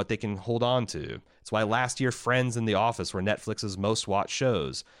 what they can hold on to. It's why last year Friends and The Office were Netflix's most watched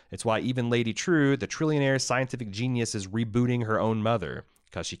shows. It's why even Lady True, the trillionaire scientific genius, is rebooting her own mother,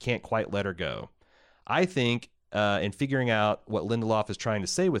 because she can't quite let her go. I think, in figuring out what Lindelof is trying to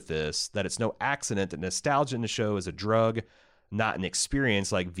say with this, that it's no accident that nostalgia in the show is a drug, not an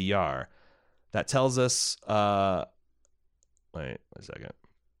experience like VR. That tells us... wait a second.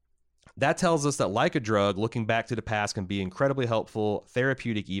 That tells us that, like a drug, looking back to the past can be incredibly helpful,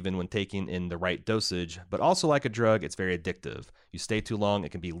 therapeutic even when taken in the right dosage, but also like a drug, it's very addictive. You stay too long,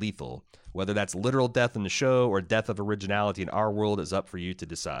 it can be lethal. Whether that's literal death in the show or death of originality in our world is up for you to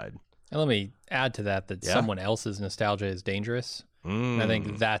decide. And let me add to that someone else's nostalgia is dangerous. I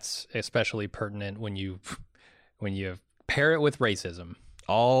think that's especially pertinent when you pair it with racism.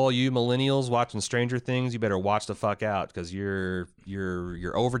 All you millennials watching Stranger Things, you better watch the fuck out, because you're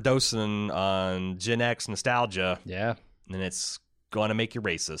overdosing on Gen X nostalgia. Yeah, and it's going to make you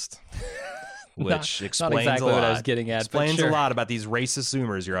racist, which explains not exactly a lot. What I was getting at. Explains a lot about these racist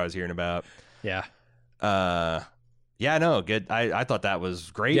Zoomers you're always hearing about. Yeah. Yeah, no, good. I thought that was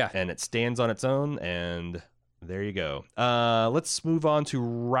great, yeah. And it stands on its own, and there you go. Let's move on to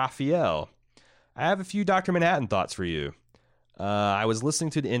Raphael. I have a few Dr. Manhattan thoughts for you. I was listening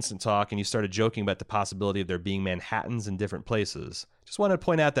to the Instant Talk, and you started joking about the possibility of there being Manhattans in different places. Just wanted to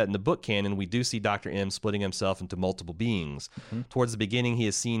point out that in the book canon, we do see Dr. M splitting himself into multiple beings. Towards the beginning, he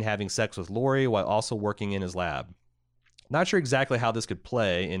is seen having sex with Lori while also working in his lab. Not sure exactly how this could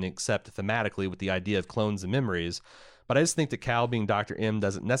play, and except thematically with the idea of clones and memories, but I just think that Cal being Dr. M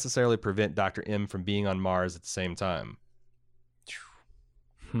doesn't necessarily prevent Dr. M from being on Mars at the same time.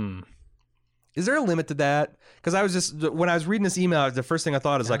 Is there a limit to that? Because when I was reading this email, the first thing I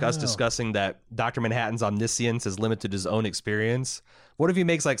thought is like us discussing that Dr. Manhattan's omniscience is limited to his own experience. What if he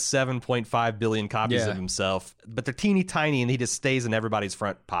makes like 7.5 billion copies of himself, but they're teeny tiny and he just stays in everybody's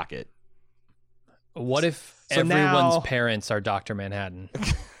front pocket? What if everyone's parents are Dr. Manhattan?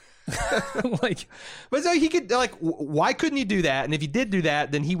 But so he could why couldn't he do that? And if he did do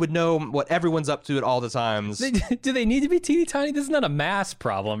that, then he would know what everyone's up to at all the times. Do they need to be teeny tiny? This is not a mass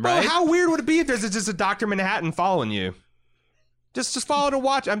problem, right? Well, how weird would it be if there's just a Dr. Manhattan following you? Just follow to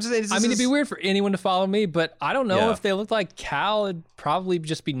watch. I'm just saying. It'd be weird for anyone to follow me, but I don't know if they look like Cal. It'd probably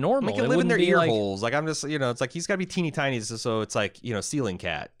just be normal. They can live in their ear holes. I'm just, it's like he's got to be teeny tiny, so it's like, ceiling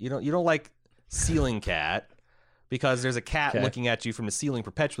cat. You don't like ceiling cat. because there's a cat looking at you from the ceiling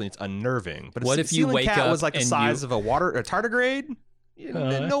perpetually. It's unnerving. But what if you wake cat up was like the and size of a tardigrade?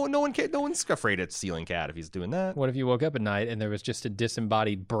 No one's afraid of ceiling cat if he's doing that. What if you woke up at night and there was just a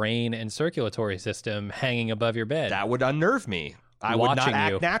disembodied brain and circulatory system hanging above your bed? That would unnerve me. I would not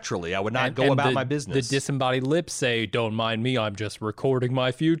act naturally. I would not go about my business. The disembodied lips say, "Don't mind me. I'm just recording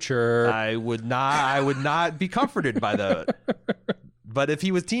my future." I would not be comforted by that. But if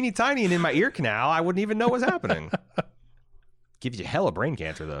he was teeny tiny and in my ear canal, I wouldn't even know what's happening. Gives you hella brain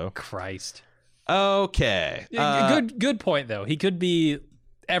cancer, though. Christ. Okay. Good point, though. He could be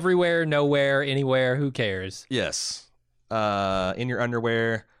everywhere, nowhere, anywhere. Who cares? Yes. In your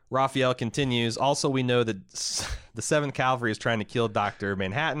underwear. Raphael continues. Also, we know that the 7th Cavalry is trying to kill Dr.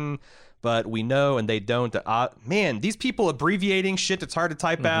 Manhattan, but we know and they don't. Man, these people abbreviating shit that's hard to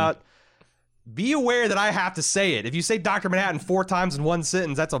type out. Be aware that I have to say it. If you say Dr. Manhattan 4 times in one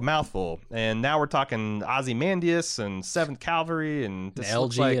sentence, that's a mouthful. And now we're talking Ozymandias and 7th Cavalry and this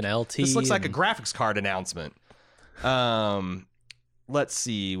LG and LT. This looks like a graphics card announcement. Let's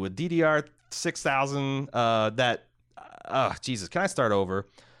see. With DDR 6000, Jesus, can I start over?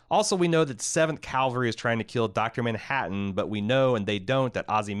 Also, we know that 7th Cavalry is trying to kill Dr. Manhattan, but we know and they don't that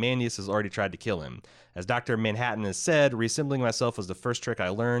Ozymandias has already tried to kill him. As Dr. Manhattan has said, reassembling myself was the first trick I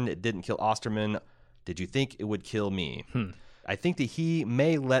learned. It didn't kill Osterman. Did you think it would kill me? I think that he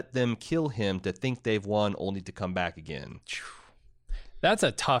may let them kill him to think they've won only to come back again. That's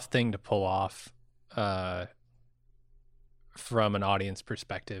a tough thing to pull off from an audience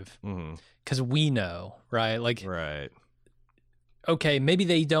perspective. Because we know, right? Right. Okay, maybe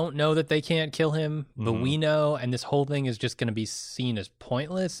they don't know that they can't kill him, but we know, and this whole thing is just going to be seen as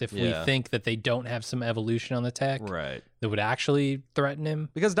pointless if we think that they don't have some evolution on the tech that would actually threaten him.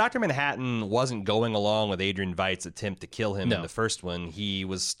 Because Dr. Manhattan wasn't going along with Adrian Veidt's attempt to kill him in the first one. He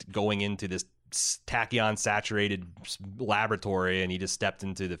was going into this tachyon-saturated laboratory, and he just stepped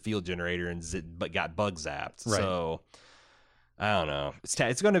into the field generator and got bug zapped. Right. So, I don't know.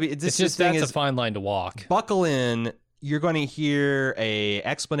 It's going to be... It's just that's a fine line to walk. Buckle in. You're going to hear a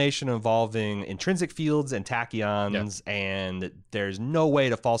explanation involving intrinsic fields and tachyons, and there's no way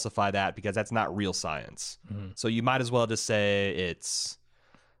to falsify that because that's not real science. So you might as well just say it's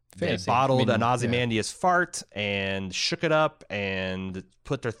they bottled an Ozymandias fart and shook it up and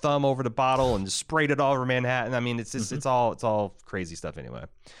put their thumb over the bottle and just sprayed it all over Manhattan. I mean, it's just it's all crazy stuff anyway.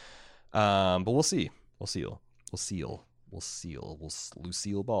 But we'll see. Lucille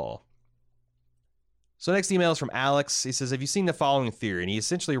Ball. So next email is from Alex. He says, have you seen the following theory? And he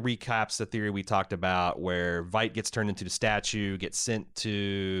essentially recaps the theory we talked about where Veidt gets turned into the statue, gets sent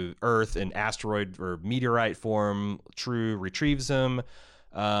to Earth in asteroid or meteorite form. True retrieves him.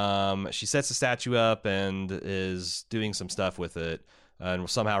 She sets the statue up and is doing some stuff with it and will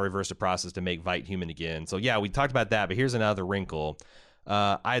somehow reverse the process to make Veidt human again. So yeah, we talked about that, but here's another wrinkle.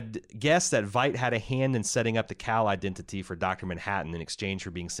 I'd guess that Veidt had a hand in setting up the Cal identity for Dr. Manhattan in exchange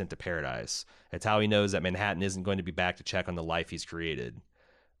for being sent to paradise. It's how he knows that Manhattan isn't going to be back to check on the life he's created.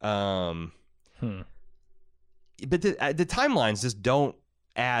 But the timelines just don't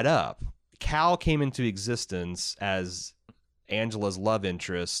add up. Cal came into existence as Angela's love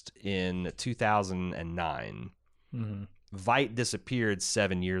interest in 2009. Veidt disappeared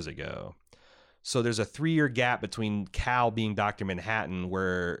 7 years ago. So there's a 3-year gap between Cal being Dr. Manhattan,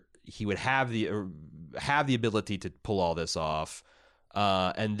 where he would have the ability to pull all this off,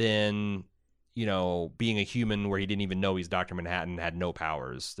 and then being a human where he didn't even know he's Dr. Manhattan, had no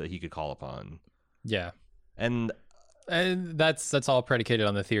powers that he could call upon. Yeah, and that's all predicated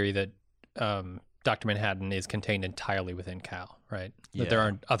on the theory that Dr. Manhattan is contained entirely within Cal, right? That there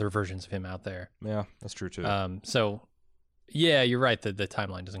aren't other versions of him out there. Yeah, that's true too. So yeah, you're right that the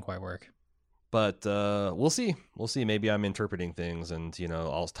timeline doesn't quite work. But we'll see. Maybe I'm interpreting things and,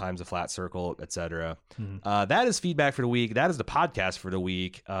 all time's a flat circle, etc. That is feedback for the week. That is the podcast for the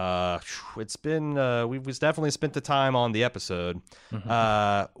week. It's been, we've definitely spent the time on the episode.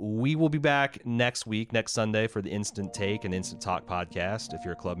 We will be back next Sunday for the Instant Take and Instant Talk podcast, if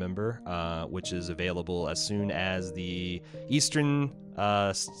you're a club member, which is available as soon as the Eastern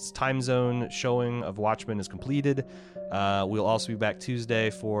time zone showing of Watchmen is completed. We'll also be back Tuesday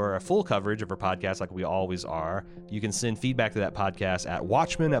for a full coverage of our podcast like we always are. You can send feedback to that podcast at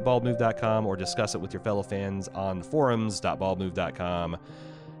watchmen@baldmove.com or discuss it with your fellow fans on forums.baldmove.com.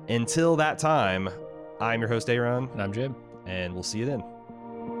 Until that time, I'm your host, A.Ron. And I'm Jim. And we'll see you then.